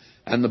type,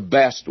 and the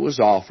best was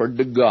offered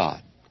to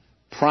God.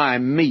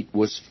 Prime meat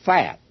was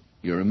fat.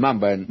 You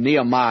remember in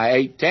Nehemiah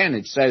 8:10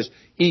 it says,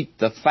 eat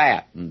the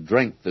fat and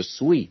drink the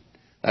sweet.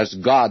 That's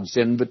God's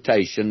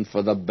invitation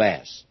for the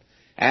best.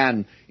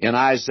 And in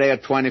Isaiah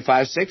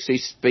 25:6, he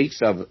speaks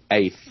of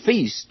a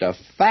feast of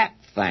fat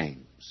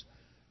things.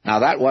 Now,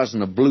 that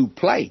wasn't a blue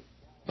plate,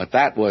 but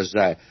that was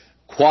a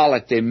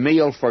quality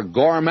meal for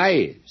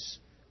gourmets.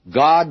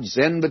 God's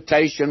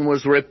invitation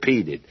was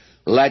repeated.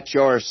 Let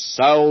your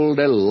soul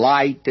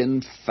delight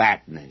in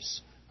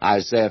fatness.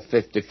 Isaiah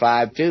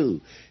 55:2.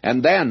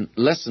 And then,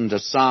 listen to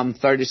Psalm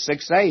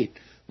 36:8.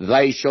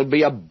 They shall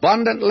be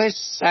abundantly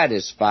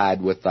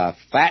satisfied with the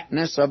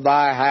fatness of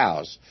thy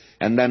house.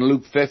 And then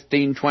Luke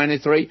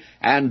 15:23,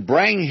 and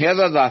bring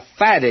hither the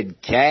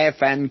fatted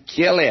calf and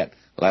kill it.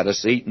 Let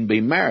us eat and be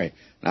merry.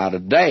 Now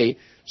today,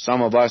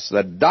 some of us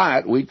that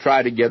diet, we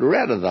try to get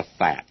rid of the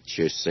fat,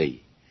 you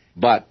see.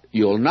 But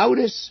you'll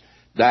notice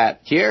that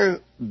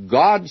here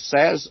God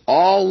says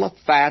all the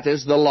fat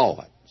is the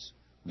Lord's.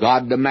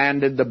 God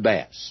demanded the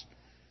best.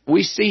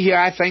 We see here,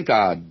 I think,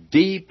 a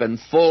deep and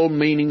full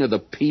meaning of the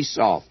peace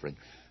offering.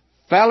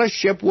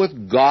 Fellowship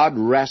with God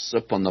rests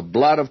upon the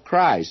blood of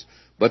Christ,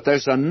 but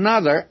there's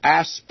another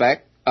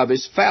aspect of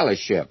his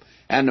fellowship.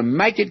 And to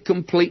make it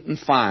complete and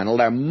final,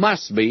 there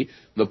must be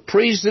the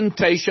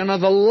presentation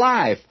of the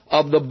life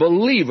of the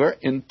believer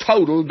in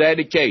total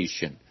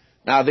dedication.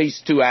 Now,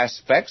 these two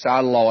aspects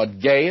our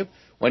Lord gave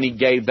when he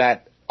gave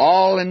that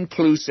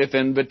all-inclusive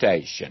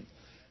invitation.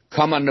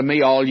 Come unto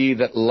me, all ye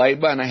that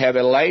labor and are heavy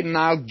laden,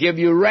 I'll give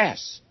you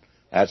rest.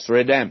 That's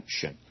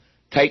redemption.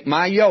 Take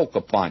my yoke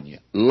upon you.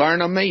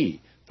 Learn of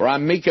me, for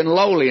I'm meek and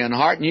lowly in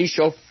heart, and ye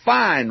shall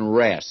find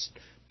rest,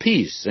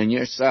 peace in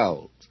your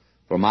souls.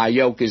 For my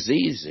yoke is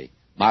easy,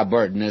 my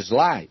burden is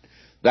light.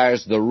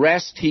 There's the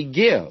rest he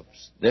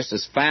gives. This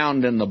is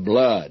found in the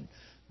blood.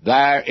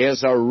 There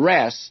is a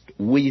rest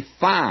we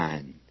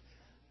find.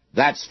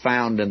 That's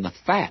found in the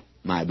fat,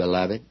 my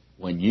beloved,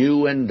 when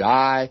you and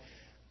I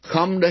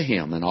come to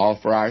him and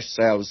offer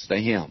ourselves to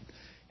him.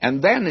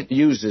 And then it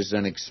uses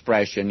an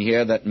expression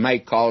here that may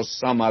cause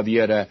some of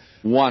you to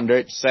wonder.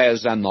 It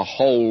says, and the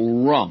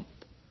whole rump.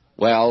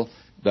 Well,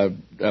 the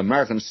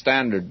American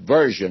Standard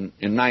Version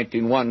in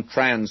 1901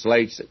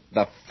 translates it,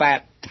 the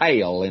fat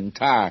tail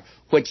entire,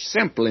 which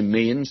simply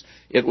means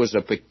it was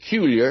a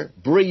peculiar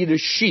breed of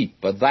sheep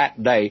of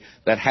that day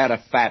that had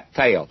a fat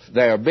tail.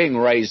 They are being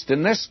raised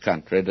in this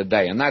country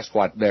today, and that's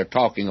what they're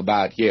talking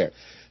about here.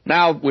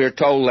 Now we're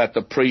told that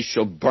the priest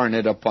shall burn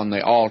it upon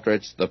the altar.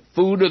 It's the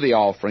food of the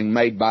offering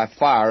made by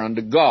fire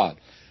unto God.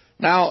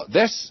 Now,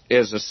 this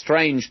is a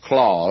strange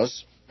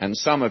clause, and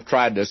some have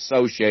tried to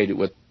associate it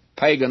with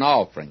pagan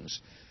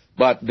offerings.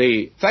 But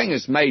the thing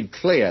is made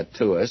clear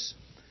to us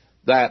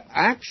that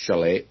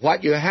actually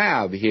what you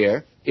have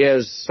here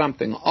is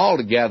something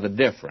altogether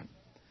different.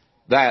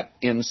 That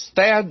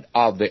instead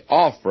of the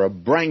offerer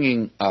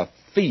bringing a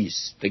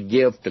feast to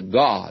give to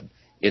God,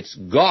 it's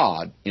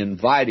God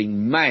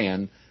inviting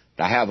man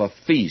to have a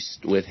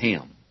feast with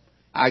him.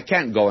 I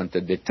can't go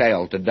into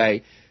detail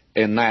today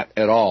in that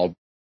at all.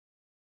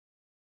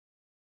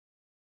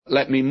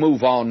 Let me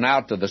move on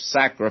now to the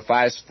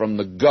sacrifice from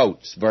the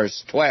goats,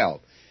 verse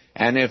 12.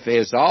 And if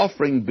his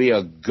offering be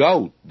a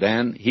goat,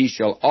 then he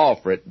shall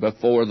offer it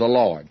before the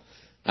Lord.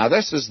 Now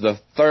this is the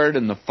third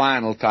and the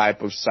final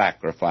type of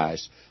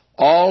sacrifice.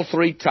 All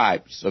three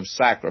types of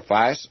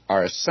sacrifice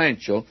are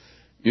essential,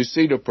 you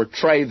see, to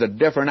portray the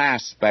different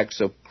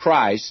aspects of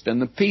Christ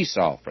and the peace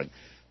offering.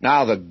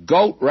 Now the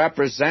goat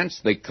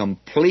represents the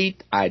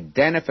complete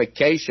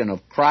identification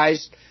of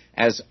Christ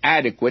as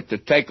adequate to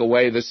take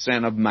away the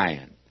sin of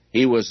man.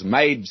 He was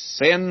made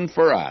sin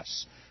for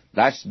us.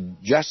 That's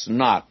just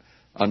not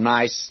a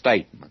nice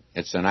statement.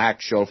 It's an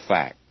actual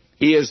fact.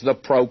 He is the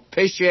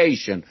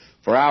propitiation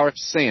for our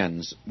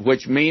sins,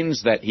 which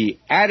means that he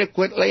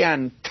adequately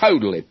and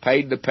totally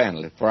paid the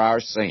penalty for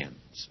our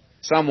sins.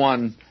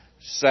 Someone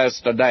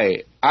says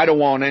today, I don't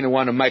want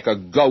anyone to make a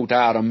goat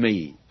out of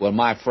me. Well,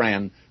 my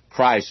friend,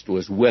 Christ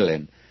was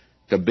willing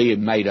to be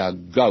made a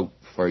goat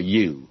for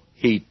you.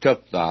 He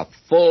took the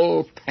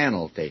full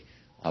penalty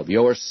of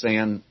your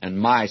sin and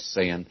my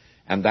sin,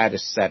 and that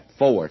is set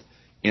forth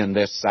in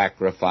this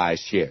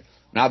sacrifice here.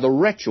 Now, the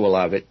ritual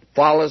of it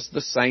follows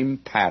the same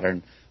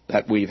pattern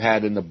that we've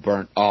had in the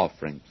burnt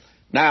offering.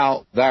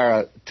 Now, there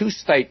are two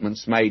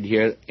statements made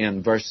here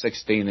in verse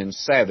 16 and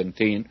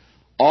 17.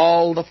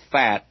 All the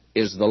fat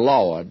is the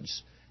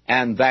Lord's,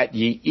 and that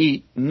ye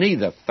eat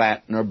neither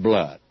fat nor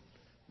blood.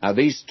 Now,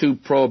 these two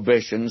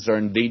prohibitions are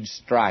indeed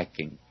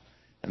striking,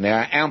 and they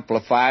are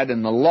amplified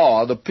in the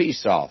law of the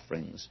peace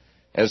offerings,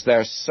 as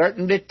there are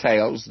certain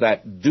details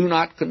that do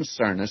not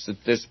concern us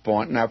at this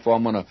point, and therefore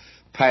I'm going to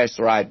pass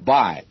right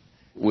by it.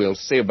 We'll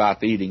see about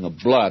the eating of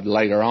blood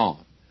later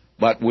on.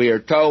 But we are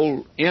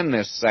told in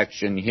this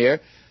section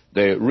here,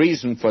 the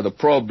reason for the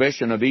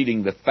prohibition of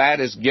eating the fat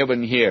is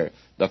given here.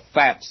 The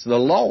fat's the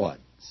Lord's.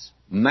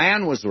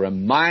 Man was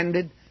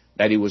reminded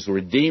that he was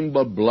redeemed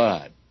by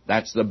blood.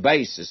 That's the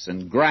basis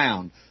and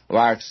ground of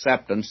our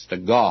acceptance to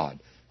God.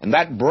 And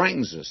that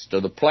brings us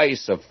to the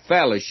place of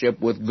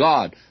fellowship with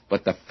God.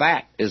 But the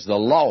fat is the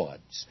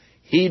Lord's.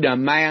 He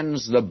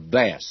demands the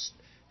best.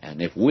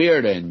 And if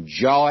we're to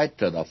enjoy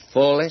to the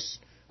fullest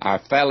our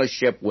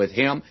fellowship with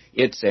Him,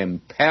 it's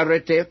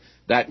imperative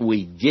that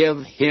we give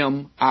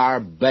Him our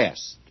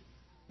best.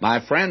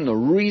 My friend, the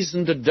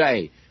reason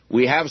today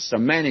we have so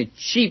many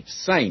cheap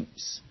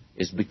saints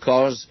is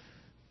because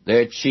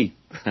they're cheap.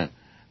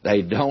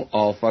 They don't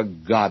offer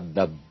God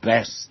the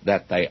best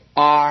that they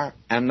are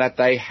and that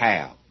they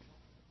have.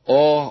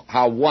 Oh,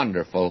 how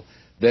wonderful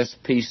this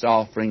peace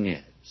offering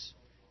is.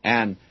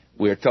 And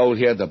we're told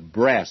here the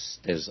breast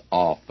is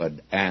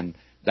offered, and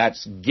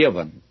that's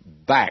given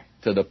back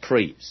to the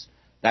priest.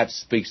 That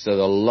speaks of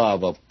the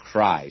love of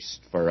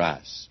Christ for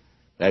us,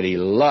 that He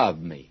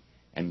loved me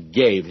and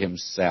gave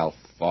Himself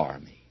for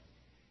me.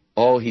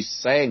 Oh, He's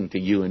saying to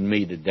you and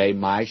me today,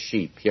 my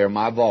sheep, hear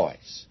my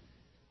voice.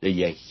 Do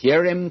you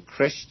hear Him,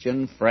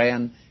 Christian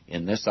friend,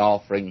 in this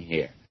offering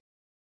here?